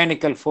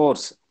மெக்கானிக்கல்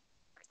ஃபோர்ஸ்,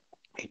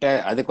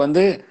 அதுக்கு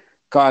வந்து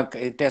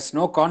இட் ஹஸ்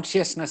நோ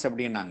கான்சியஸ்னஸ்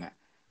அப்படின்னாங்க.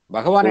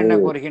 பகவான் என்ன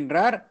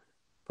கூறுகின்றார்?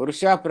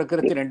 புருஷா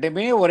பிரகிருதி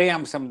ரெண்டுமே ஒரே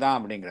அம்சம் தான்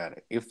அப்படிங்கிறாரு.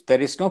 If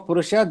there is no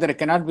Purusha there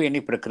cannot be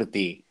any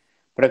பிரகிருதி.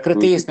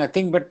 பிரகிருதி is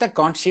nothing but the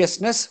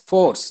consciousness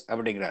force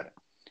அப்படிங்கிறாரு.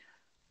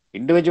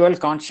 இண்டிவிஜுவல்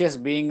கான்சியஸ்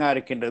பீயிங்கா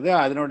இருக்கின்றது.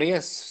 அதனுடைய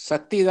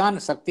சக்தி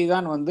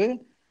தான் வந்து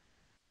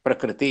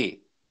பிரகிருதி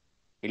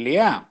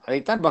இல்லையா?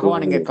 அதைத்தான்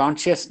பகவான் இங்க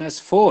consciousness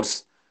force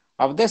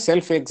of the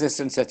self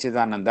existence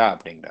Satchidananda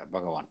அப்படிங்கிறார்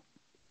பகவான்.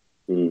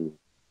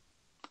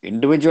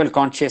 இண்டிவிஜுவல்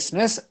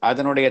கான்சியஸ்னஸ்,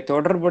 அதனுடைய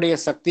தொடர்புடைய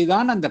சக்தி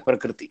தான் அந்த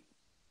பிரகிருதி.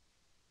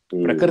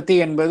 பிரகிருதி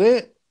என்பது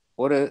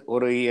ஒரு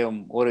ஒரு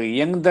ஒரு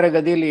இயந்திர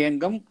கதியில்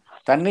இயங்கும்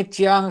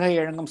தன்னிச்சையாக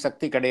இயங்கும்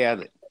சக்தி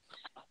கிடையாது.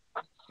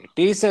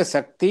 It is a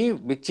Sakthi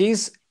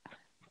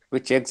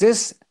which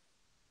exists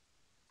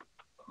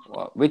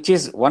which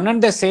is one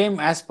and the same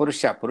as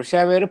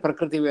புருஷா வேறு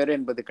பிரகிருதி வேறு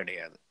என்பது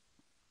கிடையாது.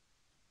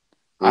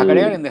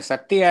 ஆகையால் இந்த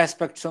சக்தி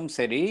ஆஸ்பெக்ட்ஸும்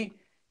சரி,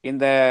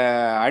 இந்த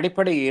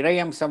அடிப்படை இறை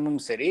அம்சமும்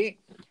சரி,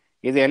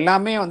 இது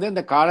எல்லாமே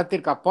இந்த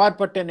காலத்திற்கு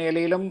அப்பாற்பட்ட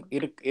நிலையிலும்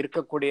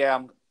இருக்கக்கூடிய,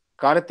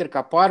 காலத்திற்கு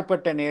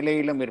அப்பாற்பட்ட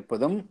நிலையிலும்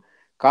இருப்பதும்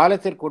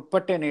காலத்திற்கு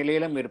உட்பட்ட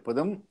நிலையிலும்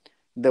இருப்பதும்,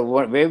 இந்த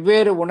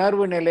வெவ்வேறு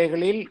உணர்வு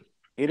நிலைகளில்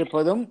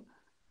இருப்பதும்,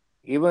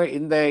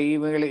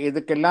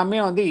 இதுக்கு எல்லாமே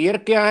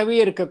இயற்கையாகவே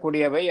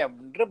இருக்கக்கூடியவை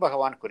என்று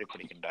பகவான்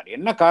குறிப்பிடுகின்றார்.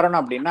 என்ன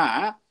காரணம் அப்படின்னா,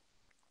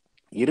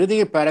 இறுதி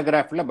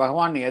பேராகிராஃப்ல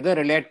பகவான் எதை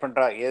ரிலேட்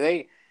பண்றார்,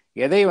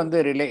 எதை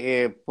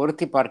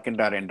பொருத்தி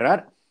பார்க்கின்றார்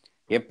என்றார்.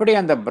 எப்படி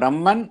அந்த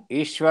பிரம்மன்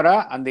ஈஸ்வரா,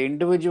 அந்த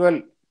இண்டிவிஜுவல்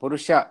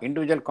புருஷா,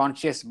 இண்டிவிஜுவல்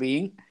கான்சியஸ்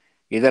பீயிங்,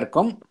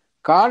 இதற்கும்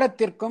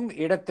காலத்திற்கும்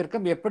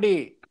இடத்திற்கும் எப்படி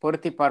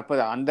பொருத்தி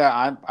பார்ப்பது,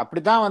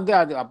 அப்படிதான்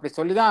அது அப்படி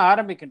சொல்லிதான்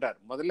ஆரம்பிக்கின்றார்.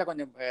 முதல்ல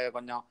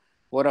கொஞ்சம்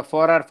ஒரு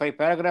 4 or 5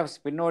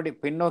 பேராகிராஃப்ஸ்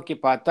பின்னோக்கி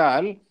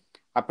பார்த்தால்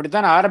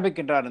அப்படித்தான்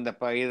ஆரம்பிக்கின்றார். இந்த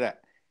இதை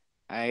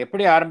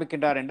எப்படி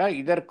ஆரம்பிக்கின்றார் என்றால்,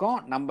 இதற்கும்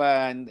நம்ம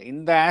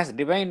இந்த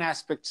டிவைன்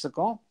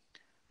ஆஸ்பெக்ட்ஸுக்கும்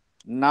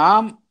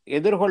நாம்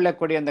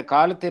எதிர்கொள்ளக்கூடிய அந்த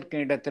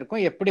காலத்திற்கும்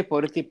இடத்திற்கும் எப்படி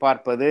பொருத்தி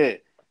பார்ப்பது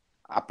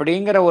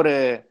அப்படிங்கிற ஒரு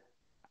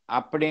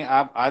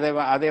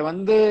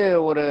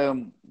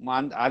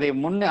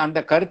அந்த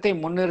கருத்தை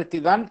முன்னிறுத்தி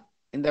தான்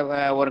இந்த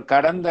ஒரு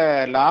கடந்த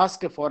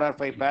லாஸ்ட் 4 or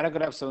 5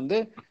 பேராகிராஃப்ஸ்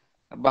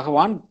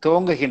பகவான்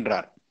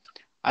துவங்குகின்றார்.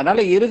 அதனால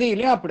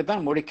இறுதியிலையும்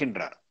அப்படித்தான்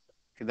முடிக்கின்றார்.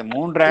 இந்த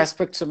 3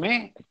 ஆஸ்பெக்ட்ஸுமே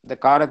இந்த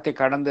காலத்தை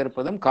கடந்து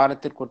இருப்பதும்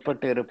காலத்திற்கு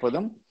உட்பட்டு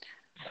இருப்பதும்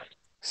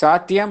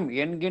சாத்தியம்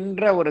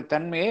என்கின்ற ஒரு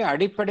தன்மையை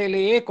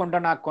அடிப்படையிலேயே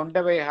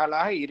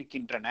கொண்டவைகளாக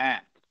இருக்கின்றன.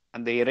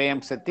 அந்த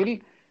இறையம்சத்தில்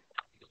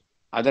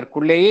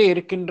அதற்குள்ளேயே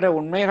இருக்கின்ற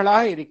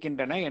உண்மைகளாக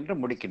இருக்கின்றன என்று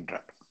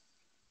முடிக்கின்றார்.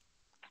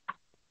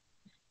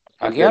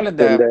 ஆகையால்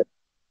இந்த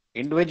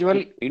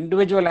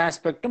இண்டிவிஜுவல்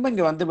ஆஸ்பெக்டும்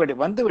இங்கு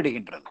வந்து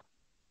விடுகின்றது.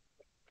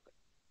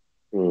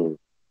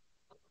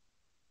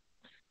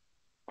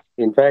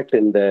 இன்ஃபேக்ட்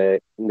இந்த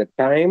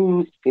டைம்,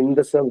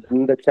 இந்த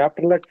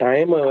சாப்டர்ல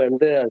டைம்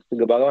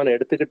பகவான்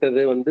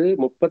எடுத்துக்கிட்டது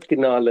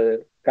 34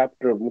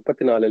 சாப்டர்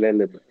 34ல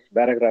இருந்து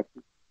பேராகிராஃப்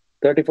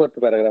 34th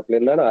பேராகிராஃப்ல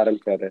இருந்தாலும்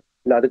ஆரம்பிச்சாரு.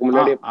 இல்ல அதுக்கு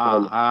முன்னாடியே?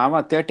 ஆமா,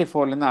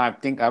 34ல இருந்து ஐ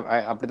திங்க்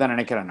அப்படிதான்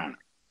நினைக்கிறேன் நான்.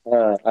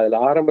 அதுல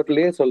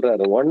ஆரம்பத்திலேயே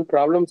சொல்றாரு, one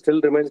problem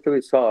still remains to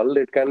be solved.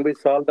 It can be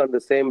solved on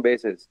the same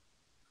basis.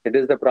 It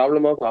is the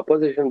problem of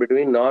opposition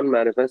between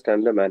non-manifest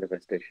and the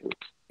manifestation.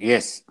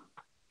 Yes.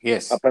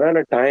 அப்பதான்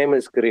டைம்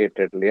இஸ்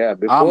கிரியேட்டட் இல்லையா?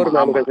 Before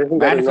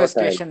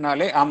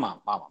மேனிஃபெஸ்டேஷன்னாலே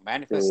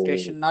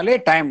மேனிஃபெஸ்டேஷன்னாலே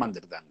time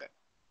வந்துருதாங்க.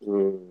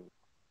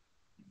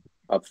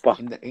 அப்பா,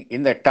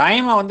 இந்த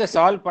டைமை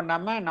solve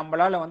பண்ணாம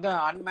நம்மளால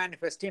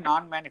அன்மேனிஃபெஸ்டையும்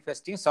நான்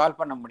மேனிஃபெஸ்டையும்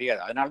solve பண்ண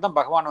முடியாது. அதனாலதான்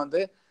பகவான்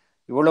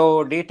இவ்வளோ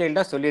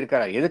டீட்டெயில்டா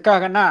சொல்லியிருக்காரு.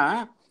 எதுக்காகனா,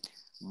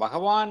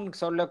 பகவான்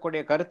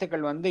சொல்லக்கூடிய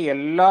கருத்துக்கள்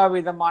எல்லா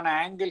விதமான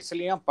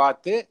ஆங்கிள்ஸ்லயும்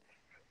பார்த்து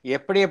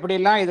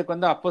எப்படிலாம்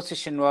இதுக்கு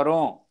அப்போசிஷன்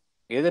வரும்,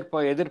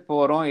 எதிர்ப்பு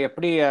வரும்,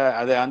 எப்படி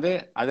அது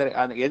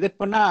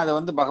எதிர்ப்புன்னா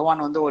அதை பகவான்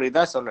ஒரு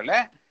இதா சொல்லல,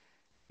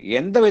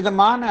 எந்த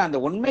விதமான அந்த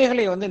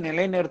உண்மைகளை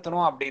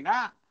நிலைநிறுத்தணும் அப்படின்னா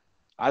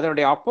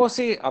அதனுடைய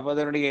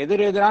அதனுடைய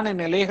எதிரெதிரான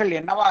நிலைகள்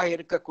என்னவாக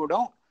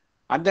இருக்கக்கூடும்,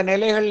 அந்த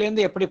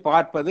நிலைகள்லேருந்து எப்படி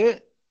பார்ப்பது,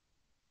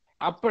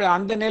 அப்படி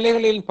அந்த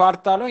நிலைகளில்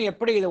பார்த்தாலும்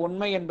எப்படி இது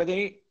உண்மை என்பதை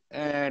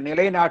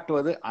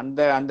நிலைநாட்டுவது,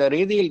 அந்த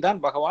ரீதியில் தான்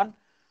பகவான்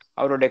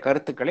அவருடைய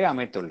கருத்துக்களை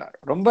அமைத்துள்ளார்.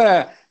 ரொம்ப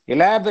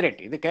எலாபரேட்.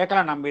 இது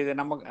கேட்கலாம்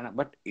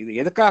பட் இது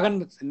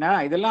எதுக்காகன்னா,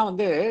 இதெல்லாம்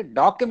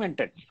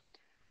டாக்குமெண்டட்.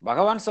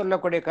 பகவான்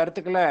சொல்லக்கூடிய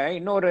கருத்துக்களை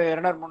இன்னொரு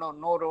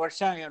 200-300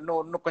 வருஷம்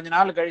இன்னும் கொஞ்ச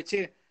நாள் கழிச்சு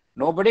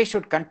நோபடி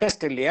ஷுட்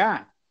கண்டெஸ்ட் இல்லையா?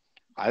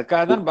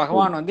 அதுக்காக தான்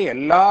பகவான்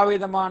எல்லா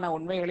விதமான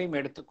உண்மைகளையும்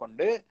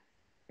எடுத்துக்கொண்டு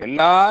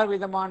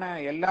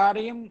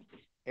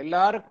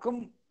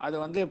எல்லாருக்கும்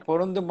அது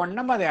பொருந்தும்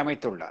வண்ணம் அதை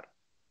அமைத்துள்ளார்.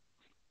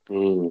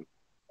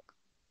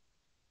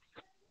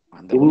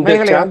 அந்த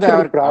உண்மைகளை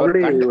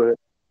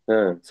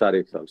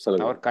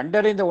அவர்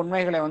கண்டறிந்த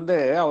உண்மைகளை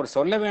அவர்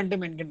சொல்ல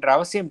வேண்டும் என்கின்ற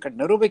அவசியம்,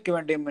 நிரூபிக்க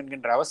வேண்டும்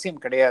என்கின்ற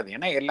அவசியம் கிடையாது.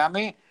 ஏன்னா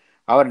எல்லாமே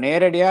அவர்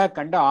நேரடியாக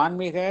கண்ட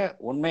ஆன்மீக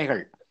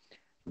உண்மைகள்.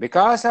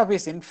 Because of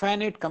his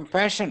infinite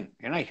compassion.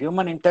 ஏன்னா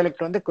ஹியூமன்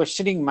இன்டெலெக்ட்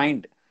கொஸ்டினிங்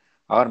மைண்ட்,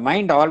 அவர்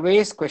மைண்ட்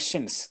ஆல்வேஸ்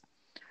கொஸ்டின்ஸ்.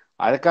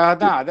 அதுக்காக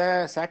தான் அதை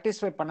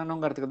சாட்டிஸ்ஃபை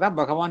பண்ணணுங்கிறதுக்கு தான்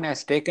பகவான்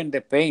has taken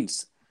the pains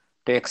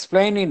to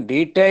explain in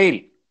detail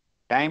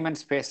time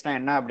and ஸ்பேஸ்னா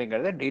என்ன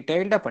அப்படிங்கறத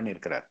டீடைல்டா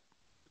பண்ணியிருக்கிறார்.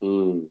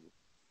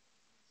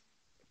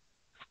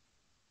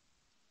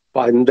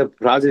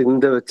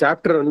 இந்த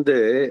சாப்டர்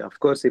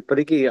அஃப்கோர்ஸ்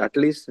இப்போதைக்கு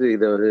அட்லீஸ்ட்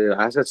இது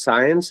ஆஸ் அ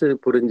சயின்ஸ்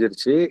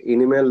புரிஞ்சிருச்சு.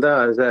 இனிமேல் தான்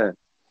ஆஸ் அ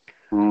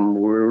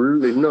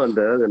இன்னும்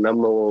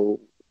நம்ம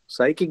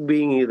சைக்கிக்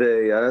பீயிங் இதை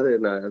யாராவது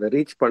அதை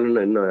ரீச்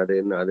பண்ணணும்.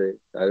 இன்னும்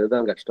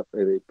அதுதான் கஷ்டம்.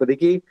 இது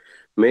இப்போதைக்கு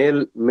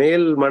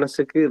மேல்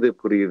மனசுக்கு இது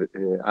புரியுது.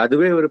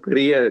 அதுவே ஒரு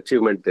பெரிய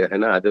அச்சீவ்மெண்ட்.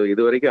 ஏன்னா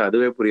இது வரைக்கும்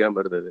அதுவே புரியாம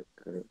இருந்தது.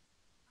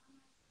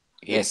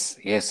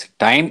 எஸ்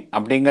டைம்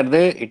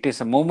அப்படிங்கிறது it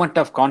is a moment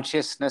of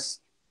consciousness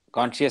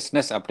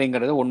consciousness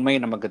அப்படிங்கிறது உண்மை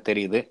நமக்கு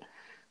தெரியுது.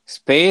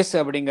 ஸ்பேஸ்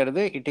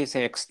அப்படிங்கிறது it is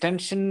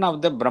extension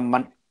of the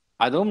பிரம்மன்,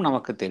 அதுவும்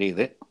நமக்கு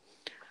தெரியுது.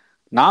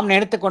 நாம்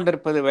நினைத்து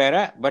கொண்டிருப்பது வேற.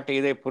 பட்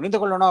இதை புரிந்து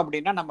கொள்ளணும்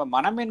அப்படின்னா நம்ம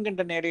மனம்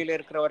என்கின்ற நேரில்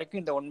இருக்கிற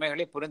வரைக்கும் இந்த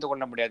உண்மைகளை புரிந்து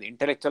கொள்ள முடியாது.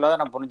 இன்டெலெக்சுவலாக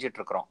தான் நம்ம புரிஞ்சிட்டு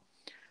இருக்கிறோம்.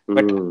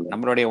 பட்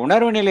நம்மளுடைய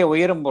உணர்வு நிலை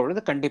உயரும்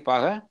பொழுது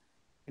கண்டிப்பாக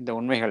இந்த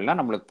உண்மைகள்லாம்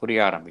நம்மளுக்கு புரிய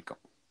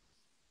ஆரம்பிக்கும்.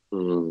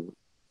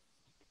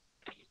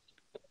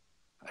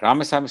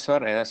 ராமசாமி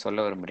சார் ஏதாவது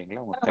சொல்ல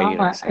விரும்புறீங்களா? உங்க கை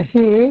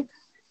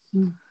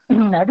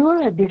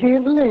நடுவில்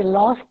திடீர்னு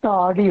last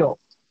audio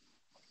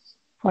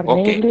for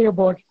nearly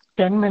about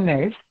 10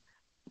 minutes.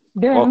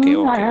 Then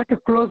I had to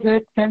close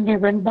it. Then we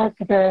went back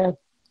to the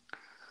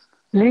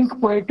link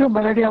போயிட்டு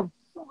மறுபடியும்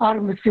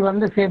ஆரம்பிச்சு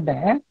வந்து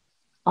சேர்ந்தேன்.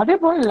 அதே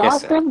போல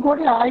லாஸ்ட் டைம் கூட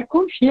I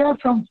could hear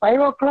from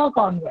 5 o'clock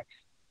onwards.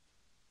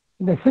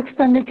 இந்த 6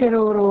 அன்னைக்கு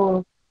ஒரு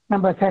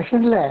நம்ம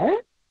செஷன்ல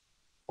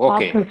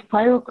after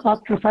 5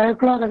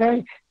 o'clock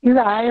இது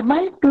I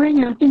might doing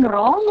anything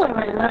wrong or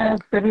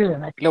தெரியல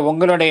எனக்கு. இல்ல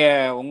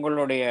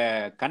உங்களுடைய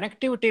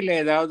கனெக்டிவிட்டியில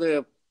ஏதாவது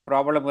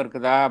ப்ராப்ளம்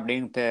இருக்குதா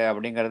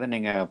அப்படிங்கறத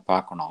நீங்க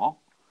பார்க்கணும்.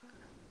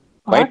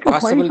 வைஃபை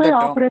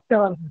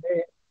ஆபரேட்டிவா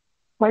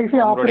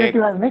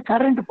இருந்தது,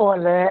 கரண்ட்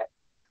போகல.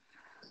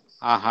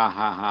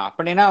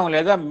 அப்படின்னா அவங்க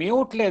ஏதாவது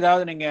மியூட்ல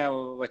ஏதாவது நீங்க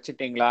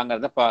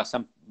வச்சுட்டீங்களாங்கிறத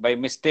பை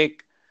மிஸ்டேக்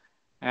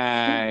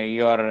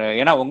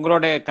ஏன்னா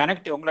உங்களுடைய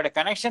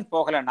கனெக்ஷன்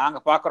போகல,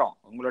 நாங்க பாக்குறோம்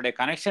உங்களுடைய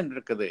கனெக்ஷன்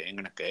இருக்குது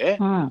எங்களுக்கு.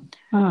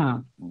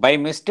 பை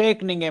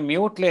மிஸ்டேக் நீங்க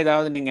மியூட்ல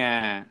ஏதாவது நீங்க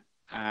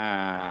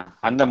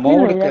அந்த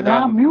மோடுக்கு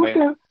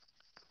ஏதாவது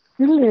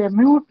இல்ல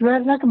mute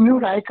வேறனாக்க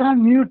mute I can't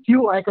mute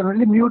you, I can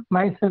only mute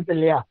myself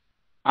இல்லையா?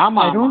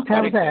 ஆமா, I don't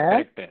have the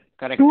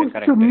tools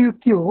to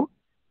mute you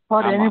or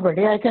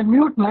anybody. I can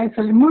mute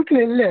myself. Mute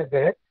இல்ல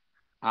அது.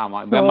 ஆமா,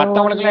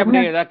 மத்தவங்களுக்கு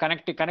எப்படி ஏதாவது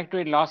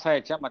கனெக்டிவிட்டி லாஸ்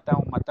ஆயிச்சா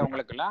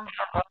மத்தவங்களுக்கு எல்லாம்?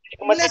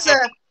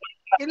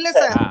 இல்ல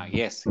சார்.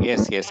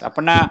 எஸ்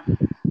அப்பனா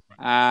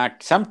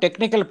சம்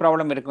டெக்னிக்கல்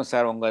ப்ராப்ளம் இருக்கும்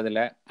சார் உங்க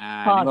இதுல.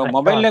 நீங்க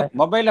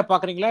மொபைல்ல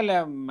பாக்குறீங்களா இல்ல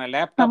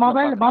laptop?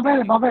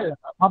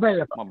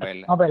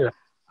 Mobile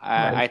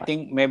I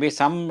think maybe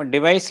some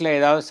deviceல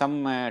ஏதாவது some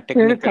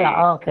technical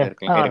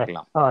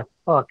இருக்கலாம்.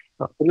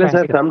 இல்ல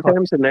சார்,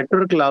 sometimes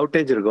நெட்வொர்க்ல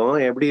அவுட்டேஜ் இருக்கும்.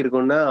 எப்படி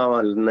இருக்கும்னா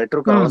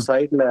நெட்வொர்க் அவன்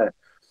சைட்ல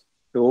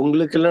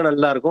உங்களுக்கு எல்லாம்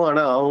நல்லா இருக்கும்,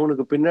 ஆனா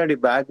அவனுக்கு பின்னாடி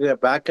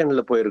பேக்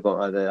எண்ட்ல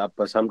போயிருக்கும். அது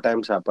அப்ப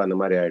சம்டைம்ஸ் அந்த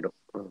மாதிரி ஆயிடும்.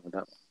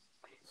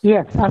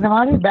 அந்த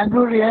மாதிரி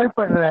பெங்களூர்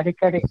ஏற்படுறது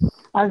அடிக்கடி.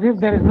 as if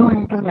there is no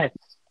internet.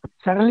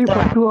 Suddenly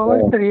for 2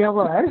 hours 3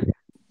 hours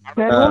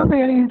there won't be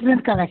any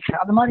internet connection.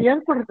 அது மாதிரி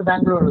ஏற்படுறது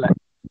பெங்களூர்ல.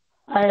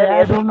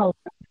 I don't know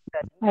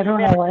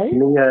why.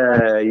 நீங்க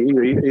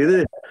இது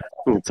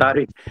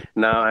சாரி,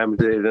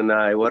 நான்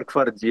I work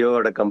for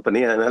ஜியோட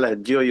கம்பெனி, அதனால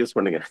ஜியோ யூஸ்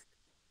பண்ணுங்க.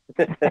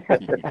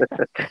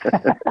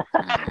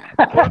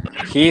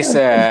 he's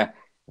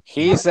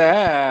a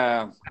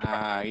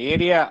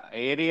area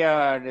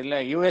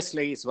US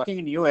is working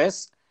in US.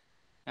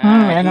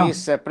 He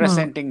is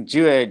presenting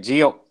Geo.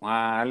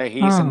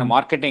 He is in the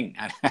marketing.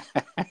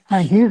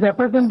 He is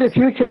representing the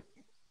future.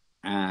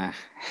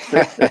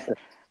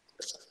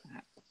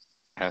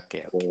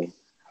 Okay.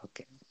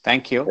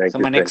 Thank you. So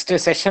my next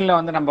session la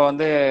வந்து நம்ம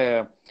வந்து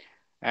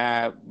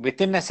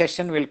within a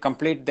session we'll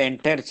complete the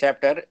entire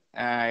chapter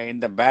in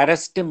the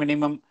barest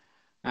minimum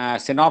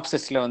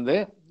synopsis la வந்து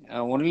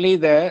only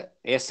the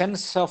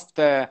essence of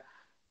the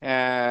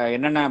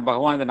என்னன்னா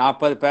பகவான் இந்த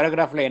 40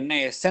 பேராகிராஃப்ல என்ன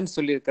essence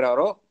சொல்லி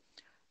இருக்கிறாரோ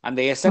அந்த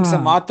எசன்ஸை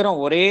மாத்திரம்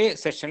ஒரே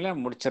செஷன்ல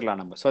முடிச்சிடலாம்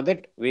நம்ம. so that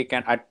we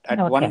can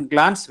at one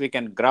glance we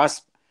can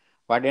grasp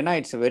but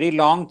it's a very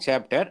long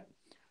chapter.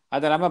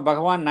 அது இல்லாமல்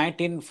பகவான்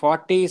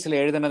 1940s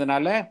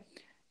எழுதுனதுனால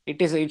it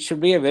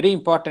should be a very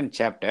important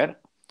chapter.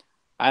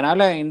 அதனால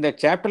இந்த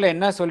சாப்டர்ல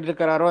என்ன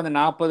சொல்லியிருக்கிறாரோ அந்த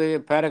 40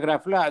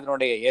 பேராகிராஃப்ல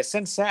அதனுடைய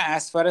எசன்ஸை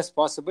as far as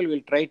possible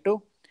will try to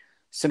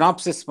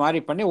synopsis மாதிரி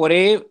பண்ணி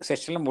ஒரே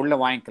செஷன்ல உள்ள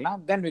வாங்கிக்கலாம்.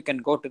 then we can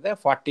go to the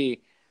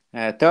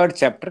 43rd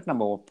chapter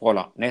நம்ம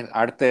போகலாம்.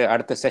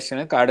 அடுத்த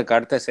செஷனுக்கு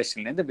அடுத்த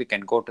செஷன்லேருந்து we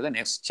can go to the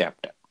next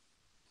chapter.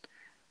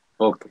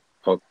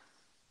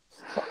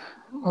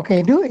 Okay.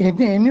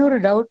 Any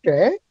doubt?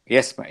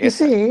 Yes.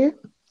 See,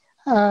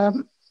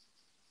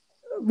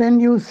 when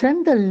you send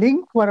the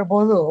link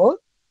வரும்போது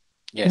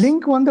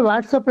link வந்து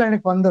வாட்ஸ்அப்ல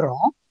எனக்கு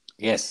வந்துரும்.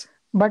 Yes.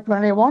 But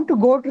when I want to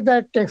go to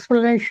that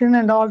explanation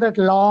and all that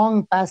long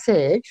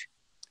passage,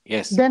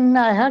 then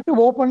I have to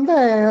open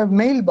the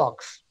mailbox.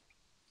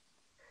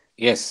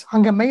 Yes.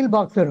 அங்க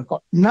mailbox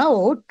இருக்கும். Now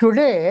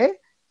today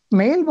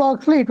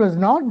mailboxல it was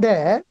not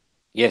there.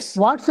 Yes.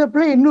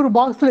 வாட்ஸ்அப்ல இன்னொரு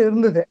பாக்ஸ்ல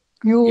இருந்தது.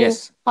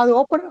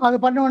 அது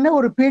பண்ண உடனே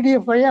ஒரு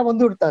PDF வழியா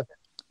வந்து விட்டாது.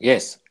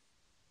 Yes.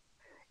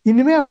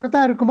 இனிமே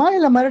அப்படித்தான் இருக்குமா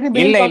இல்ல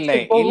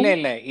மறுபடியும்?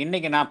 இல்ல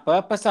இன்னைக்கு நான்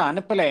பர்பஸா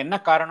அனுப்பல. என்ன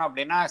காரணம்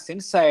அப்படின்னா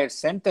since I had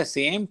sent the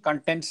same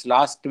contents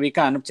last week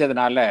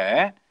அனுப்பிச்சதுனால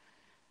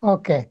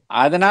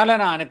அதனால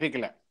நான்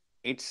அனுப்பிக்கல.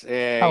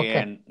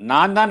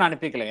 நான் தான்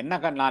அனுப்பிக்கல.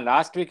 என்ன நான்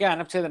லாஸ்ட் வீக்கே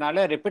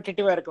அனுப்பிச்சதுனால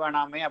ரிப்பீட்டேட்டிவா இருக்க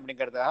வேணாமே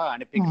அப்படிங்கறதுக்காக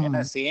அனுப்பிக்கல.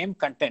 ஏன்னா சேம்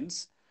கண்டென்ட்ஸ்,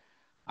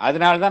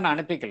 அதனால தான் நான்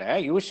அனுப்பிக்கல.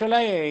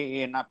 யூஸ்வலா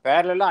நான்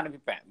பேரலா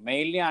அனுப்பிப்பேன்,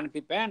 மெயிலையும்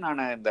அனுப்பிப்பேன்,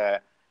 நான் இந்த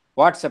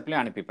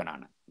வாட்ஸ்அப்லயும் அனுப்பிப்பேன்.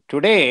 நான்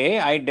today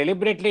I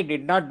deliberately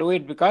did not do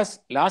it because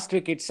last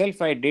week itself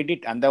I did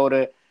it. அந்த ஒரு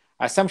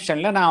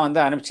அசம்ஷன்ல நான் வந்து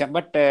அனுப்பிச்சேன்.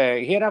 But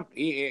here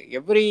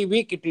every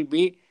week it will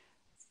be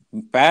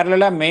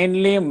பேரலா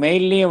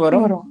மெயில்லையும்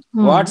வரும்,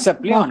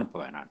 வாட்ஸ்அப்லையும்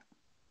அனுப்புவேன் நான்.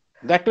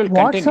 That will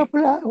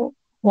continue.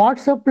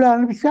 வாட்ஸ்அப்ல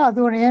அனுப்பிச்சா அது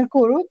எனக்கு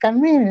ஒரு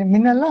கன்வீனியன்ட்.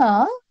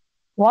 முன்னெல்லாம்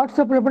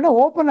வாட்ஸ்அப்ல பண்ணா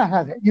ஓப்பன்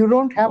ஆகாது. You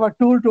don't have a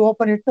tool to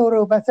open it, ஒரு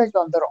மெசேஜ்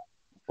வந்துடும்.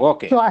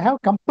 Okay. So I have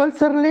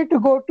compulsorily to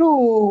go to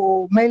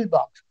mail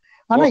box.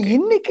 ஆனா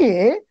இன்னைக்கு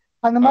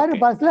அந்த மாதிரி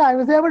பாக்ஸ்ல I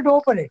was able to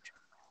open it.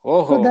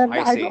 ஓஹோ,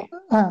 ஐ சீ.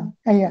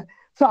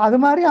 ஸோ அது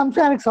மாதிரி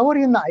அம்சம் எனக்கு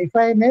சௌகரியம் தான். If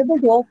I am able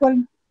to open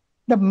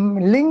the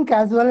link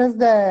as well as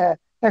the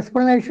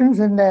explanations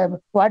in the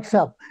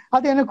WhatsApp,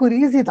 அது எனக்கு ஒரு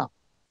ஈஸி தான்.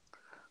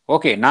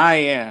 ஓகே,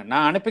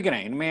 நான்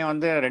அனுப்பிக்கிறேன். இனிமேல்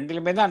வந்து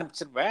ரெண்டுலையுமே தான்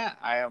அனுப்பிச்சிருப்பேன்.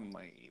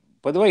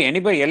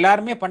 பொதுவாக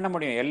எல்லாருமே பண்ண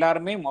முடியும்.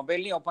 எல்லாருமே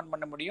மொபைல்லையும் ஓப்பன்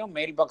பண்ண முடியும்,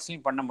 மெயில்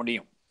பாக்ஸ்லையும் பண்ண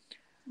முடியும்.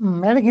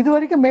 எனக்கு இது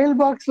வரைக்கும் மெயில்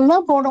பாக்ஸ்ல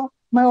தான் போடும்,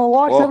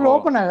 வாட்ஸ்அப்ல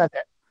ஓப்பன்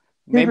ஆகாது.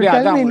 மேபி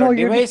அதான் உங்களோட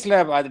டிவைஸ்ல,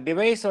 அது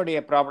டிவைஸோடைய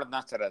ப்ராப்ளம்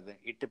தான் சார். அது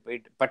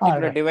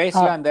பர்டிகுலர்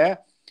டிவைஸ்ல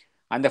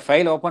அந்த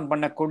ஃபைல் ஓப்பன்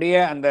பண்ணக்கூடிய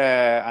அந்த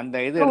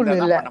இது இருந்தா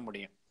தான் பண்ண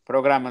முடியும்,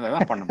 ப்ரோக்ராம் இருந்தா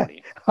தான் பண்ண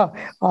முடியும்.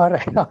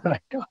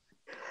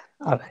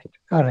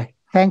 Alright.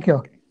 Thank you.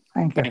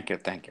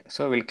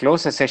 So we'll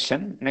close the session.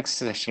 Next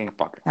session we'll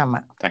talk.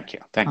 Thank you.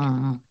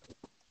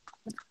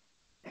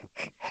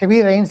 Heavy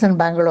rains in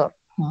Bangalore.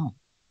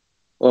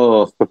 Oh,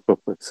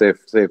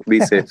 safe. Be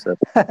safe, sir.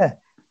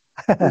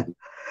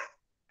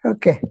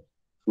 Okay.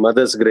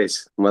 Mother's grace.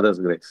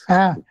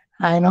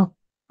 I know.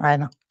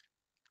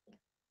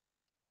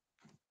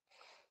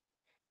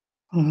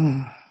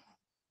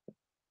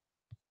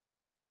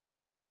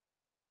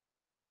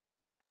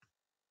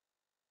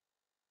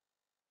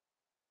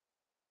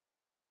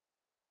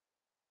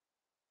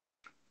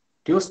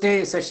 Tuesday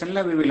session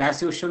we will,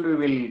 as usual, we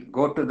will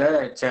go to the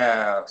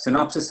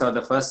synopsis of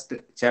the first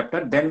chapter.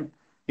 Then,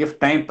 if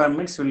time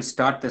permits, we will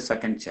start the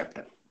second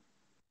chapter.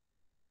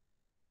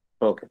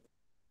 Okay.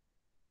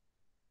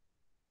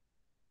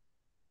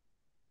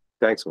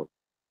 Thanks, man.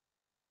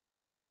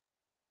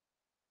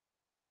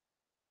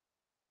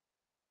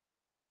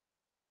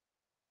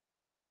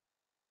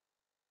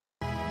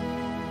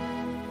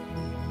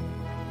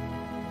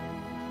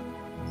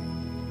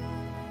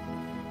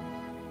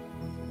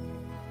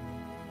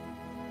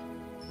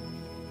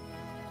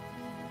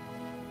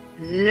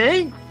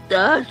 Let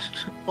us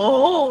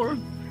all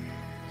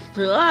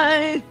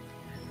try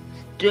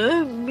to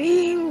be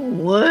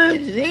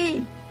worthy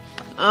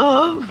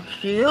of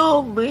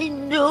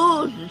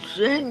Shobindo's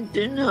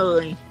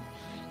centenary.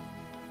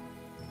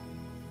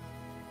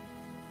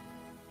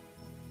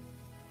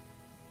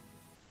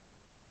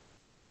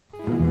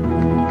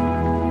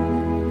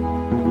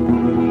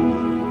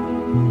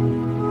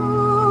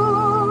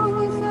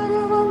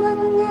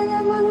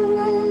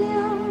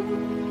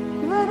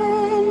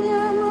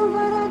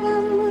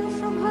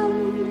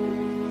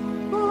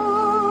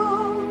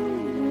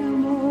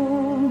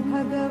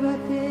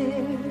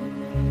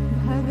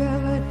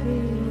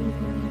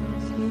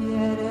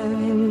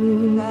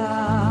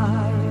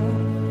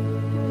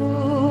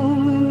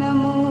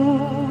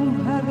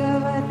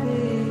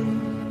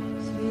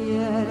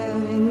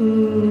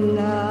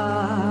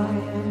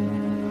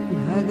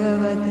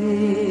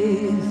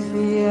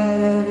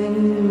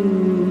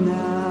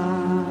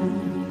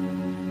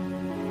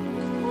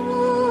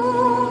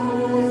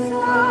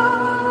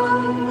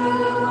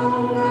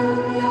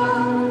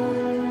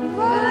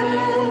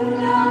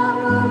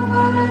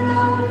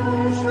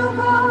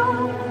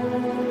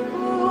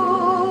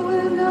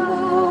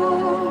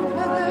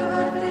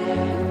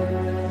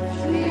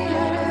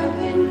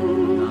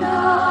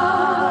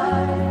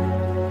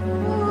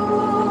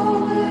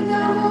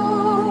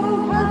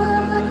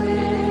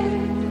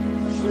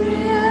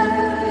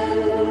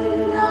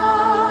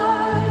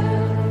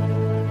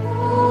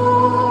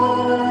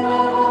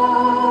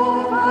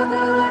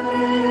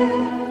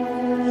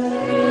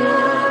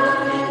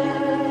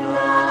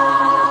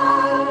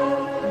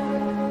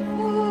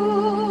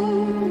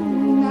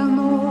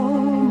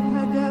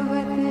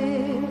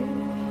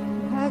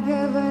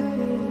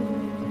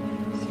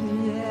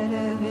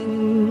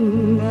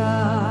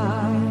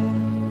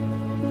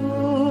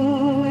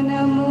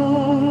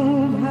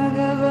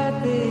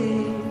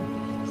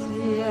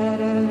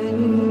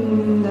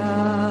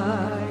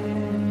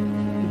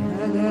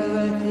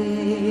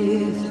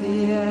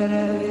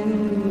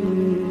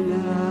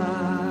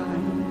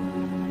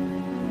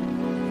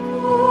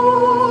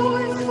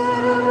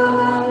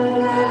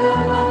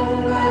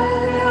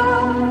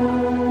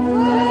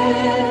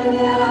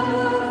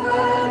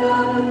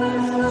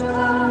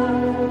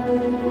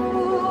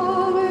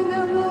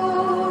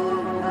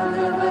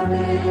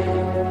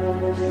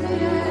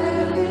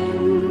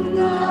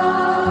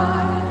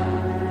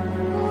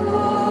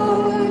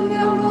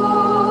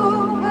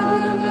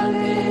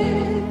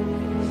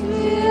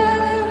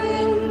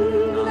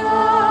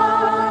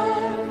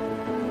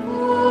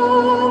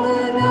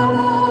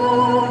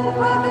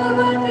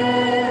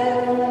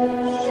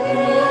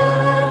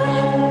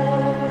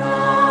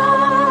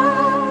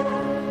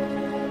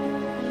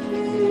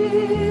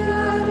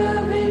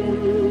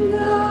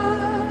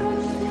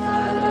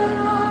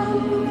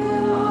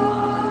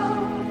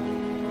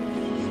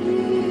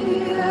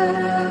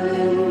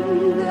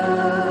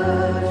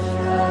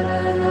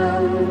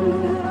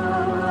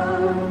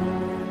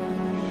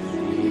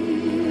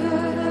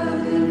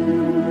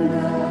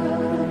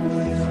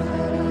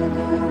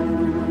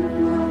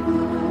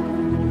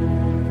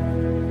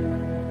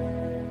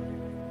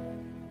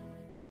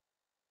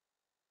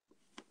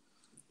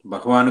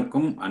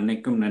 பகவானுக்கும்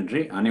அன்னைக்கும்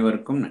நன்றி,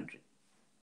 அனைவருக்கும் நன்றி.